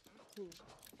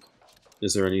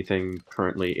 Is there anything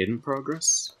currently in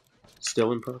progress?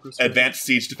 Still in progress? Advanced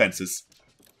siege defenses.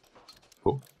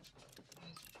 Cool.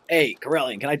 Hey,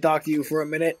 Corellian, can I talk to you for a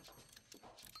minute?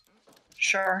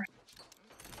 Sure.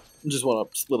 I just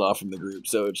want to split off from the group,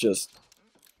 so it's just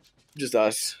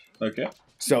us. Okay.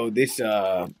 So this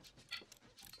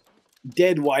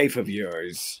dead wife of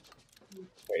yours.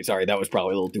 Wait, sorry, that was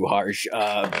probably a little too harsh.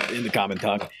 In the common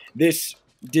tongue, this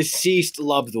deceased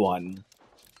loved one.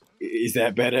 Is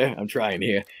that better? I'm trying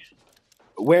here.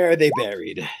 Where are they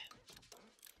buried?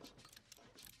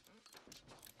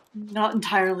 Not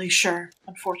entirely sure,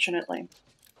 unfortunately.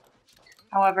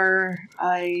 However,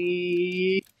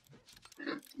 I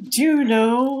do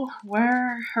know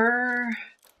where her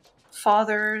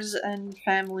father's and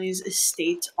family's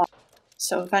estate are.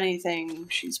 So if anything,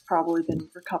 she was probably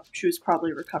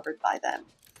recovered by them.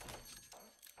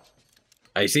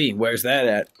 I see. Where's that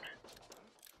at?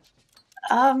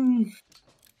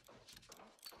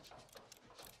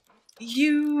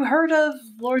 You heard of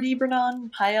Lord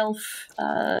Ebernon, High Elf?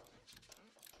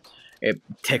 It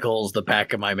tickles the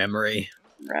back of my memory.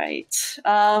 Right.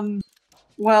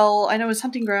 Well, I know his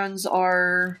hunting grounds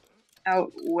are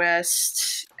out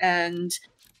west, and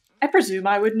I presume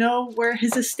I would know where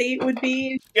his estate would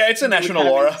be. Yeah, it's in Ashton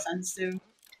Alora.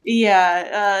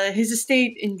 Yeah, his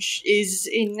estate is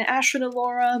in Ashton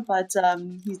Alora, but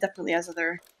he definitely has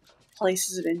other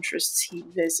places of interest he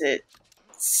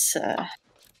visits.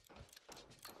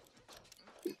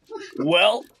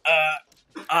 Well,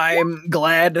 I'm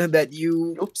glad that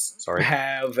you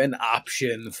have an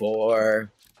option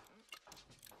for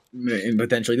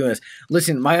potentially doing this.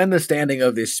 Listen, my understanding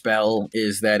of this spell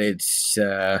is that it's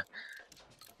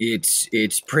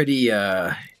pretty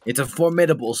it's a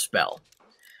formidable spell.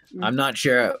 I'm not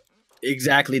sure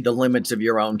exactly the limits of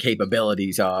your own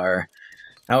capabilities are.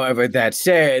 However, that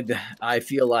said, I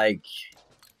feel like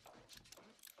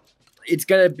it's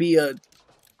gonna be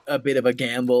a bit of a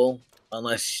gamble,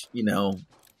 unless, you know,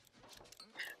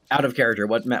 out of character.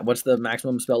 What's the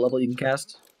maximum spell level you can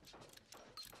cast?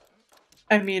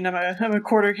 I mean, I'm a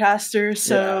quarter caster,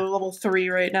 so level 3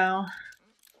 right now.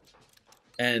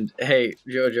 And hey,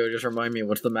 Jojo, just remind me,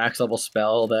 what's the max level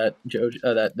spell that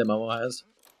that the Momo has?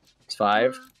 It's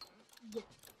 5. Yeah.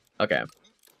 Okay.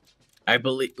 I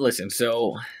believe. Listen,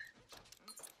 so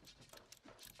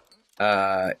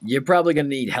you're probably gonna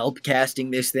need help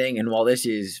casting this thing, and while this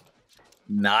is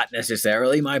not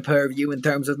necessarily my purview in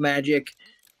terms of magic,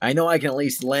 I know I can at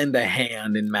least lend a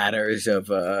hand in matters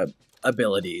of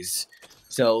abilities.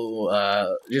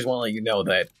 So just want to let you know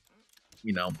that,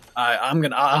 you know,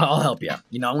 I'll help you.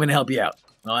 You know, I'm gonna help you out.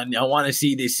 I want to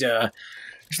see this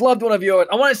loved one of yours.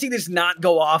 I want to see this not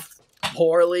go off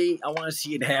poorly. I want to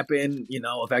see it happen, you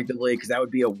know, effectively, because that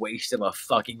would be a waste of a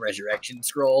fucking resurrection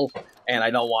scroll, and I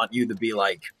don't want you to be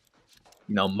like,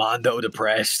 you know, Mondo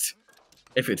depressed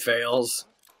if it fails.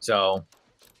 So,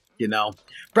 you know,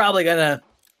 probably gonna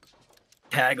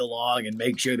tag along and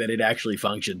make sure that it actually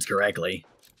functions correctly.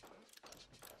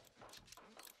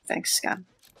 Thanks, Scott.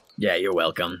 Yeah, you're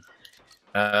welcome.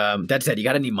 That said, you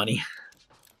got any money?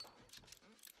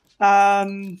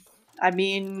 I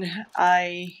mean,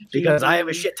 because I have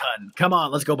a shit ton. Come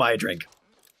on, let's go buy a drink.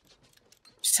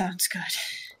 Sounds good.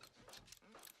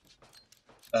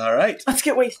 All right. Let's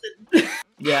get wasted.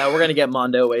 Yeah, we're gonna get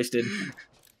Mondo wasted.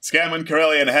 Scam and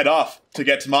Corellian head off to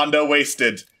get Mondo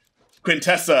wasted.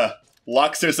 Quintessa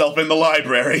locks herself in the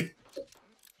library,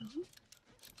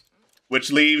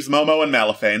 which leaves Momo and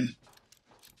Malifane.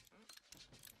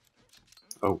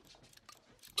 Oh.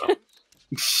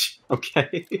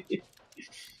 Okay.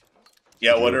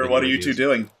 Yeah, what are you two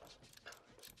doing?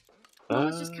 I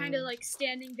was just kind of like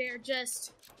standing there,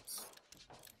 just.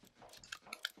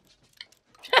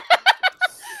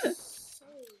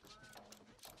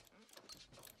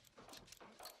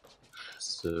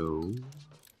 So.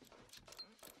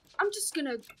 I'm just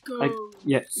gonna go.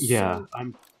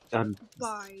 I'm.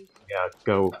 Bye. Yeah,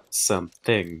 go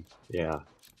something. Yeah.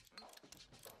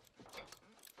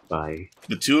 Bye.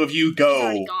 The two of you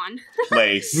go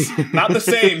place. Not the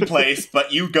same place,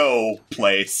 but you go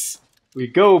place. We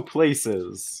go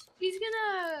places. He's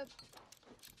gonna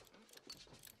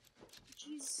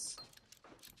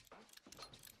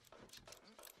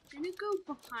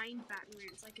go behind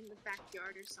Batonrance, like in the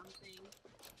backyard or something,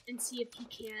 and see if he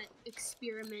can't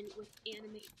experiment with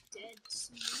animate dead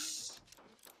somewhere.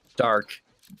 Dark.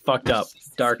 Fucked up.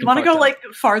 Dark. You want to go, like,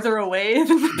 farther away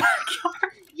than the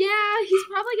backyard? Yeah, he's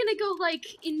probably gonna go, like,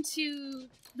 into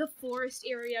the forest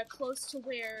area close to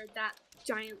where that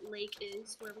giant lake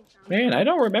is, where we found Man, I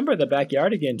don't remember the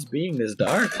backyardigans being this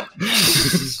dark.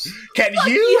 Can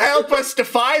you help us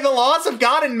defy the laws of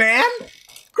God and man?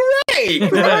 Great!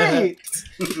 Great!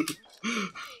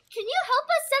 Can you help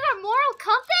us set our moral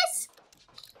compass?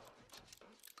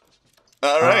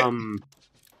 All right.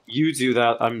 You do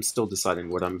that. I'm still deciding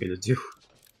what I'm gonna do.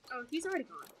 Oh, he's already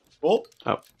gone. Well,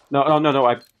 Oh. No,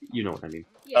 you know what I mean.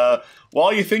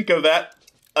 While you think of that,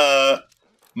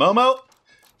 Momo,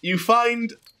 you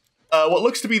find what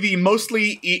looks to be the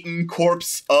mostly eaten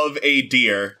corpse of a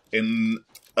deer in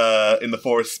the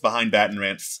forest behind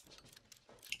Batonrance.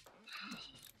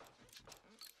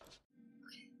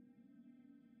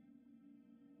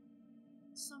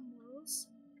 Some rules.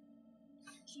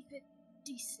 Keep it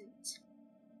decent.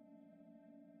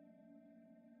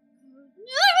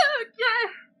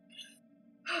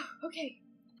 Okay.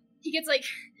 He gets like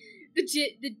the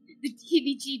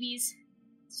heebie-jeebies.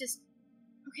 It's just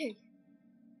okay.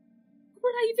 What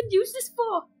would I even use this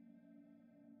for?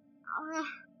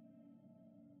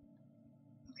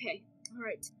 Okay. All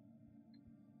right.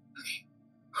 Okay.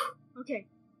 Okay.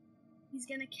 He's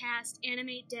gonna cast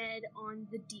Animate Dead on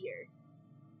the deer.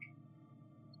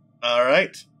 All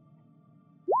right.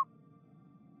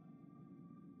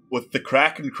 With the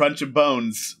crack and crunch of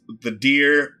bones, the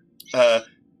deer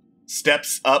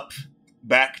steps up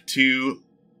back to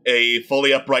a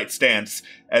fully upright stance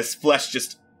as flesh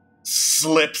just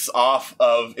slips off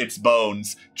of its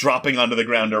bones, dropping onto the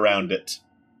ground around it.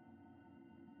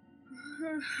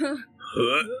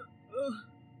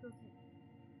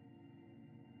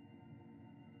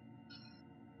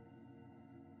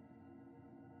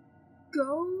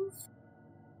 Go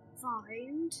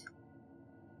find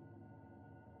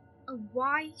a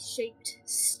Y-shaped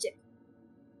stick.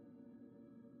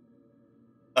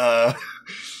 I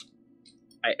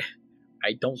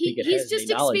don't think it he's has just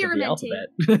any knowledge of the experimenting.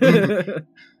 alphabet.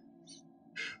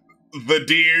 The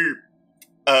deer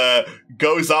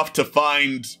goes off to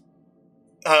find.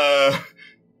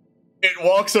 It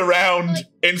walks around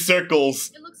in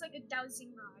circles. It looks like a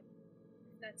dowsing rod.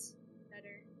 That's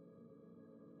better.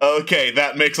 Okay,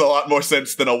 that makes a lot more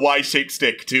sense than a Y-shaped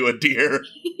stick to a deer.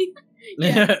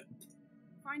 Yeah.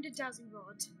 Find a dowsing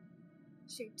rod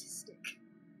shaped stick.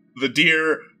 The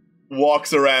deer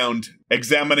walks around,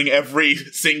 examining every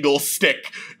single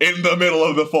stick in the middle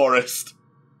of the forest.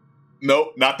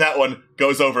 Nope, not that one.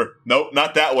 Goes over. Nope,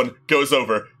 not that one. Goes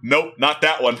over. Nope, not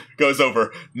that one. Goes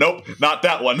over. Nope, not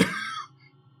that one.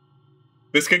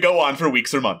 This could go on for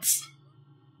weeks or months.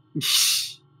 Maybe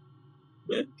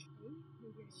I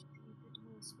should be a bit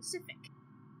more specific.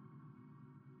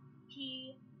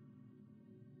 He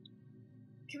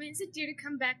commands the deer to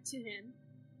come back to him.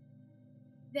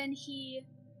 Then he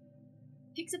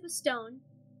picks up a stone,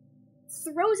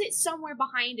 throws it somewhere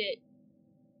behind it,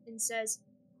 and says,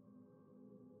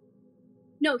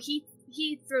 no, he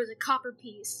throws a copper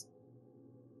piece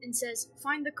and says,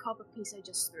 find the copper piece I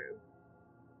just threw.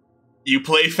 You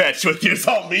play fetch with your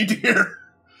zombie deer.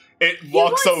 It He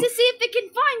walks wants over. to see if it can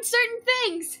find certain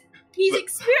things. He's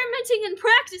experimenting and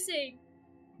practicing.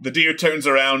 The deer turns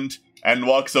around and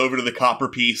walks over to the copper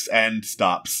piece and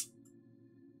stops.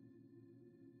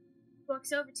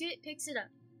 Walks over to it, picks it up.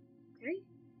 Okay.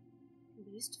 Can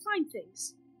be used to find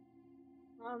things.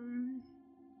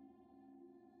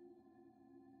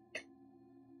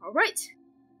 Alright.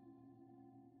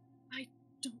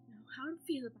 how to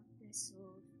feel about this, or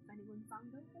if anyone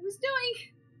found out what I was doing.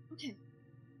 Okay.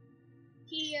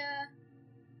 He,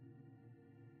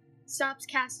 stops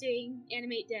casting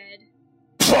Animate Dead.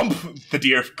 Plump! The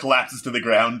deer collapses to the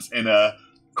ground in a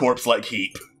corpse-like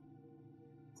heap.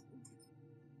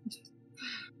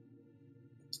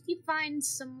 He finds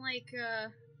some,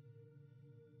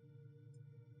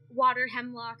 water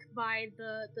hemlock by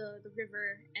the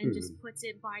river and just puts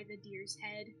it by the deer's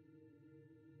head.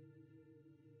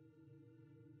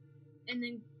 And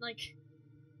then,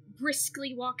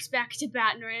 briskly walks back to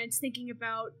Batonrance, thinking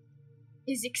about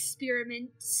his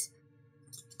experiments.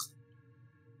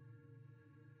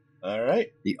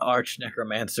 Alright. The arch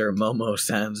necromancer Momo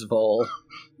Sansvol.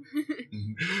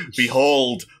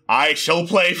 Behold, I shall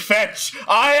play fetch!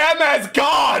 I am as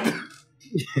God!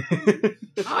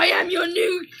 I am your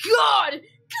new god!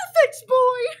 Fetch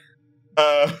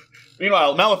boy!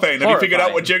 Meanwhile, Malifane, have you figured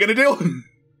out what you're gonna do?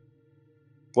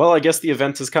 Well, I guess the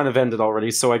event has kind of ended already,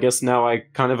 so I guess now I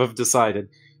kind of have decided.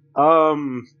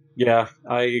 Yeah,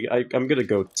 I'm gonna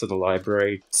go to the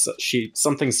library.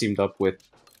 Something seemed up with,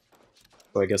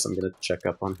 so I guess I'm gonna check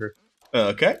up on her.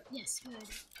 Okay. Yes,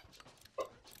 good.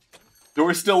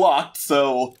 Door's still locked,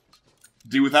 so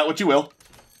do with that what you will.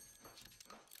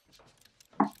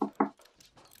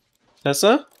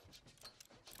 Tessa? Are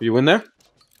you in there?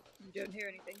 You don't hear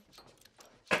anything.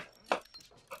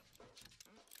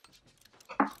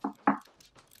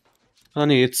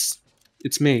 Honey, it's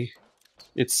me.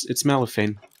 It's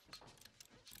Malifane.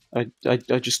 I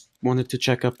just wanted to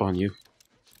check up on you.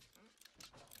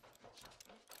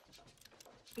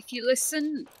 If you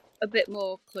listen a bit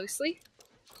more closely,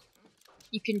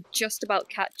 you can just about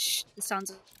catch the sounds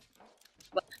of...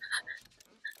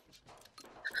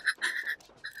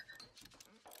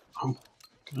 Oh,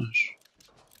 gosh.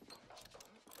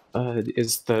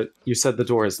 You said the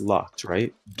door is locked,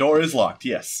 right? Door is locked,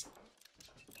 yes.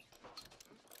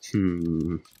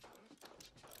 Oh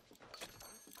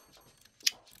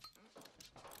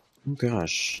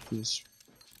gosh, he's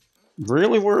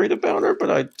really worried about her, but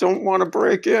I don't want to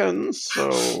break in,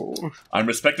 so... I'm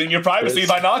respecting your privacy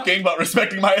by knocking, but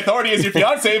respecting my authority as your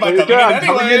fiancé by There you coming go, in I'm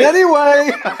anyway! coming in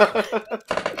anyway!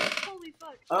 Holy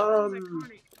fuck.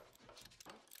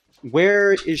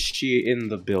 Where is she in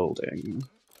the building?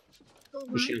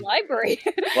 Was she library?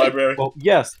 Library. Well,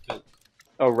 yes.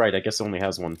 Oh, right, I guess it only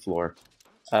has one floor.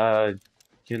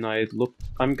 Can I look?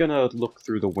 I'm gonna look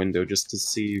through the window just to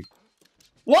see.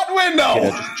 What window? Yeah,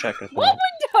 just check it. What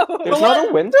window? There's not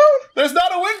a window? There's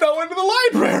not a window into the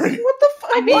library! What the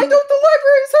fuck? Why don't the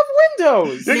libraries have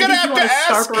windows? You're gonna have to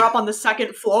ask! Start her up on the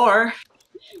second floor.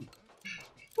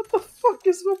 What the fuck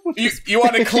is up with this? You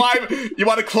want to climb? You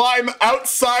want to climb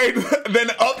outside,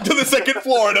 then up to the second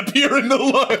floor and appear in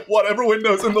the whatever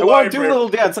windows in the I want to library. do a little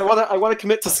dance. I want to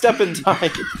commit to step in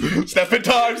time. Step in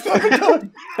time. Step in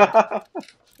time.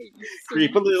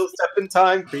 Creep a little step in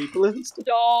time. Creep a little step.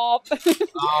 Stop.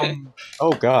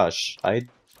 Oh gosh, in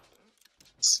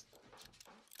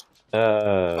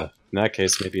that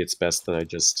case, maybe it's best that I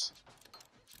just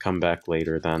come back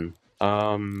later then.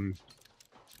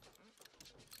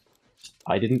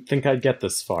 I didn't think I'd get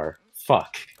this far.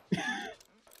 Fuck.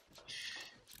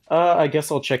 I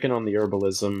guess I'll check in on the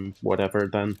herbalism, whatever,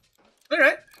 then.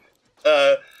 Alright.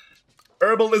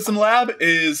 Herbalism Lab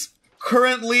is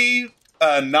currently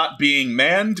not being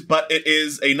manned, but it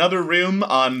is another room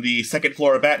on the second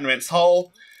floor of Batonrance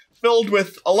Hall, filled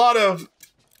with a lot of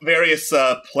various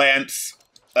plants.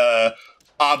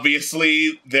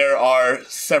 Obviously, there are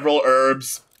several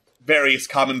herbs, various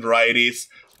common varieties.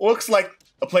 Looks like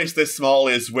a place this small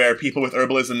is where people with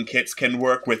herbalism kits can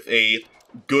work with a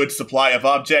good supply of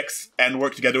objects and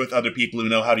work together with other people who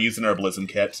know how to use an herbalism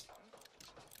kit.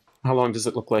 How long does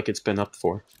it look like it's been up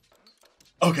for?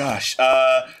 Oh gosh,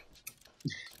 I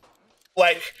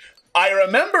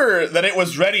remember that it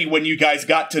was ready when you guys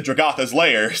got to Dragatha's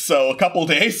lair, so a couple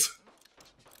days.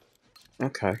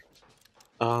 Okay.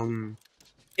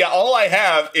 Yeah, all I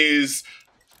have is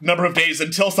number of days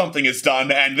until something is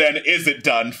done, and then is it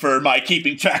done for my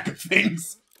keeping track of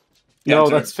things. No,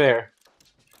 that's fair.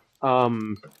 I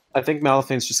think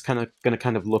Malifane's just gonna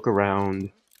look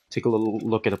around, take a little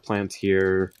look at a plant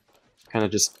here, kind of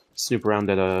just snoop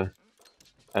around at a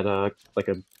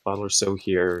bottle or so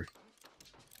here.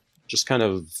 Just kind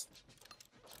of,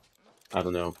 I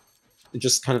don't know. It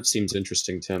just kind of seems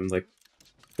interesting to him. Like,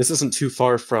 this isn't too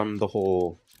far from the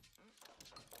whole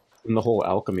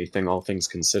alchemy thing, all things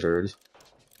considered.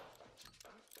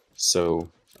 So,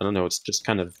 I don't know, it's just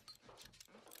kind of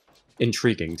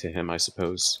intriguing to him, I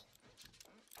suppose.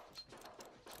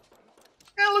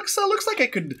 Yeah, looks like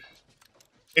it could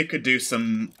do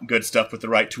some good stuff with the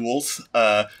right tools.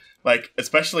 Like,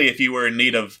 especially if you were in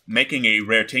need of making a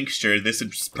rare tincture, this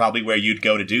is probably where you'd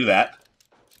go to do that.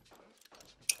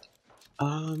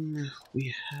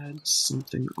 We had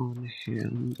something on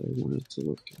hand I wanted to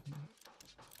look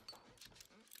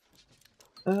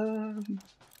at.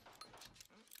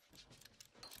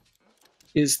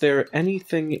 Is there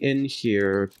anything in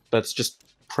here that's just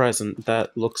present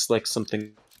that looks like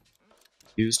something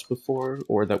used before,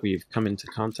 or that we've come into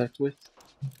contact with?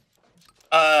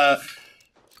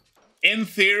 In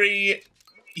theory,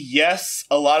 yes,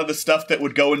 a lot of the stuff that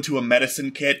would go into a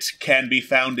medicine kit can be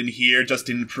found in here just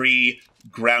in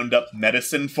pre-ground-up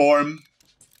medicine form.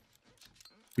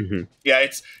 Mm-hmm. Yeah,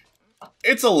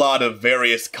 it's a lot of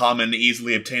various common,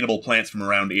 easily obtainable plants from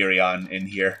around Irion in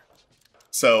here.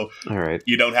 So, alright,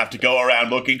 you don't have to go around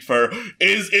looking for,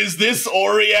 is this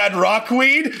Oread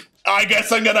rockweed? I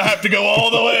guess I'm gonna have to go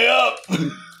all the way up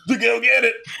to go get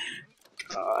it.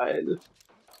 God.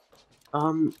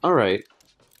 Alright.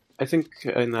 I think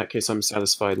in that case I'm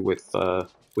satisfied with the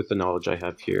knowledge I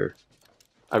have here.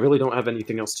 I really don't have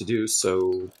anything else to do,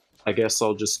 so I guess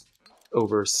I'll just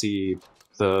oversee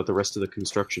the rest of the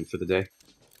construction for the day.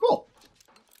 Cool.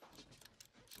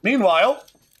 Meanwhile,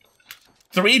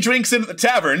 3 drinks into the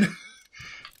tavern.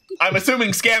 I'm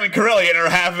assuming Scam and Corellian are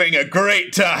having a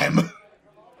great time.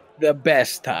 The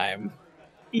best time.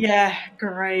 Yeah,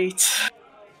 great.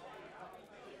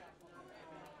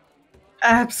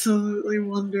 Absolutely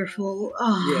wonderful.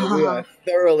 Yeah, we are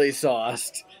thoroughly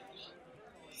sauced.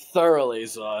 Thoroughly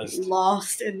sauced.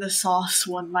 Lost in the sauce,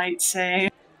 one might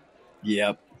say.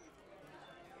 Yep.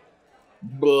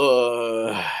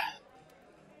 Buh.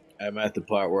 I'm at the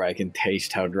part where I can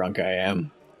taste how drunk I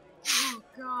am. Oh,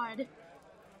 God.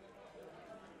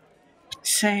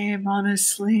 Same,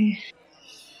 honestly.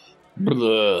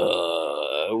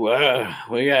 Buh. Well,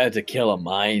 we got to kill a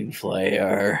mind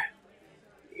flayer.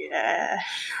 Yeah,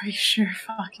 we sure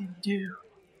fucking do.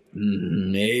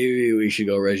 Maybe we should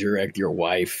go resurrect your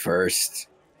wife first.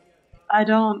 I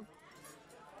don't...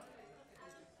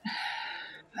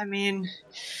 I mean...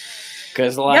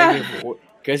 Because, like,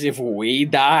 if we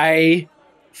die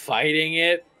fighting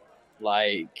it,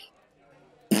 like,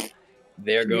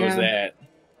 there goes that.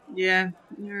 Yeah,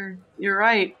 you're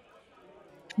right.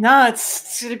 No,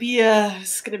 it's gonna be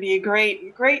a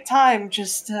great time.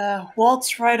 Just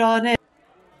waltz right on in.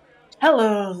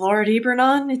 Hello, Lord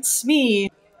Ebernon. It's me,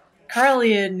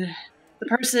 Corellian, the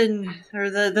person or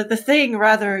the thing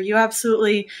rather you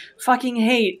absolutely fucking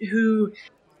hate, who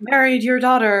married your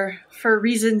daughter for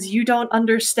reasons you don't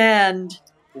understand.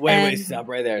 Wait, stop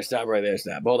right there.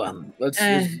 Hold on. Let's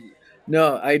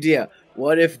no idea.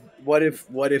 What if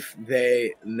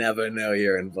they never know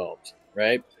you're involved,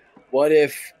 right? What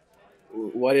if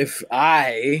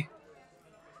I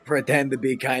pretend to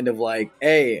be kind of like,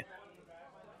 hey,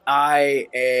 I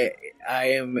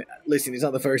am. Listen, it's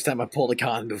not the first time I've pulled a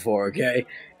con before. Okay,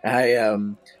 I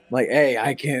like, hey,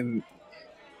 I can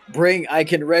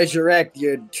resurrect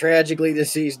your tragically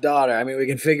deceased daughter. I mean, we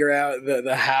can figure out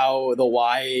the how, the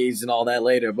whys, and all that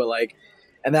later. But like,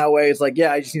 and that way, it's like,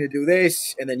 yeah, I just need to do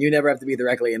this, and then you never have to be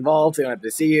directly involved. So I don't have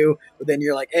to see you. But then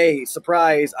you're like, hey,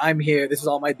 surprise, I'm here. This is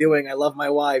all my doing. I love my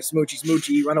wife. Smoochy,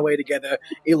 smoochy. Run away together.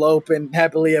 Elope, and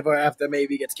happily ever after.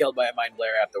 Maybe gets killed by a mind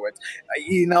flare afterwards.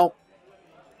 You know.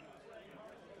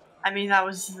 I mean, that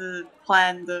was the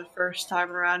plan the first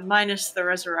time around, minus the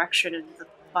resurrection and the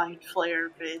mind flare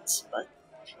bits. But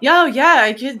yeah,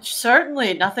 I could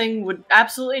certainly.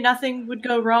 Absolutely nothing would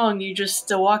go wrong. You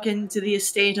just walk into the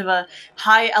estate of a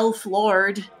high elf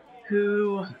lord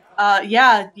who,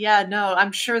 no,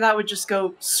 I'm sure that would just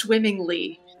go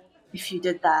swimmingly if you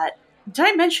did that. Did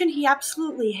I mention he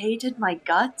absolutely hated my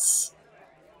guts?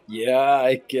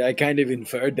 Yeah, I kind of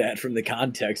inferred that from the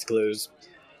context clues.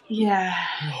 Yeah.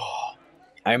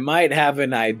 I might have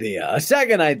an idea. A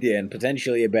second idea, and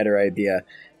potentially a better idea.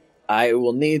 I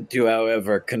will need to,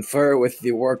 however, confer with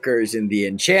the workers in the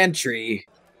enchantry,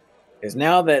 because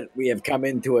now that we have come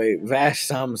into a vast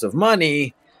sums of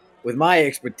money, with my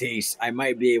expertise, I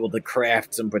might be able to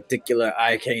craft some particular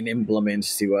arcane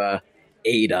implements to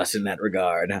aid us in that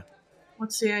regard.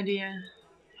 What's the idea?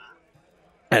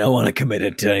 I don't want to commit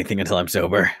it to anything until I'm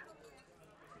sober.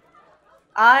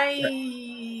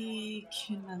 I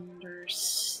can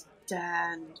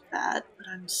understand that, but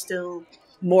I'm still...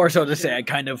 More so to say, I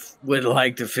kind of would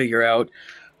like to figure out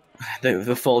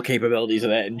the full capabilities of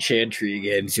that enchantry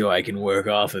again, so I can work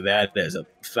off of that as a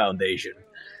foundation.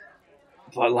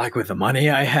 But like with the money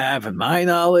I have and my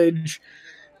knowledge,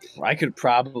 I could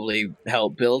probably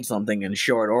help build something in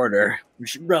short order,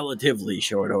 relatively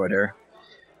short order.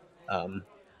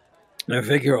 I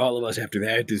figure all of us after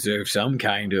that deserve some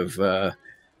kind of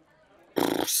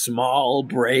small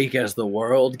break as the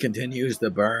world continues to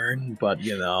burn, but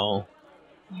Yeah,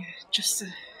 just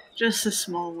a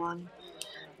small one.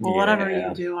 Well, whatever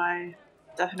you do, I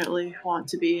definitely want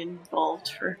to be involved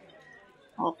for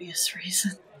obvious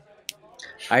reasons.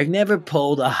 I've never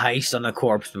pulled a heist on a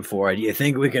corpse before. Do you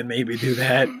think we could maybe do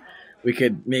that? We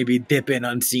could maybe dip in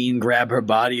unseen, grab her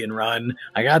body, and run.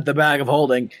 I got the bag of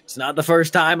holding. It's not the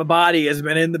first time a body has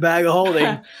been in the bag of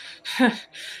holding.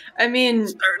 I mean,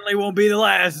 certainly won't be the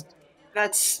last.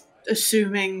 That's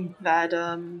assuming that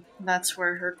that's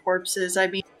where her corpse is. I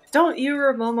mean, don't you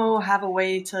or Momo have a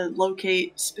way to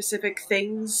locate specific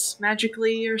things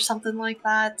magically or something like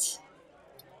that?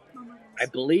 I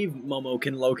believe Momo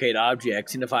can locate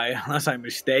objects, and unless I'm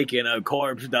mistaken, a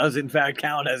corpse does in fact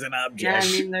count as an object. Yeah,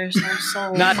 I mean, there's no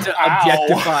soul. Not to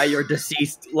objectify your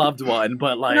deceased loved one,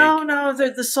 but like... No,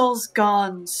 the soul's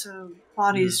gone, so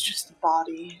body's just a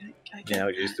body.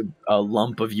 Just a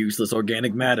lump of useless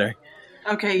organic matter.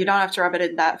 Okay, you don't have to rub it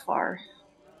in that far.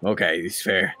 Okay, it's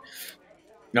fair.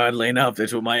 Oddly enough,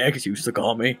 that's what my ex used to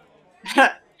call me.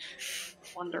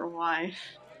 Wonder why.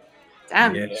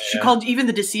 Damn, Yeah. she called even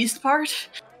the deceased part?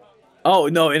 Oh,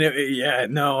 no,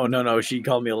 no, she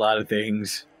called me a lot of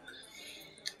things.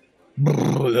 Soon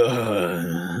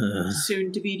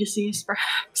to be deceased,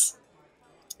 perhaps.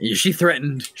 Yeah, she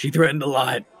threatened a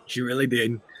lot. She really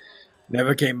did.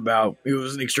 Never came about. It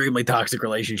was an extremely toxic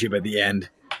relationship at the end.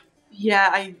 Yeah,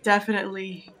 I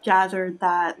definitely gathered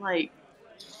that, like,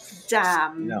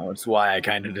 damn. No, it's why I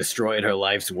kind of destroyed her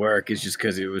life's work, is just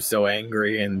because it was so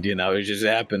angry and, it just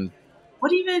happened.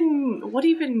 What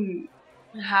even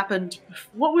happened?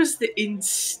 What was the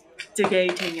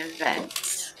instigating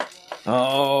event?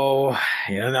 Oh,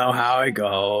 you know how it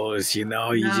goes.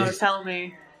 Tell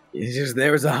me.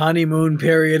 There was a honeymoon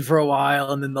period for a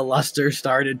while, and then the luster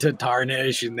started to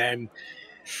tarnish, and then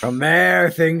from there,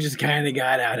 things just kind of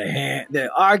got out of hand.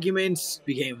 The arguments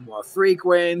became more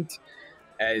frequent.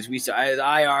 As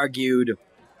I argued,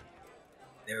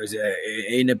 there was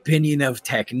an opinion of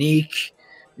technique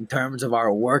in terms of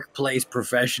our workplace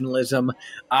professionalism.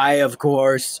 I, of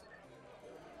course,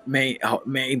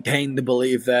 maintained the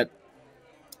belief that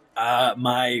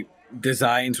my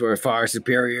designs were far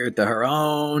superior to her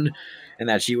own, and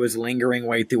that she was lingering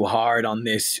way too hard on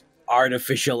this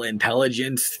artificial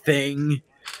intelligence thing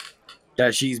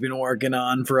that she's been working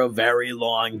on for a very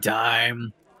long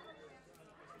time.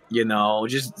 It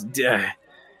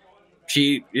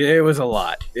was a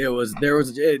lot. There was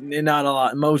not a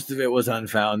lot. Most of it was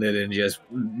unfounded and just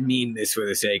meanness for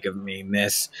the sake of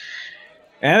meanness.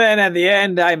 And then at the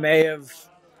end, I may have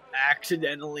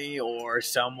accidentally or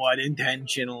somewhat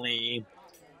intentionally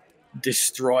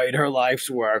destroyed her life's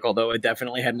work, although it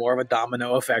definitely had more of a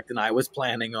domino effect than I was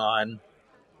planning on.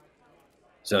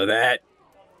 So that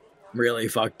really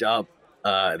fucked up.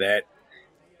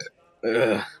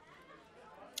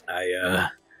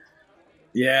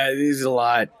 Yeah, this is a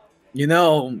lot.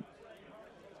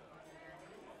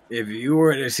 If you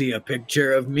were to see a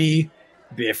picture of me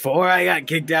before I got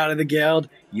kicked out of the guild,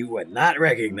 you would not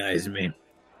recognize me.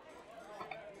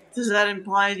 Does that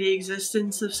imply the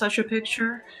existence of such a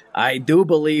picture? I do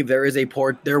believe there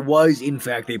was in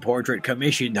fact a portrait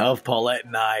commissioned of Paulette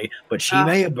and I, but she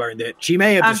may have burned it. She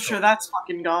may have I'm sure that's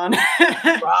fucking gone.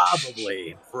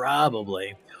 Probably.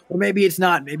 Or maybe it's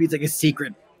not. Maybe it's like a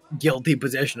secret guilty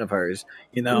possession of hers,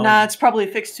 Nah, it's probably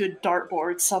affixed to a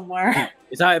dartboard somewhere.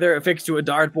 It's either affixed to a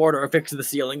dartboard or affixed to the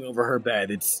ceiling over her bed.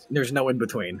 There's no in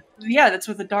between. Yeah, that's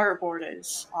what the dartboard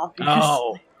is, obviously.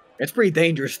 Oh, it's pretty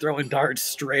dangerous throwing darts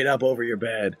straight up over your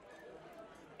bed.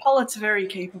 Paulette's a very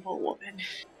capable woman.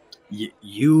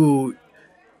 You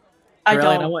are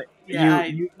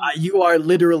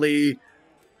literally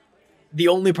the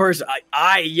only person.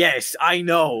 Yes, I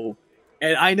know.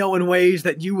 And I know in ways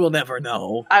that you will never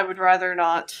know. I would rather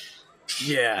not.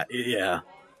 Yeah. Ugh,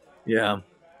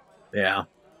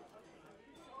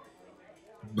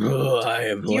 I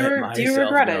have let myself do you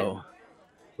regret go. it?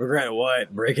 Regret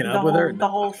what? Breaking up with her? The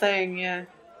whole thing, yeah.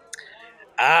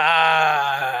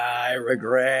 I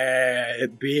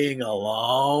regret being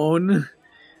alone.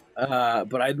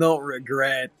 But I don't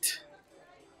regret...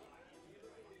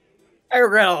 I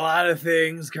regret a lot of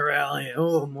things, Corellian.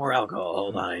 Oh, more alcohol.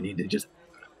 Hold on, I need to just...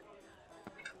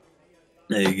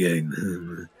 there's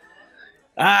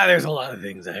a lot of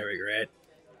things I regret.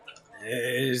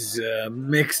 There's a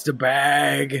mixed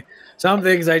bag. Some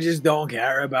things I just don't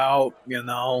care about, I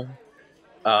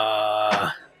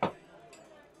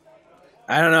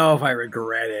don't know if I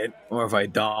regret it or if I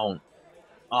don't.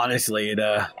 Honestly, it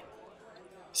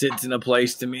sits in a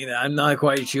place to me that I'm not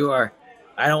quite sure.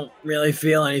 I don't really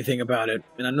feel anything about it,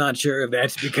 and I'm not sure if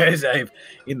that's because I've,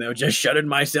 just shuttered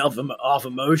myself off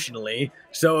emotionally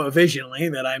so efficiently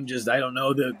that I don't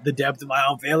know the depth of my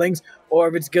own feelings, or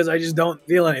if it's because I just don't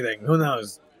feel anything. Who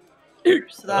knows?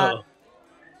 So that...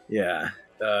 Yeah.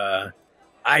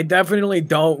 I definitely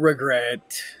don't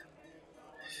regret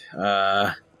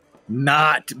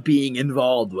not being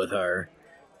involved with her,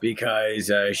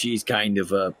 because she's kind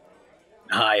of a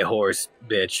high horse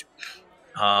bitch.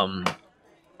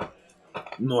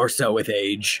 More so with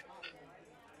age.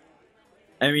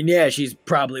 I mean, yeah, she's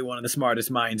probably one of the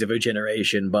smartest minds of her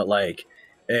generation, but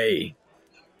hey,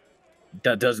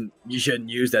 you shouldn't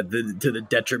use that to the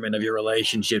detriment of your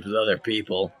relationships with other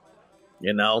people.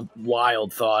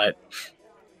 Wild thought.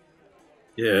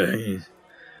 Yeah.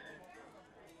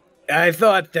 I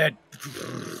thought that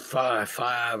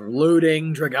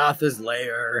looting Dragatha's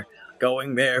lair,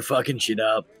 going there, fucking shit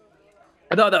up,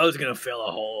 I thought that was gonna fill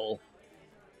a hole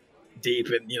deep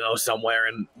in, somewhere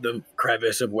in the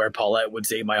crevice of where Paulette would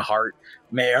say my heart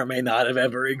may or may not have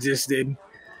ever existed.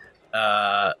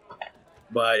 But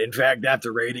in fact,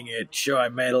 after raiding it, sure, I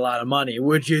made a lot of money,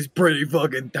 which is pretty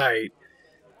fucking tight.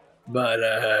 But,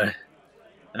 I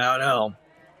don't know.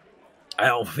 I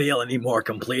don't feel any more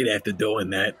complete after doing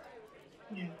that.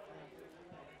 Yeah.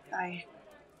 I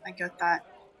get that.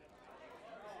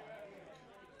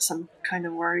 So I'm kind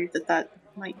of worried that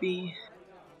might be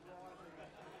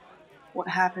what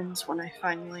happens when I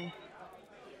finally...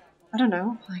 I don't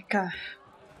know,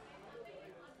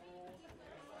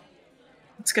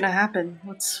 what's gonna happen?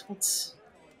 What's...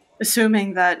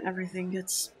 Assuming that everything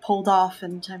gets pulled off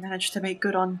and I manage to make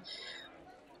good on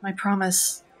my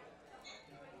promise.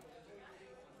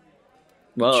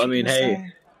 Well, I mean,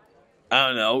 hey, I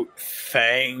don't know,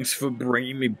 thanks for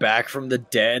bringing me back from the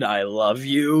dead. I love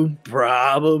you,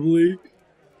 probably.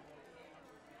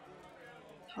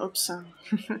 Hope so.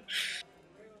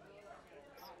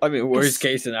 I mean, worst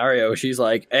case scenario, she's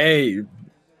like, hey,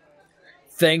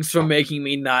 thanks for making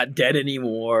me not dead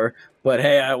anymore, but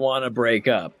hey, I want to break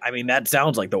up. I mean, that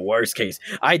sounds like the worst case.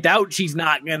 I doubt she's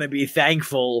not going to be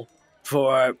thankful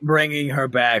for bringing her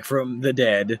back from the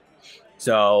dead.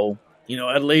 So,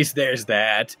 at least there's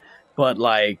that. But,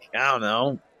 I don't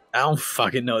know. I don't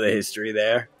fucking know the history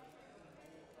there.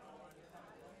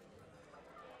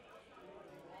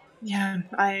 Yeah,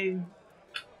 I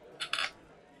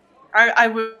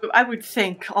would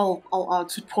think all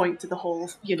odds would point to the whole,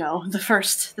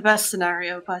 the best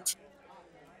scenario, but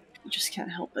you just can't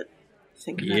help but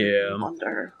think about it and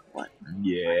wonder what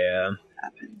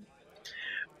happened.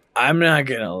 I'm not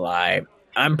gonna lie.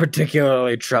 I'm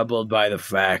particularly troubled by the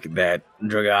fact that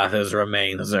Dragatha's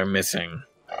remains are missing.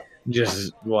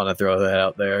 Just want to throw that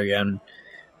out there again.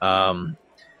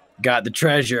 Got the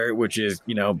treasure, which is,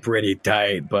 pretty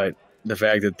tight, but the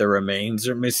fact that the remains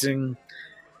are missing,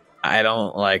 I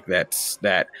don't like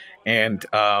that. And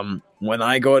when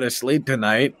I go to sleep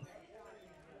tonight,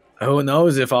 who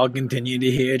knows if I'll continue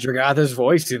to hear Dragatha's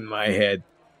voice in my head.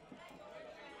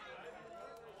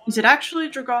 Is it actually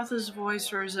Dragatha's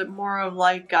voice, or is it more of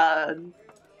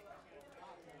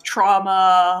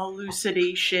trauma,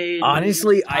 hallucination?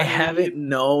 Honestly, I haven't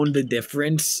known the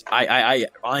difference. I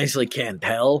honestly can't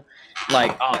tell.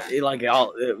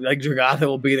 Dragatha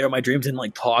will be there in my dreams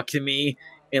and talk to me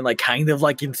and kind of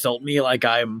insult me like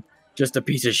I'm just a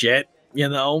piece of shit,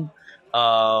 So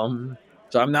I'm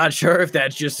not sure if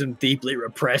that's just some deeply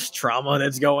repressed trauma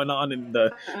that's going on in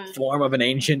the form of an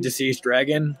ancient deceased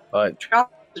dragon. But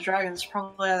the dragons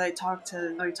probably how they talk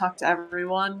to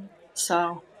everyone.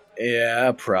 So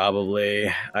yeah, probably.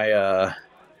 But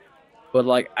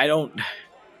I don't.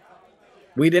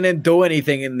 We didn't do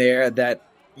anything in there that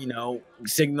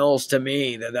signals to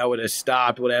me that would have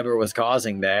stopped whatever was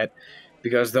causing that.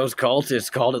 Because those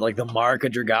cultists called it the Mark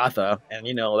of Dragatha, and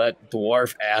that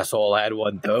dwarf asshole had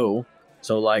one too.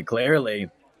 So clearly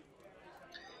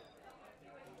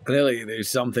there's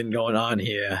something going on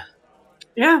here.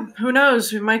 Yeah, who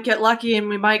knows? We might get lucky and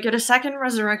we might get a second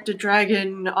resurrected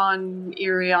dragon on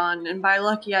Irion, and by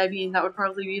lucky I mean that would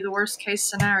probably be the worst case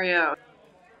scenario.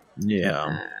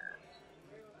 Yeah.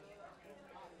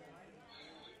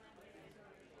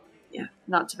 Yeah,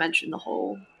 not to mention the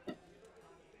whole...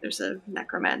 There's a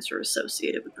necromancer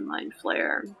associated with the Mind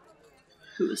Flayer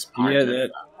who was part of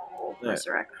the whole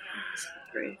resurrection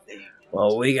thing.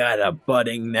 Well, we got a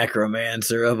budding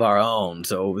necromancer of our own,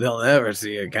 so they'll never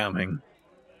see it coming.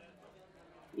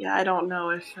 Yeah, I don't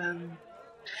know if...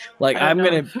 I'm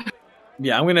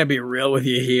gonna be real with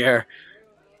you here.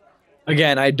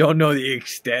 Again, I don't know the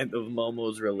extent of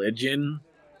Momo's religion,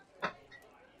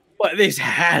 but this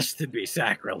has to be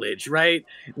sacrilege, right?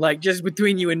 Just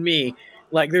between you and me,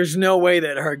 Like, there's no way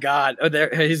that her god, or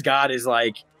his god is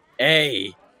like,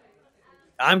 hey,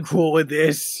 I'm cool with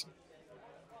this.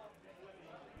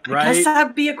 Right? I guess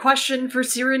that'd be a question for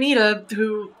Sirenita,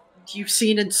 who you've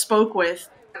seen and spoke with.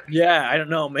 Yeah, I don't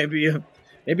know. Maybe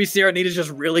Sirenita's just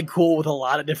really cool with a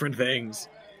lot of different things.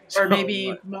 Or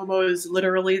maybe Momo is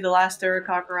literally the last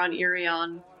Aarakocra on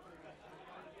Irion.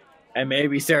 And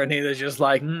maybe Sirenita's just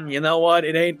like, you know what?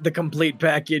 It ain't the complete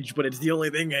package, but it's the only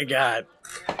thing I got.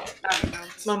 I don't know.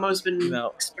 Momo's been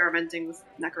experimenting with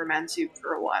necromancy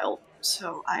for a while,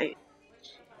 so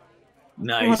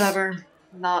Nice. Whatever.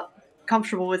 Not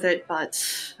comfortable with it, but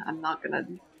I'm not gonna...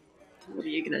 What are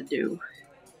you gonna do?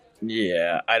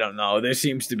 Yeah, I don't know. There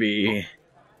seems to be...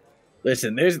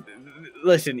 Listen,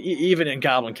 even in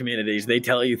goblin communities, they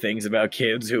tell you things about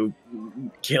kids who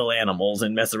kill animals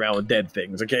and mess around with dead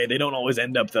things, okay? They don't always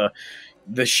end up the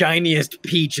shiniest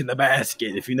peach in the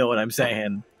basket, if you know what I'm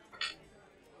saying.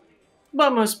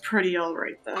 Momo's pretty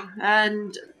alright, though.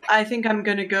 And I think I'm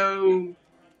gonna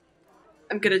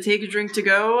take a drink to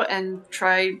go and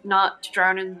try not to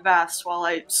drown in the baths while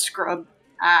I scrub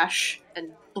ash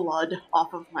and blood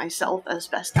off of myself as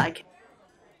best I can.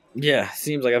 Yeah,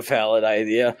 seems like a valid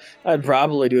idea. I'd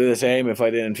probably do the same if I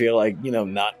didn't feel like,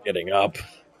 not getting up.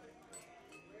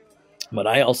 But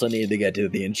I also need to get to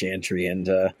the enchantry and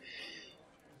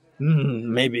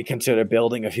maybe consider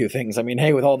building a few things. I mean,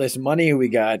 hey, with all this money we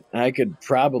got, I could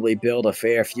probably build a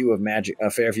fair few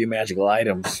magical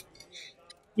items.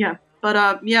 Yeah,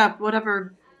 but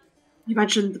whatever. You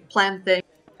mentioned the plan thing.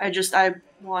 I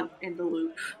want in the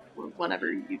loop.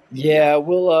 Whenever you... Yeah,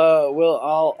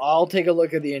 I'll take a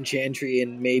look at the enchantry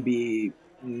and maybe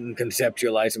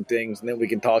conceptualize some things, and then we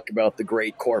can talk about the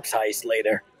great corpse heist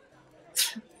later.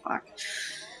 Fuck.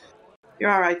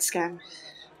 You're alright, Scam.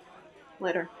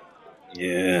 Later.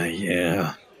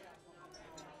 Yeah.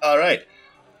 Alright.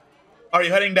 Are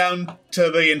you heading down to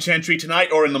the enchantry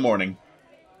tonight or in the morning?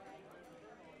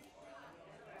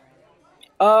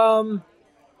 I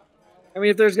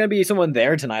mean, if there's gonna be someone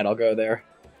there tonight, I'll go there.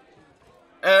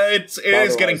 It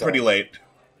is getting pretty late.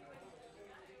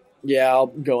 Yeah, I'll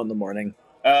go in the morning.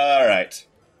 Alright.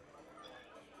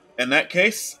 In that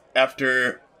case,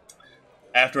 after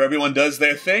everyone does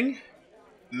their thing,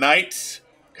 night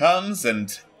comes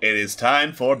and it is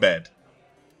time for bed.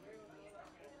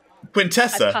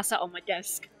 Quintessa. I pass out on my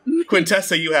desk.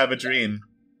 Quintessa, you have a dream.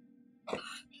 Finally!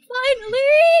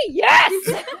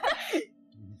 Yes!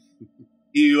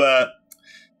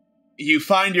 You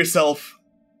find yourself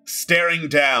staring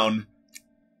down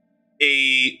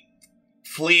a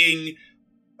fleeing...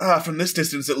 from this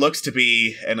distance, it looks to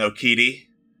be an Okidi.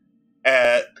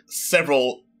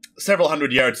 Several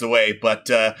hundred yards away, but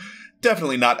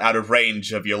definitely not out of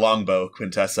range of your longbow,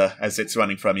 Quintessa, as it's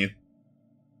running from you.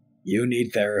 You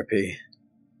need therapy.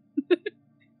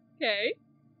 Okay.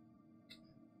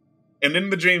 And in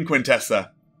the dream, Quintessa,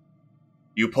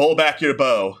 you pull back your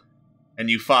bow, and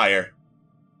you fire.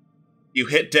 You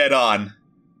hit dead on,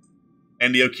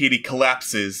 and the Okidi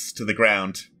collapses to the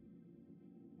ground.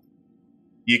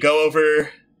 You go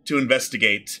over to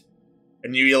investigate,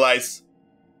 and you realize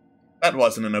that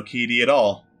wasn't an Okidi at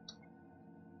all.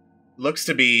 Looks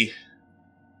to be...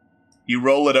 You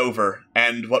roll it over,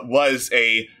 and what was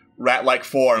a rat-like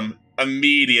form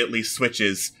immediately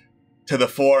switches to the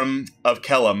form of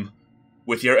Kellum,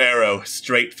 with your arrow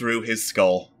straight through his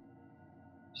skull.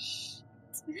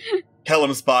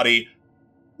 Kellum's body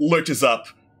lurches up,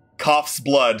 coughs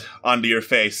blood onto your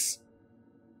face,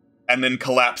 and then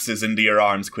collapses into your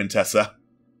arms, Quintessa.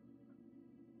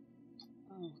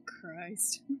 Oh,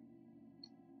 Christ.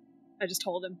 I just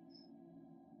told him.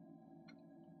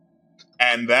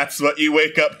 And that's what you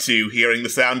wake up to, hearing the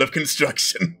sound of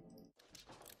construction.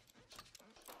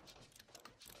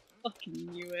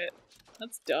 Fucking knew it.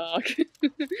 That's dark.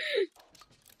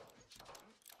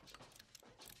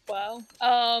 Well,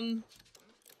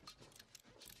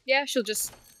 yeah, she'll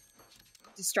just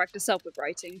distract herself with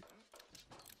writing.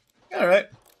 Alright.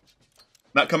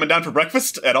 Not coming down for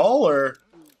breakfast at all, or...?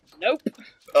 Nope.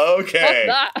 Okay.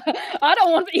 Fuck that. I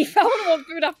don't want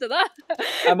food after that.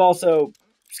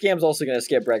 Scam's also gonna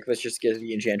skip breakfast just to get to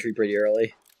the enchantry pretty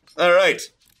early. Alright.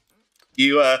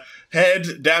 You,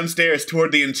 head downstairs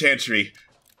toward the enchantry,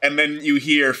 and then you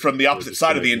hear from the opposite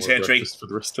side of the enchantry... For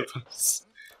the rest of us.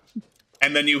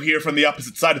 And then you hear from the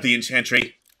opposite side of the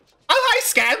enchantry, "Oh, hi,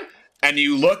 Scam!" And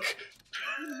you look,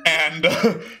 and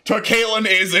Torkalin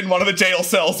is in one of the jail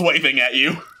cells waving at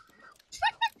you.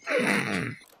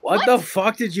 What the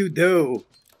fuck did you do?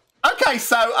 Okay,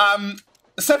 so,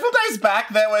 several days back,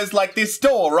 there was, like, this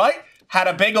door, right? Had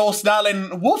a big old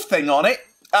snarling wolf thing on it.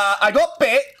 I got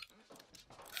bit.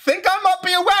 Think I might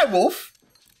be a werewolf.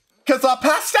 Because I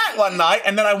passed out one night,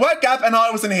 and then I woke up and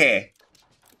I was in here.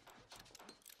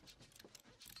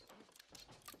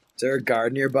 Is there a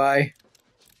guard nearby?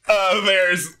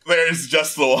 There's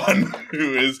just the one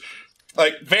who is,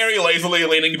 like, very lazily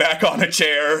leaning back on a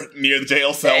chair near the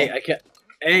jail cell.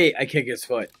 Hey, I kick his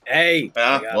foot. Hey!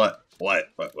 What?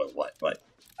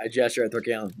 I gesture at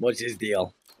Thorkalen. What's his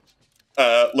deal?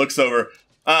 Looks over.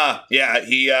 Yeah,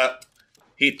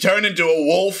 he turned into a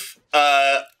wolf.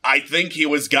 I think he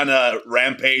was gonna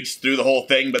rampage through the whole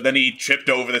thing, but then he tripped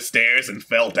over the stairs and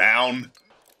fell down.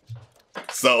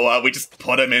 So, we just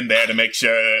put him in there to make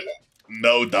sure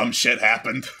no dumb shit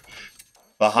happened.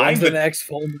 When's the next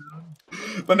full moon?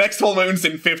 The next full moon's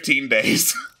in 15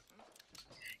 days.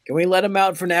 Can we let him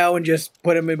out for now and just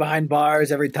put him in behind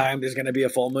bars every time there's gonna be a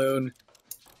full moon?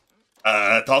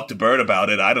 I talked to Bert about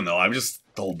it. I don't know. I'm just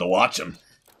told to watch him.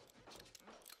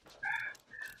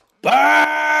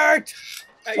 Bert!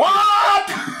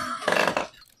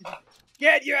 What?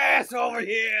 Get your ass over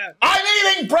here!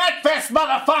 I'm eating breakfast,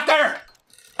 motherfucker!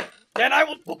 Then I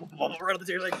will run up the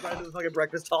stairs like right into the fucking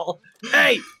breakfast hall.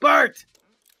 Hey, Bert!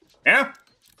 Yeah?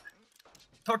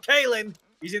 Thorkalen,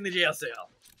 he's in the jail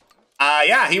cell.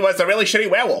 Yeah, he was a really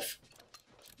shitty werewolf.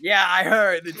 Yeah, I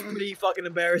heard. It's pretty fucking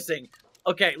embarrassing.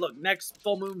 Okay, look, next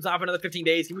full moon's off for another 15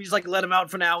 days. Can we just, like, let him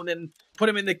out for now and then put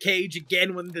him in the cage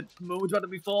again when the moon's about to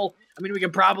be full? I mean, we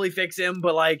can probably fix him,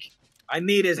 but, like, I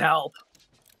need his help.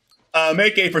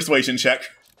 Make a persuasion check.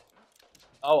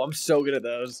 Oh, I'm so good at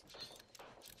those.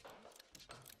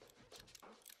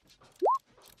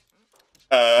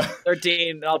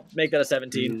 13. I'll make that a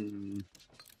 17.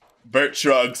 Bert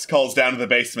shrugs, calls down to the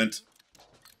basement.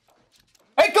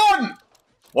 Hey, Gordon!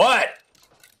 What?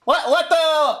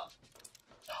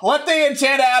 Let the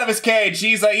enchanter out of his cage.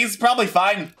 He's probably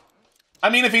fine. I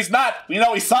mean, if he's not, we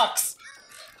know he sucks.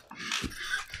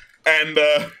 And,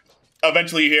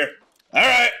 eventually you hear,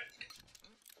 alright.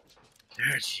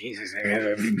 Oh, Jesus, I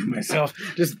gotta remove myself.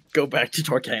 Just go back to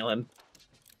Thorkalen.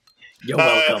 You're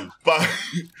welcome. Thank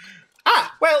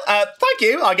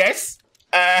you, I guess.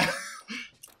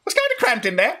 Was kind of cramped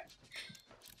in there.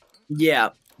 Yeah,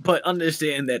 but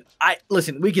understand that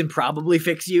listen, we can probably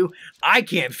fix you. I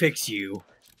can't fix you.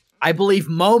 I believe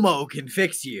Momo can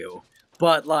fix you.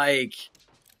 But, like,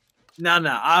 no,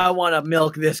 I want to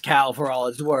milk this cow for all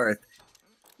it's worth.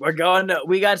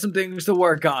 We got some things to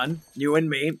work on, you and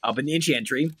me, up in the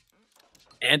enchantry.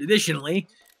 And additionally,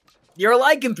 you're a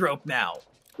lycanthrope now.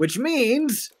 Which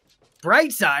means,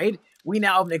 bright side, we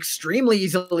now have an extremely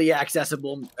easily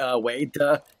accessible way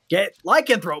to get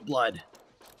lycanthrope blood.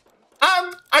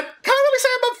 I can't really say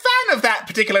I'm a fan of that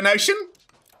particular notion.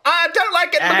 I don't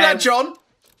like getting my blood drawn.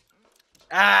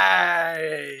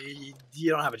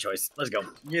 You don't have a choice. Let's go.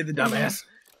 You're the dumbass.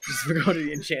 Just go to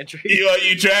the enchantry.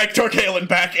 You drag Thorkalen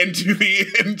back into the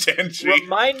enchantry.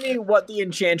 Remind me what the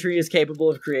enchantry is capable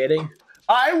of creating.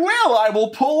 I will. I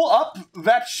will pull up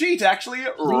that sheet, actually,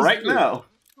 right now.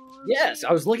 Yes,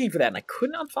 I was looking for that, and I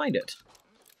could not find it.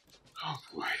 Oh,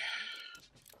 boy.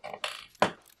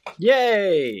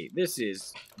 Yay! This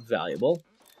is valuable.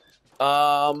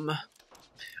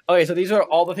 Okay, so these are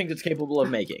all the things it's capable of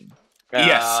making.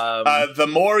 Yes. The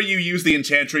more you use the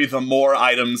enchantry, the more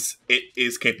items it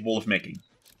is capable of making.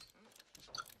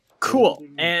 Cool.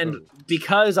 And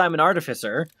because I'm an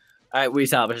artificer, we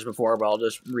established this before, but I'll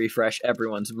just refresh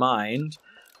everyone's mind.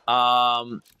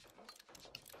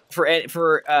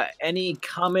 For any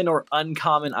common or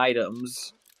uncommon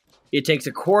items, it takes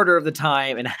a quarter of the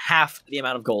time and half the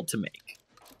amount of gold to make.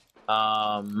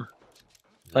 So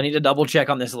I need to double check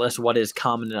on this list what is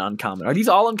common and uncommon. Are these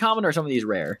all uncommon or are some of these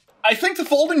rare? I think the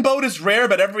folding boat is rare,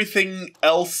 but everything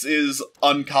else is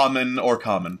uncommon or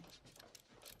common.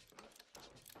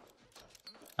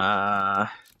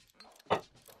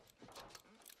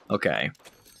 Okay.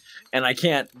 And I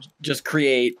can't just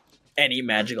create any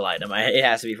magical item. It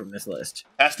has to be from this list.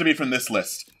 Has to be from this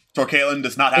list. Thorkalen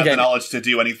does not have the knowledge to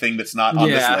do anything that's not on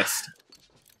this list.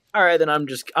 All right, then I'm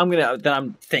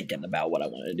thinking about what I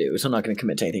want to do, so I'm not going to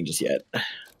commit to anything just yet.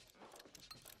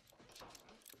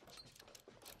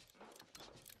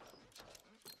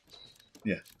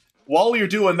 Yeah. While you're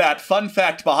doing that, fun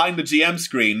fact behind the GM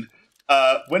screen,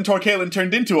 when Thorkalen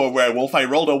turned into a werewolf, I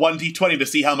rolled a 1d20 to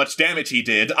see how much damage he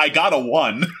did. I got a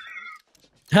 1.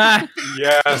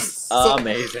 Yes.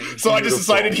 Amazing. So I just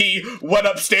decided he went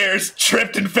upstairs,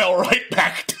 tripped, and fell right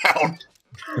back down.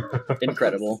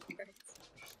 Incredible.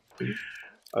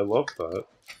 I love that.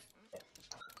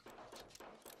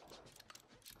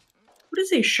 What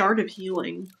is a shard of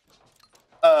healing?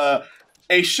 A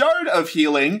shard of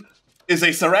healing is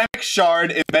a ceramic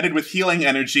shard embedded with healing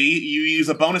energy. You use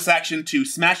a bonus action to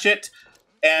smash it,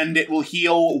 and it will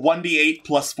heal 1d8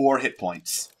 plus 4 hit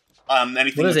points.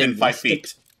 Anything What is within a 5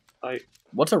 feet.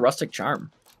 What's a rustic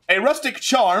charm? A rustic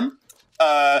charm,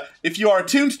 if you are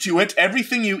attuned to it,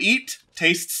 everything you eat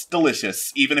tastes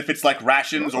delicious, even if it's like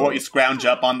rations or what you scrounge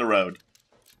up on the road.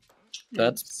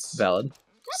 That's valid.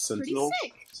 Sentinel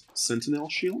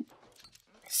shield?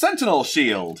 Sentinel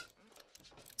shield.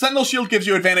 Sentinel shield gives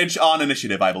you advantage on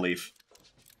initiative, I believe.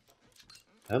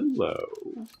 Hello.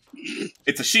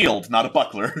 It's a shield, not a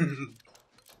buckler.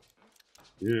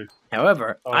 Yeah.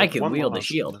 However, I can one wield a last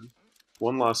shield.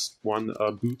 One last one.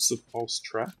 Boots of false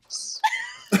tracks.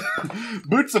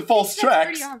 Boots of false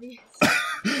tracks. Pretty obvious.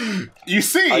 You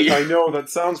see, I know that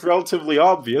sounds relatively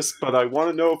obvious, but I want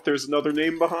to know if there's another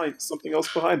name behind, something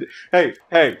else behind it.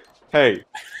 Hey!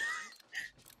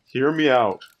 Hear me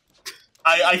out.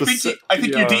 I think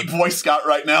your deep voice got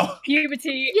right now.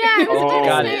 Puberty. Yeah.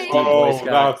 Got it. Deep voice, got it.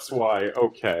 That's why.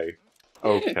 Okay.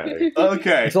 Okay.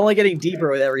 It's only getting deeper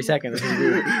with every second. This is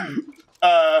weird.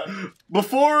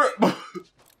 Before.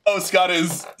 Oh, Scott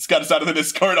is out of the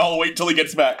Discord. I'll wait till he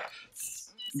gets back.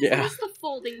 Yeah. What's the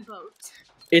folding boat?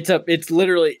 It's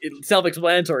literally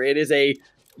self-explanatory. It is a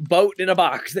boat in a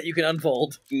box that you can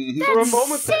unfold. For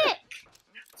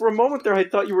a moment there, I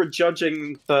thought you were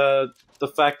judging the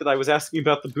fact that I was asking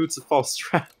about the boots of false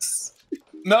tracks.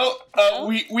 No,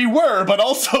 we were, but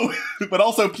also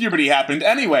puberty happened.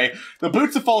 Anyway, the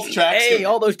boots of false tracks. Hey,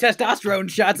 all those testosterone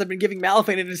shots I've been giving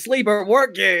Malphite in his sleep are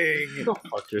working! Go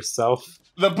fuck yourself.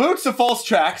 The boots of false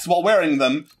tracks, while wearing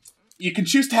them, you can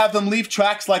choose to have them leave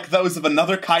tracks like those of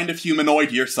another kind of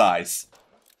humanoid your size.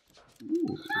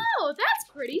 Ooh. Oh, that's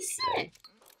pretty sick.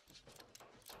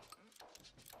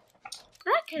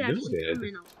 That could actually Noted. come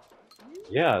in a...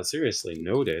 Yeah, seriously,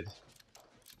 noted.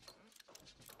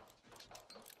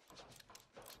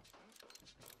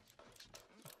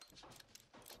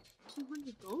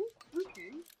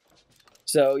 Okay.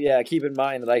 So yeah, keep in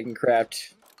mind that I can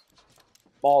craft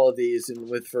all of these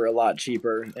and for a lot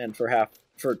cheaper and for a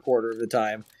quarter of the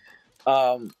time.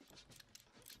 But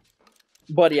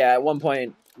yeah, at one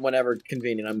point, whenever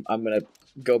convenient, I'm gonna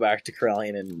go back to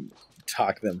Corellian and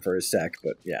talk them for a sec.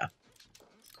 But yeah.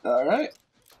 All right.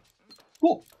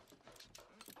 Cool.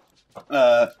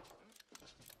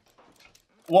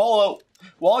 While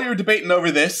you're debating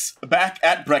over this, back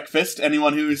at breakfast,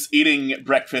 anyone who's eating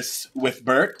breakfast with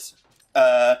Bert,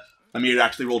 let me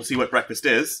actually roll to see what breakfast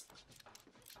is.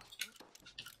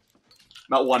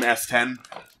 Not one S10.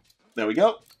 There we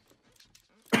go.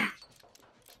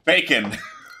 Bacon.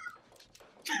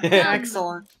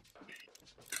 Excellent.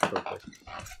 Perfect.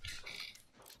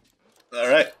 All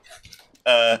right.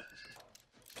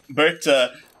 Bert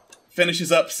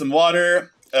finishes up some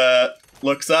water.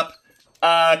 Looks up.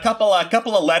 A couple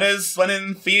of letters went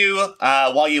in for you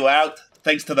while you were out.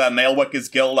 Thanks to the Mail Workers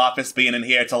Guild office being in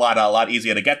here, it's a lot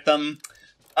easier to get them.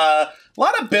 A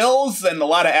lot of bills and a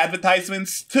lot of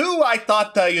advertisements. 2 I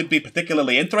thought you'd be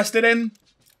particularly interested in.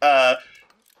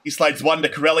 He slides 1 to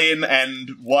Corellian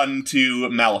and 1 to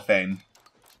Malifane.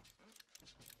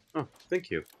 Oh,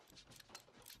 thank you.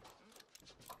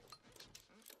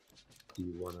 Do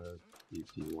you want to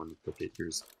look at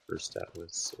yours first,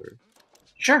 Atlas, or?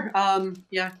 Sure.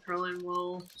 Yeah, Corellian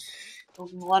will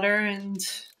open the letter and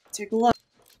take a look.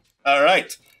 All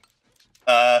right.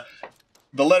 The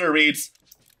letter reads,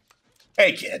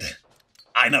 "Hey, kid.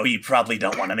 I know you probably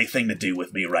don't want anything to do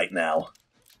with me right now,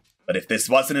 but if this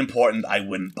wasn't important, I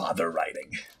wouldn't bother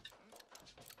writing.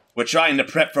 We're trying to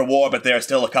prep for war, but there are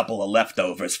still a couple of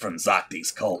leftovers from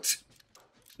Zakti's cult,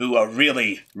 who are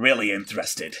really, really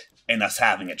interested in us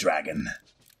having a dragon.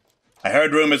 I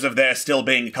heard rumors of there still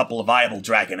being a couple of viable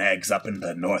dragon eggs up in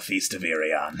the northeast of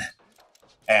Irion,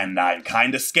 and I'm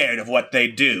kinda scared of what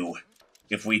they'd do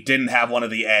if we didn't have one of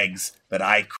the eggs that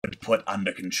I could put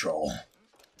under control.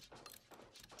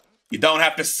 You don't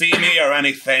have to see me or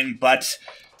anything, but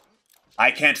I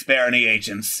can't spare any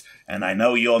agents, and I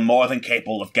know you're more than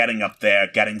capable of getting up there,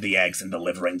 getting the eggs, and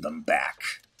delivering them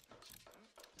back."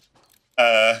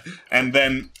 And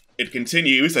then it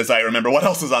continues, as I remember what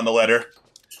else is on the letter.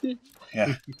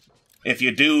 Yeah. "If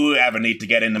you do ever need to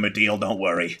get into a deal, don't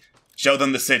worry. Show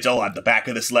them the sigil at the back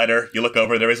of this letter. You look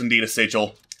over, there is indeed a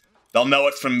sigil. They'll know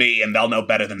it's from me, and they'll know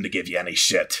better than to give you any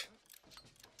shit."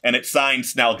 And it's signed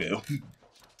Snalgu.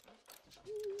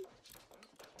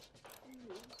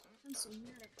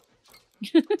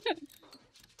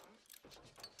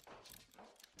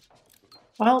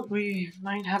 Well, we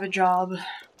might have a job.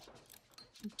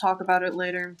 We'll talk about it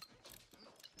later.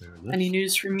 Fair enough. Any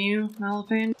news from you,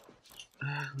 Malifane?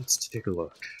 Let's take a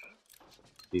look.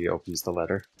 He opens the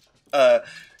letter.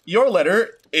 Your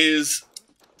letter is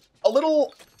a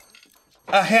little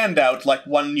a handout like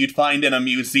one you'd find in a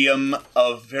museum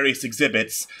of various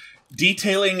exhibits,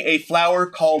 detailing a flower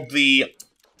called the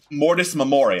Mortis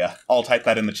Memoria. I'll type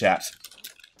that in the chat.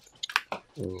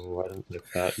 Oh, I don't like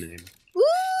that name.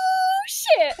 Ooh,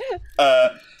 shit!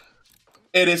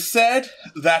 It is said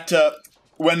that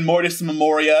when Mortis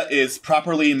Memoria is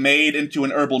properly made into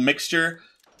an herbal mixture,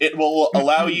 it will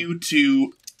allow you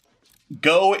to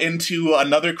go into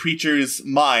another creature's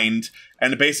mind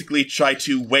and basically try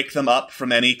to wake them up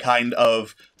from any kind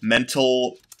of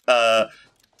mental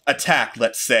attack,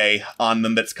 let's say, on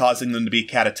them that's causing them to be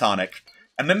catatonic.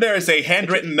 And then there is a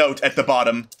handwritten note at the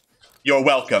bottom, "You're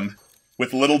welcome,"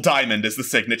 with Little Diamond as the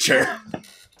signature.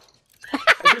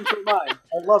 I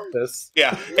love this.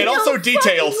 Yeah, it also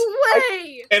details.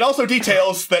 It also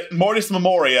details that Mortis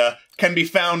Memoria can be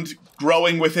found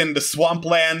growing within the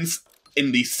swamplands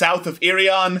in the south of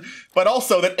Irion, but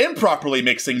also that improperly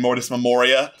mixing Mortis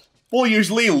Memoria will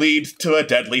usually lead to a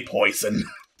deadly poison.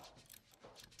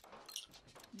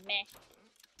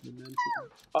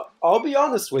 I'll be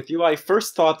honest with you, I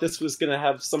first thought this was going to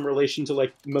have some relation to,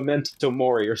 like, Memento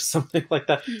Mori or something like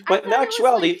that. But in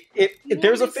actuality,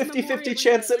 there's a 50-50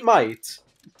 chance it might.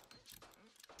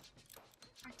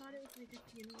 I thought it was like a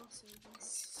funeral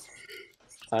service.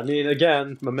 I mean,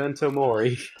 again, Memento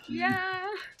Mori. Yeah.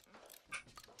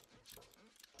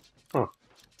 Huh.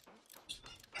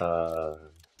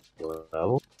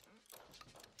 Well...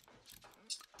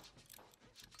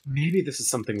 Maybe this is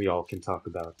something we all can talk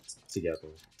about together.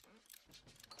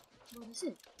 What is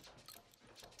it?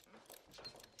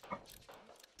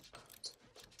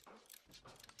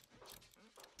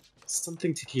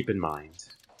 Something to keep in mind.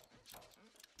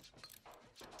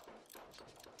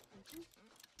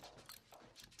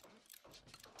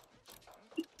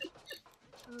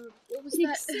 What was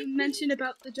that mention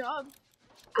about the job?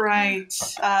 Right.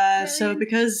 So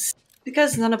because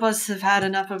none of us have had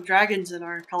enough of dragons in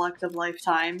our collective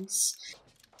lifetimes,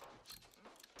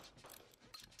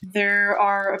 there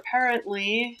are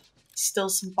apparently still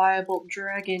some viable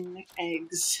dragon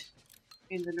eggs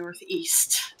in the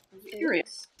northeast of Irion.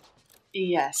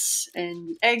 Yes,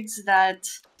 and eggs that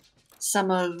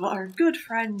some of our good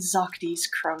friend Zocti's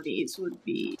cronies would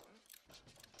be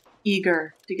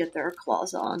eager to get their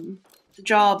claws on. The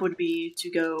job would be to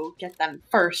go get them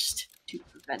first to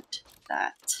prevent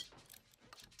that.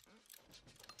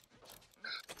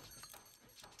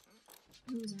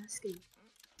 Who was asking?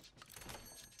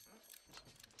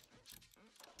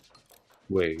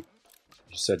 Wait,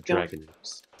 you said dragon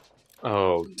eggs.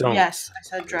 Oh, don't. Yes, I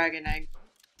said dragon egg.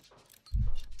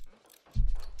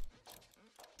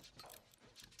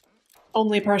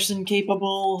 Only person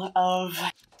capable of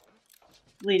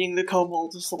leading the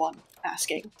kobold is the one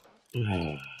asking.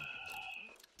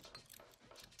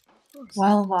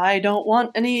 Well, I don't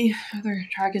want any other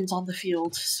dragons on the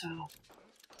field, so...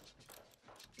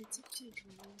 It's up to you,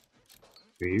 Colin.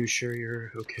 Are you sure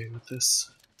you're okay with this?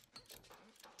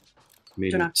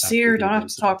 Don't have to see her, don't have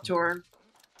to talk to her.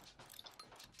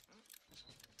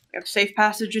 We have safe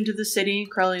passage into the city.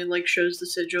 Krellian Lake shows the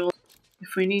sigil.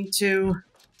 If we need to,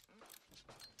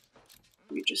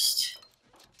 we just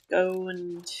go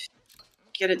and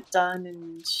get it done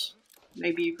and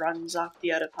maybe run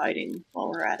Zocti out of hiding while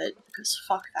we're at it, because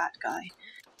fuck that guy.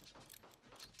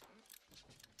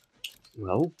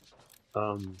 Well,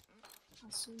 How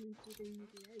soon do they need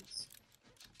the eggs?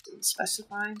 Didn't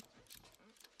specify.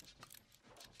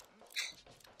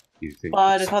 you think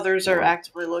But it's if others are worth-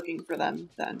 actively looking for them,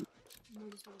 then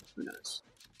who knows?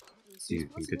 Do you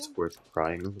think it's worth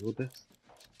prying a little bit?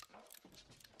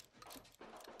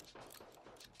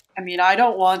 I mean, I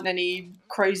don't want any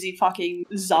crazy fucking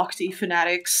Zocti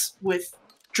fanatics with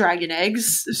dragon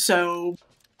eggs, so...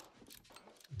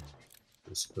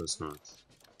 I suppose not.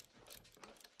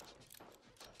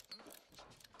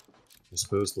 I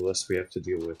suppose the less we have to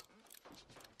deal with.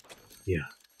 Yeah.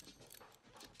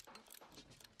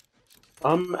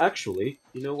 Actually,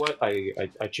 you know what? I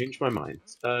changed my mind.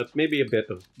 Maybe a bit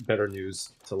of better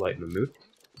news to lighten the mood.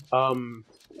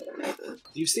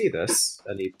 Do you see this?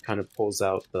 And he kind of pulls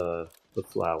out the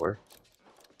flower.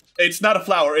 It's not a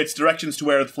flower, it's directions to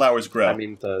where the flowers grow. I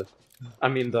mean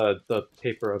the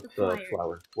paper of the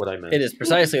flower. What I meant. It is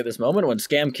precisely at this moment when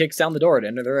Scam kicks down the door to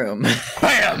enter the room.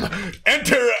 BAM!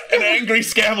 Enter an angry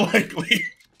Scam Langley!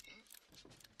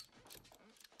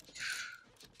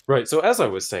 Right, so as I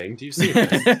was saying, do you see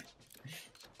this?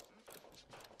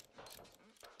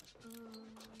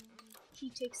 He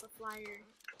takes the flyer,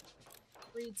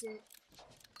 reads it.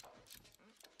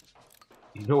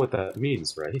 You know what that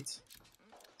means, right?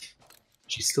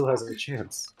 She still has a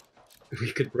chance.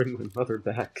 We could bring my mother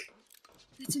back.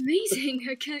 That's amazing.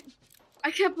 I can't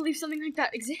I can't believe something like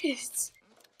that exists.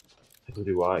 Neither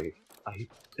do I. I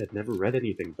had never read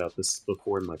anything about this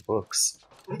before in my books.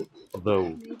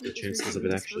 Although, the chances of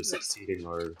it actually succeeding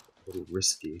are a little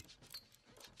risky.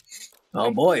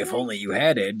 Oh boy, if only you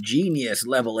had a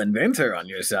genius-level inventor on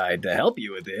your side to help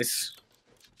you with this.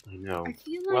 I know. I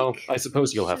feel Well, like I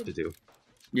suppose you'll have to do.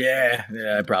 Yeah,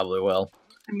 I probably will.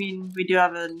 I mean, we do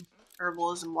have an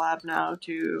herbalism lab now,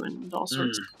 too, and all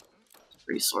sorts of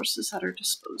resources at our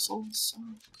disposal, so...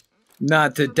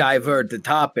 Not to divert the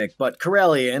topic, but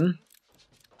Corellian,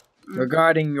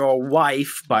 regarding your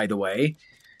wife, by the way,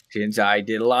 since I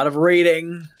did a lot of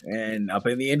reading and up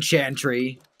in the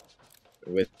enchantry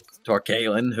with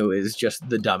Torkalin, who is just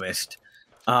the dumbest.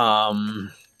 So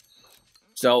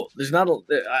there's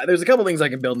there's a couple things I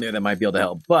can build new that might be able to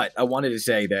help, but I wanted to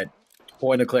say that,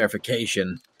 point of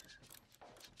clarification,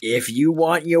 if you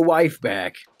want your wife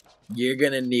back, you're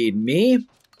gonna need me,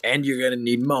 and you're gonna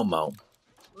need Momo.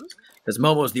 Because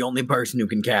Momo's the only person who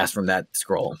can cast from that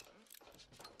scroll.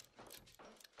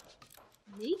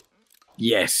 Me?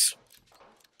 Yes.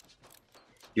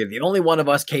 You're the only one of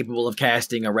us capable of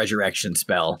casting a resurrection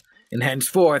spell. And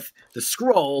henceforth, the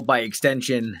scroll, by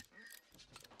extension,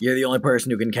 you're the only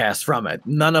person who can cast from it.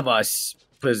 None of us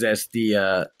possess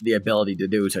the ability to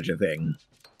do such a thing.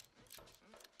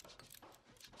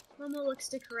 Momo looks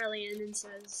to Corellian and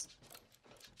says,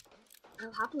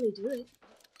 I'll happily do it.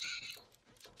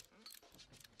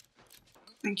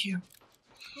 Thank you. Of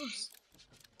course.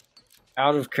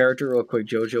 Out of character real quick,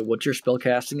 Jojo, what's your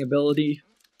spellcasting ability?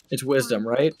 It's wisdom,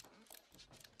 right?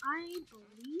 I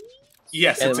believe...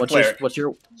 Yes, and it's a what's cleric. what's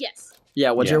your... Yes.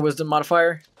 Yeah, what's your wisdom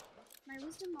modifier? My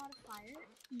wisdom modifier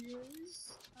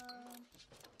is,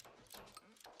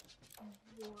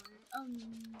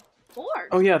 4.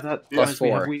 Oh yeah, that Plus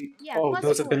 4. Have we... Yeah, oh, plus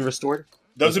those have 4. been restored?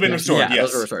 Those have been restored, yeah, yes.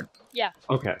 those are restored. Yeah.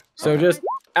 Okay. So just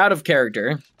out of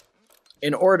character,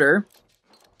 in order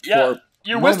Yeah, for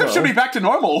your wisdom Momo- should be back to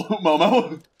normal,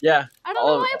 Momo. Yeah. I don't all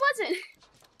know of why it. it wasn't.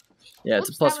 Yeah, it's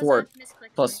a Whoops, plus that was 4. a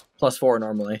misclick. Plus 4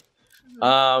 normally.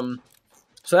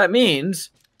 So that means,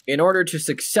 in order to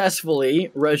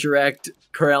successfully resurrect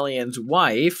Corellian's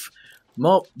wife,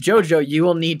 Jojo, you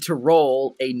will need to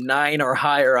roll a 9 or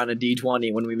higher on a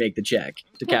d20 when we make the check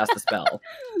to cast the spell.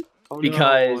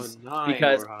 because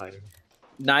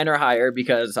 9 or higher,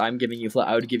 because I'm giving you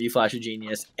I would give you Flash of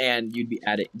Genius, and you'd be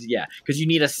at it. Yeah, because you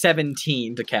need a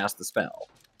 17 to cast the spell.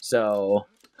 So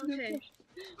Okay.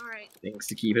 Alright. things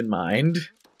to keep in mind.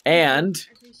 And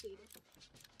I appreciate it.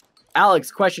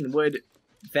 Alex, question: would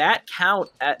that count?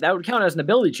 That would count as an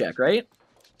ability check, right?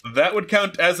 That would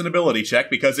count as an ability check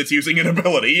because it's using an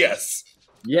ability, yes.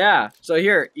 Yeah. So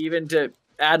here, even to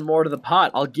add more to the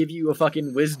pot, I'll give you a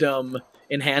fucking wisdom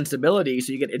enhanced ability,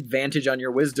 so you get advantage on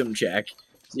your wisdom check.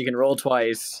 So you can roll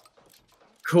twice.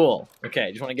 Cool.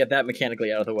 Okay, just want to get that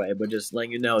mechanically out of the way, but just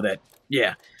letting you know that,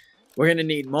 yeah, we're gonna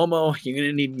need Momo. You're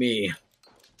gonna need me,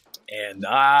 and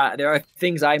there are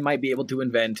things I might be able to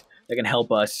invent that can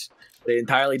help us. But it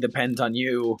entirely depends on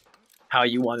you, how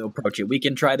you want to approach it. We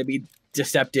can try to be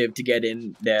deceptive to get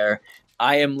in there.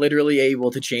 I am literally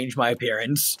able to change my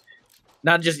appearance,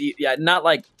 not just not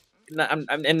like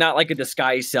a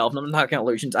disguised self. I'm not talking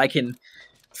illusions. I can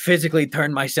physically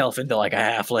turn myself into like a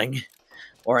halfling,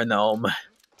 or a gnome,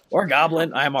 or a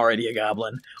goblin. I'm already a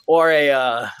goblin, or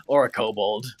a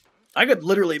kobold. I could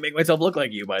literally make myself look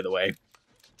like you, by the way.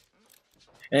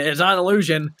 And it's not an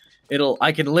illusion.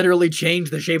 I can literally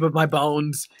change the shape of my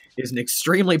bones. It's an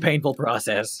extremely painful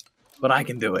process, but I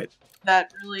can do it.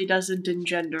 That really doesn't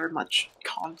engender much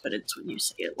confidence when you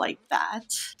say it like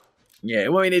that. Yeah,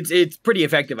 well, I mean, it's pretty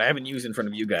effective. I haven't used it in front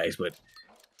of you guys, but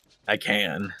I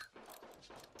can.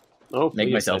 Oh, make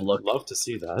please, myself I'd look. love to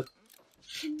see that.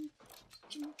 Can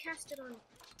you cast it on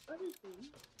other things?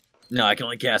 No, I can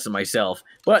only cast it myself.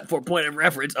 But for point of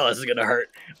reference, this is gonna hurt.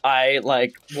 I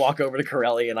walk over to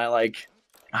Corelli and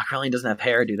Corelli doesn't have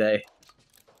hair, do they?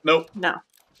 Nope. No.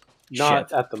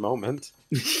 Not at the moment.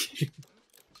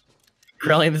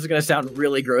 Corelli, this is gonna sound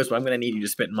really gross, but I'm gonna need you to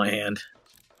spit in my hand.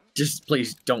 Just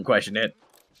please don't question it.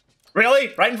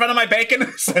 Really? Right in front of my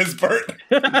bacon? Says Bert.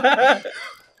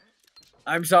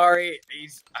 I'm sorry.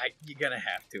 You're gonna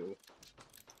have to.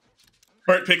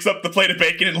 Bert picks up the plate of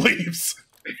bacon and leaves.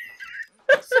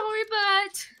 Sorry,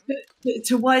 but...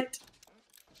 To what?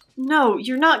 No,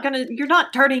 you're not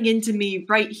turning into me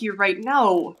right here, right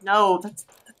now. No, that's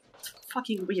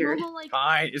fucking weird. Momo,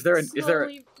 Fine. Is there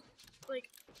slowly,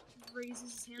 raises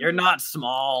his hand. You're not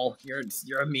small. You're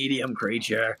a medium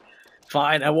creature.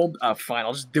 Fine, I won't. Fine,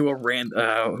 I'll just do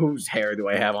a whose hair do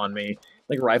I have on me?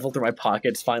 Rifle through my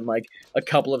pockets, find a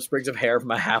couple of sprigs of hair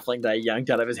from a halfling that I yanked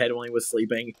out of his head when he was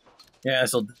sleeping. Yeah,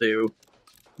 this'll do.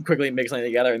 quickly mix something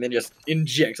together and then just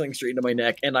inject something straight into my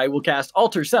neck, and I will cast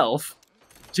Alter Self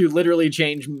to literally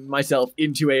change myself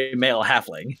into a male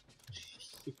halfling.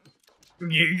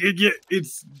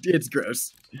 It's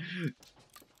gross.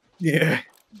 Yeah.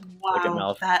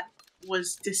 Wow, that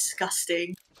was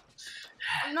disgusting.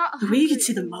 I'm not The way you can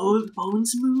see the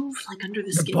bones move, like under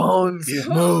the skin. Bones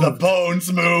move. The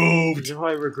bones moved. Now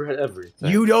I regret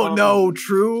everything. You don't know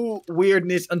true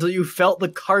weirdness until you felt the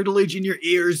cartilage in your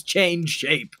ears change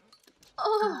shape.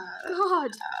 Oh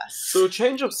God. So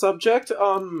change of subject.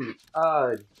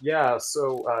 Yeah.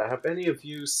 So have any of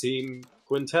you seen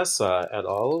Quintessa at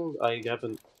all? I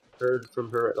haven't heard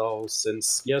from her at all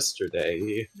since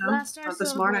yesterday. No, Last I not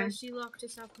this saw morning. her, she locked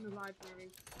us up in the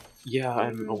library. Yeah,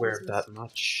 I'm aware of that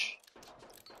much.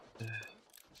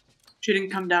 She didn't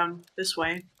come down this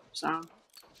way, so.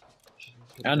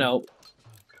 I know.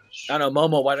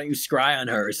 Momo, why don't you scry on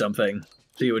her or something?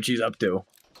 See what she's up to.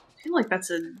 I feel like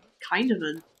that's a kind of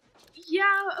a. Yeah,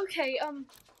 okay,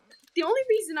 the only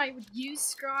reason I would use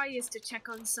Scry is to check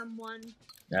on someone.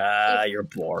 You're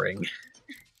boring.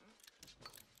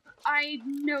 I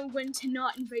know when to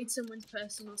not invade someone's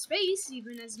personal space,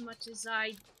 even as much as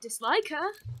I dislike her.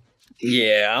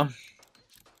 Yeah.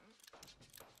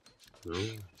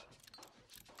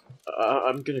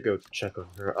 I'm gonna go check on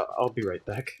her. I'll be right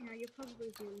back. Yeah, you're probably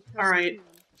the only person. Alright.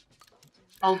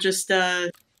 I'll just,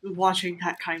 watching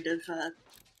that kind of,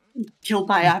 kill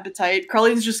my appetite.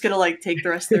 Carly's just gonna, like, take the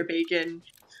rest of their bacon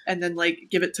and then, like,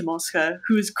 give it to Mosca,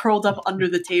 who's curled up under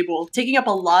the table, taking up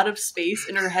a lot of space,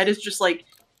 and her head is just, like,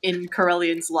 in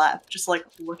Corellian's lap, just, like,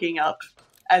 looking up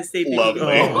as they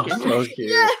Lovely. So cute.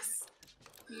 Yes!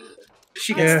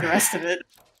 She gets the rest of it.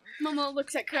 Momo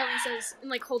looks at Corellian and says, and,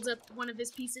 like, holds up one of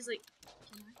his pieces, like,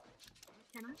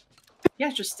 Can I? Yeah,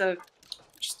 just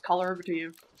call her over to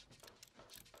you.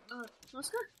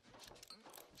 Mosca?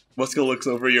 Mosca looks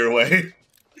over your way.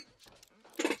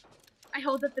 I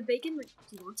hold up the bacon, like,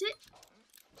 do you want it?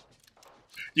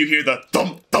 You hear the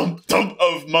thump, thump, thump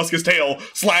of Mosca's tail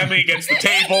slamming against the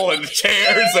table and the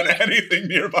chairs and anything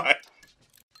nearby.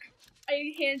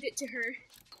 I hand it to her.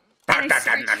 And I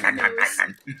scratch her nose.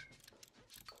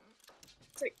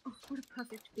 It's like, oh, what a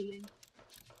perfect being.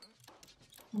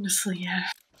 Honestly, yeah.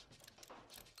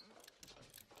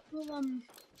 Well,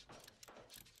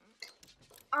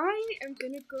 I am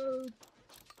gonna go,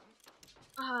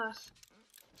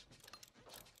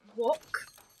 walk.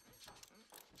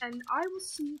 And I will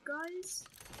see you guys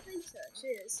later.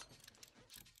 Cheers.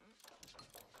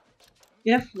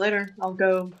 Yeah, later. I'll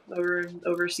go over and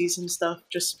oversee some stuff,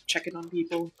 just checking on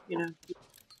people, you know.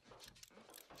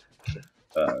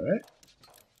 Alright.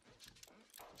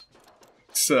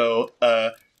 So,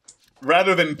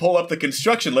 rather than pull up the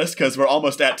construction list, because we're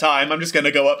almost at time, I'm just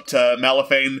gonna go up to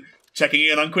Malifane, checking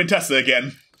in on Quintessa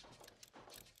again.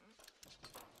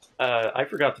 I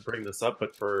forgot to bring this up,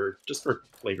 but just for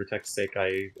flavor text's sake,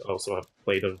 I also have a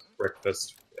plate of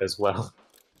breakfast as well.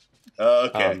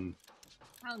 Okay.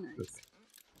 How nice.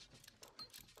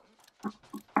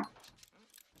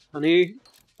 Honey,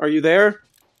 are you there?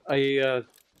 I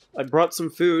brought some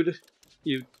food.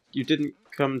 You didn't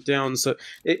come down, so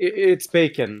it's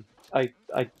bacon. I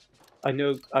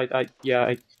know.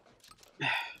 Yeah.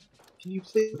 Can you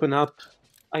please open up?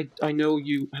 I know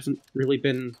you haven't really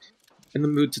been in the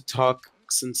mood to talk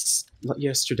since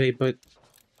yesterday, but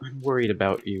I'm worried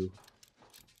about you.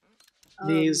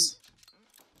 Please.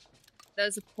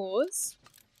 There's a pause.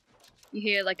 You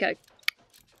hear like a...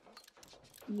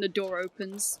 And the door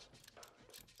opens.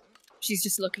 She's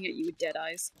just looking at you with dead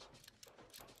eyes.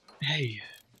 Hey.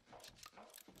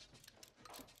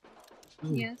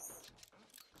 Oh, Yes?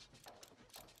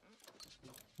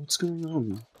 what's going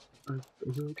on? Are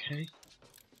you okay?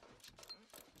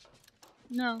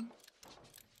 No.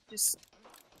 Just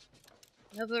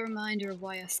another reminder of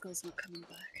why Eskel's not coming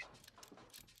back.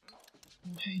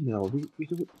 Hey, no, we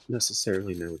don't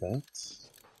necessarily know that.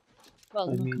 Well,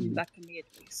 I not mean- coming back to me at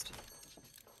least.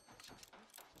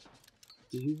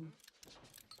 Do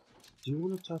you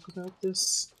want to talk about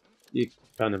this? He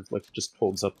kind of like just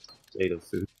holds up a plate of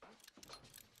food.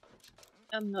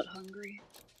 I'm not hungry.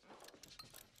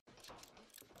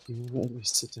 You know, at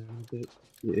least sit down a bit.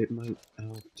 It might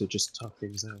help to just talk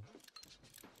things out.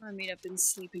 I mean, I've been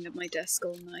sleeping at my desk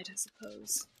all night, I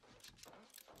suppose.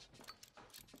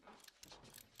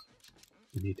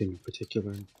 Anything in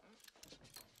particular? Do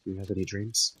you have any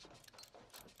dreams?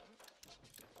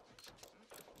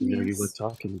 You know, you were Yes.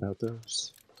 talking about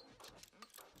those.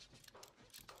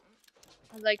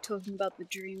 I like talking about the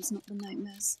dreams, not the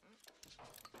nightmares.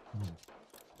 Oh,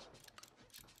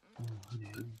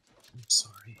 honey, I'm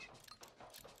sorry.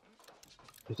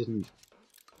 I didn't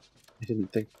I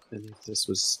didn't think any of this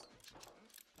was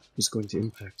going to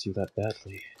impact you that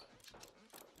badly.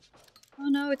 Oh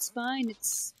no, it's fine.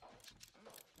 It's...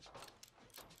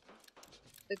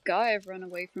 The guy I've run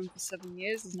away from for 7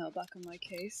 years is now back on my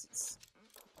case.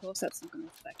 Of course that's not going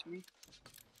to affect me.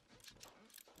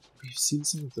 We've seen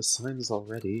some of the signs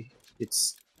already.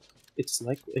 It's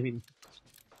like, I mean...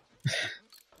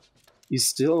 he's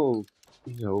still,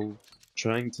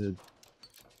 trying to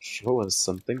show us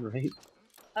something, right?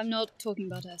 I'm not talking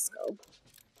about Eskel.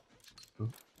 Oh.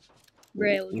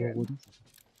 Raildrim.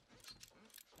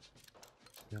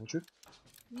 Raildrim?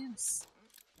 Yes.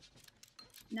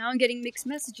 Now I'm getting mixed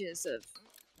messages of,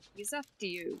 he's after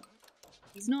you,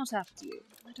 he's not after you.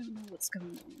 I don't know what's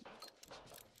going on.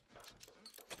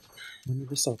 When did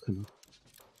this all come up?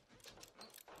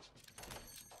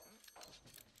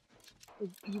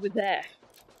 You were there.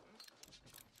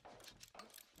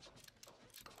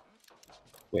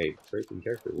 Wait, breaking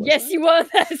character, was Yes, I? you were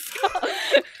there, Scott!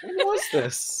 When was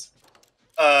this?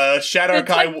 Shadow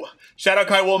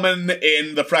Kai woman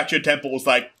in the Fractured Temple was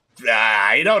like,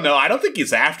 I don't know, I don't think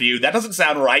he's after you. That doesn't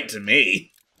sound right to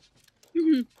me.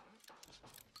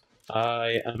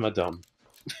 I am a dumb.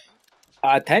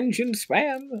 Attention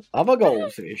spam of a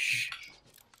goldfish.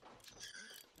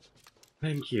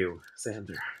 Thank you,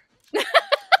 Xander.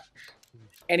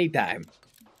 Anytime.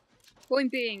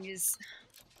 Point being is...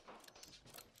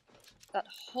 that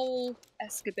whole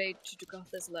escapade to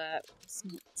Jugotha's lair was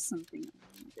not something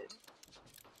I needed.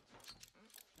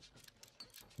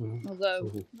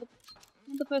 Although,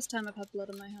 not the first time I've had blood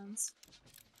on my hands.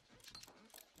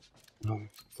 No,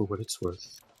 for what it's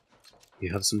worth, we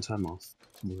have some time off.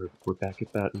 We're back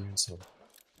at Baton, so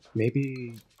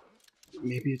maybe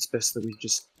it's best that we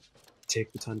just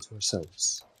take the time to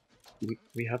ourselves.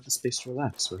 We have the space to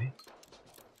relax, right?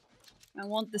 I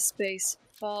want the space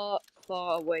far,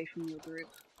 far away from your group.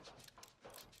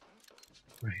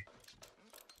 Right.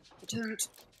 I don't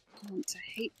want to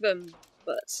hate them,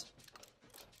 but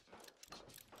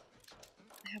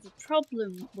I have a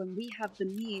problem when we have the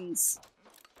means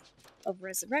of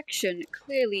resurrection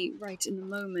clearly right in the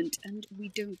moment and we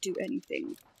don't do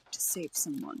anything to save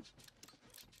someone.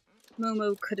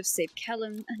 Momo could have saved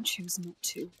Kellum and chose not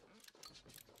to.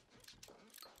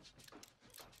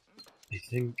 I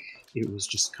think it was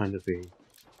just kind of a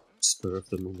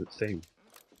spur-of-the-moment thing.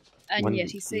 And When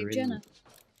yet he saved you're in- Jenna.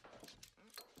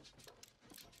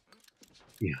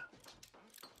 Yeah.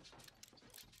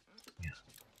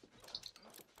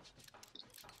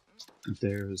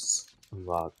 There's a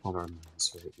lot on our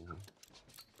minds right now.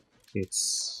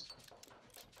 It's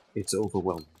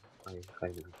overwhelming. I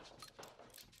know.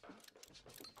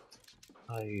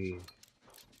 I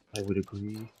would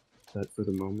agree that for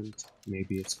the moment,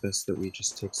 maybe it's best that we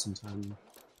just take some time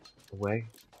away.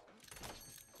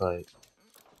 But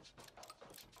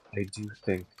I do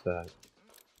think that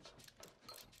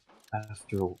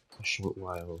after a short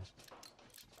while,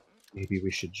 maybe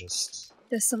we should just...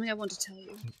 There's something I want to tell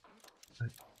you.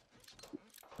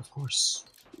 Of course.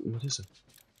 What is it?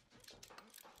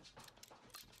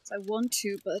 I want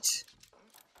to, but...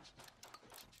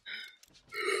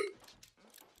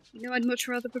 I'd much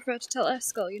rather prefer to tell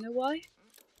Eskel. You know why?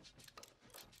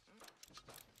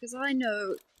 Because I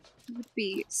know he would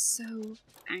be so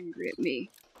angry at me.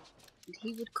 And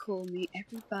he would call me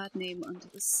every bad name under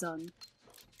the sun.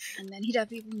 And then he'd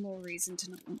have even more reason to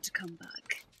not want to come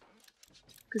back.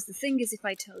 Because the thing is, if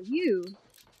I tell you,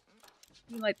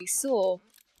 you might be sore.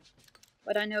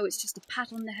 But I know it's just a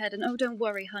pat on the head and, oh, don't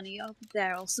worry, honey, I'll be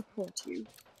there, I'll support you.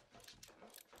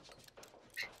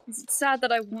 Is it sad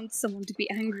that I want someone to be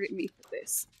angry at me for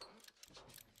this?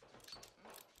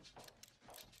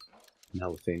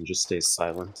 Malifane just stays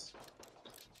silent.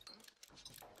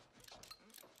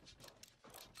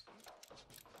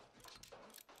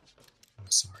 I'm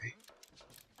sorry.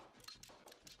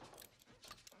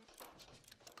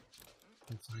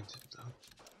 We'll find him, though.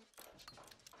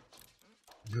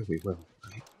 I know we will,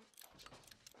 right?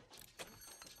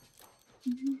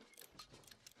 Mm-hmm.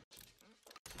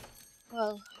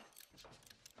 Well,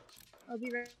 I'll be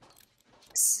right back.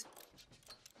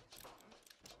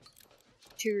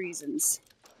 2 reasons.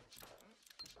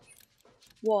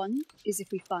 One is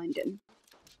if we find him,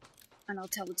 and I'll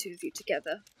tell the 2 of you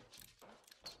together.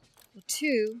 Or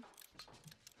 2,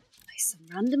 by some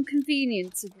random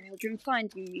convenience of Raildrim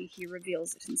finding me, he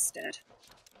reveals it instead.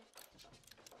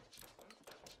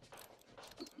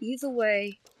 Either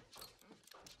way,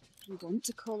 if you want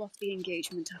to call off the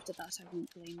engagement after that, I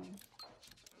won't blame you.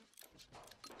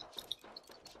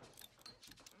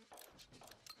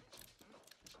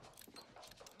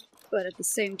 But at the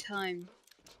same time,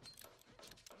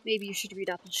 maybe you should read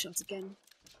Appleshot again.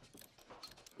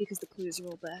 because the clues are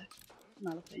all there.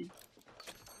 Malapane.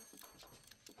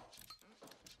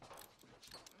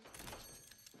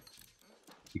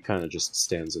 He kind of just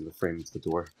stands in the frame of the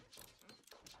door.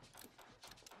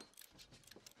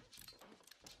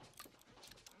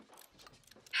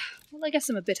 Well, I guess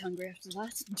I'm a bit hungry after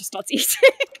that. And just starts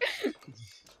eating.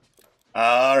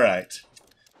 All right.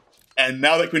 And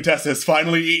now that Quintessa has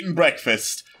finally eaten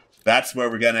breakfast, that's where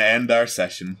we're going to end our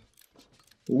session.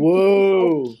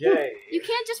 Whoa! Yay. You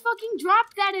can't just fucking drop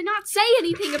that and not say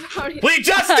anything about it. We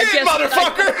just did,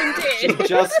 motherfucker!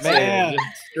 Just man.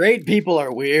 Straight people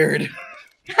are weird.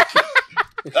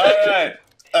 All right.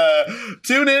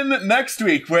 Tune in next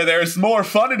week where there's more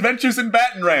fun adventures in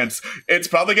Baton Rants. It's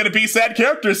probably going to be sad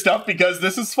character stuff because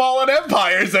this is Fallen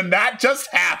Empires and that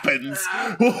just happens.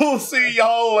 We'll see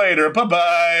y'all later.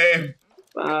 Bye-bye.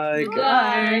 Bye.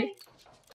 Bye.